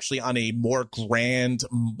 but it's actually on a more grand.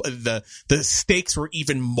 The stakes were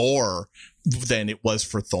even more than it was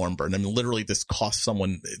for Thornburn. Literally, this cost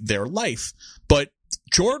someone their life. But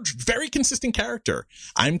George, very consistent character.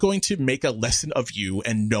 I'm going to make a lesson of you,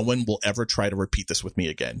 and no one will ever try to repeat this with me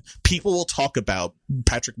again. People will talk about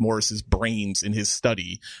Patrick Morris's brains in his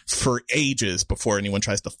study for ages before anyone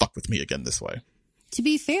tries to fuck with me again this way. To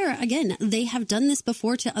be fair, again, they have done this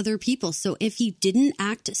before to other people. So if he didn't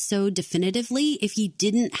act so definitively, if he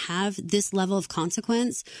didn't have this level of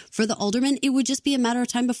consequence for the alderman, it would just be a matter of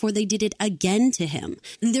time before they did it again to him.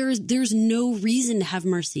 There's no reason to have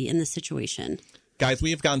mercy in this situation. Guys,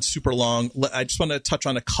 we have gone super long. I just want to touch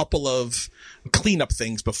on a couple of cleanup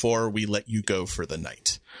things before we let you go for the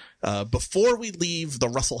night. Before we leave the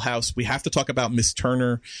Russell house, we have to talk about Miss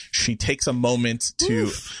Turner. She takes a moment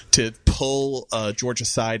to pull George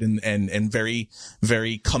aside and very,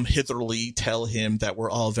 very come hitherly tell him that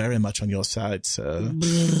we're all very much on your side, sir.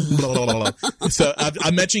 So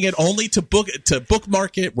I'm mentioning it only to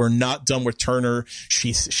bookmark it. We're not done with Turner.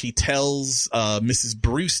 She tells Mrs.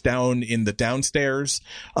 Bruce down in the downstairs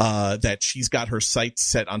that she's got her sights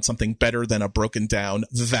set on something better than a broken down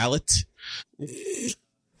valet.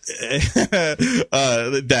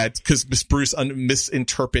 That because Miss Bruce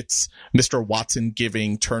misinterprets Mr. Watson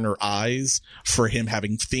giving Turner eyes for him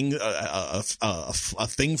having a thing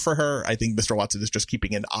for her. I think Mr. Watson is just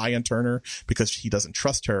keeping an eye on Turner because he doesn't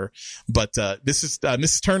trust her. But this is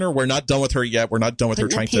Mrs. Turner. We're not done with her yet. We're not done with her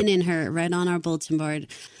trying to pin in her right on our bulletin board,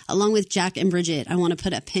 along with Jack and Bridget. I want to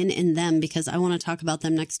put a pin in them because I want to talk about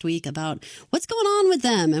them next week about what's going on with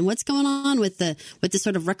them and what's going on with the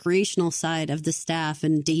sort of recreational side of the staff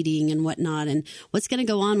and dating and whatnot, and what's going to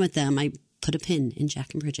go on with them. I put a pin in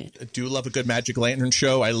Jack and Bridget. I do love a good Magic Lantern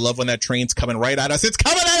show. I love when that train's coming right at us. It's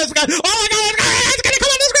coming at us. Oh my God, it's going to come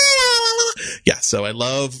on the screen. Yeah, so I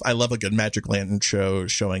love a good Magic Lantern show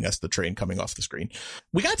showing us the train coming off the screen.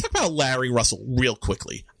 We got to talk about Larry Russell real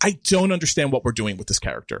quickly. I don't understand what we're doing with this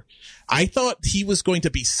character. I thought he was going to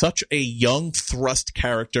be such a young thrust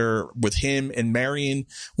character with him and Marion.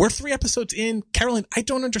 We're 3 episodes in. Carolyn, I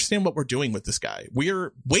don't understand what we're doing with this guy.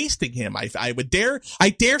 We're wasting him. I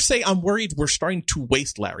dare say I'm worried we're starting to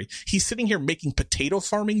waste Larry. He's sitting here making potato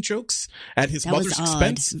farming jokes at his mother's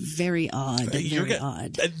expense. Very odd. Very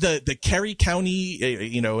odd. The Kerry County,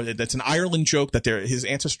 that's an Ireland joke that his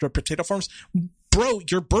ancestors are potato farms. Bro,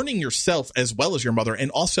 you're burning yourself as well as your mother.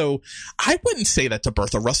 And also, I wouldn't say that to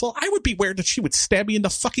Bertha Russell. I would be worried that she would stab me in the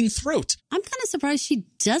fucking throat. I'm kind of surprised she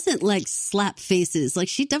doesn't like slap faces. Like,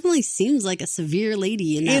 she definitely seems like a severe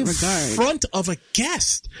lady in that regard. In front of a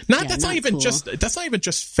guest. That's not even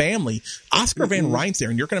just family. Oscar Van Ryn's there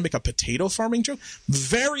and you're going to make a potato farming joke?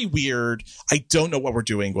 Very weird. I don't know what we're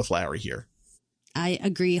doing with Larry here. I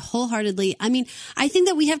agree wholeheartedly. I mean, I think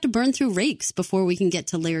that we have to burn through rakes before we can get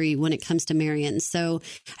to Larry when it comes to Marion. So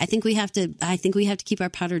I think we have to keep our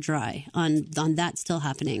powder dry on that still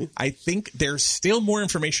happening. I think there's still more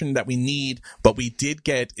information that we need, but we did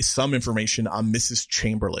get some information on Mrs.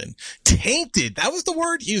 Chamberlain. Tainted. That was the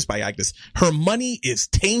word used by Agnes. Her money is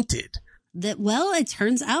tainted. It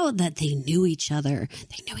turns out that they knew each other.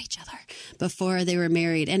 They knew each other before they were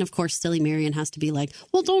married. And of course, silly Marion has to be like,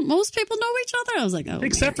 well, don't most people know each other? I was like, oh,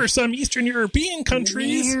 except for some Eastern European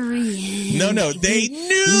countries. Marion. No, they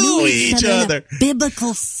knew each other. In a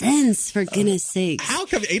biblical sense, for goodness sakes. How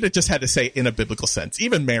come Ada just had to say in a biblical sense?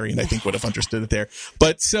 Even Marion, I think, would have understood it there.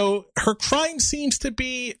 But so her crime seems to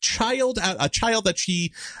be a child that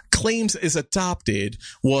she claims is adopted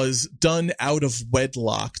was done out of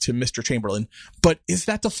wedlock to Mr. Chamberlain. But is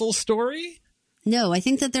that the full story? No, I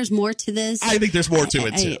think that there's more to this. I think there's more to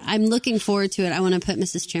it, too. I'm looking forward to it. I want to put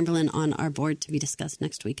Mrs. Chamberlain on our board to be discussed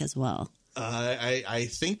next week as well. I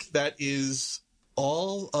think that is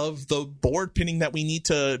all of the board pinning that we need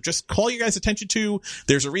to just call you guys' attention to.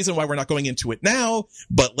 There's a reason why we're not going into it now,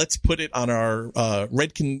 but let's put it on our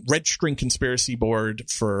red string conspiracy board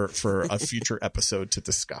for a future episode to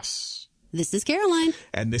discuss. This is Caroline.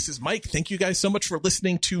 And this is Mike. Thank you guys so much for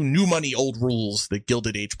listening to New Money, Old Rules, the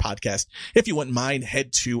Gilded Age podcast. If you wouldn't mind,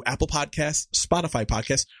 head to Apple Podcasts, Spotify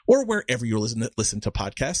Podcasts, or wherever you listen to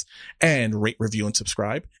podcasts and rate, review, and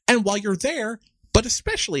subscribe. And while you're there, but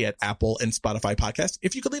especially at Apple and Spotify Podcasts,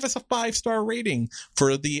 if you could leave us a 5-star rating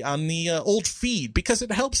on the old feed, because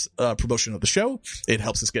it helps promotion of the show. It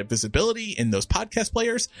helps us get visibility in those podcast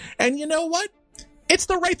players. And you know what? It's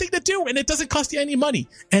the right thing to do, and it doesn't cost you any money.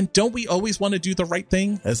 And don't we always want to do the right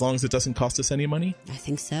thing as long as it doesn't cost us any money? I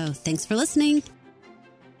think so. Thanks for listening.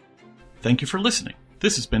 Thank you for listening.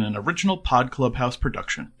 This has been an original Pod Clubhouse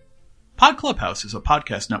production. Pod Clubhouse is a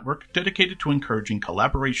podcast network dedicated to encouraging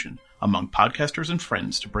collaboration among podcasters and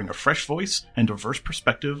friends to bring a fresh voice and diverse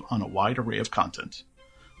perspective on a wide array of content.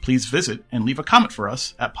 Please visit and leave a comment for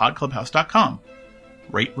us at podclubhouse.com.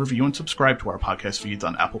 Rate, review, and subscribe to our podcast feeds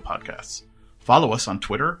on Apple Podcasts. Follow us on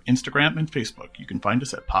Twitter, Instagram, and Facebook. You can find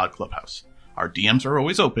us at Pod Clubhouse. Our DMs are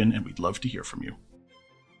always open, and we'd love to hear from you.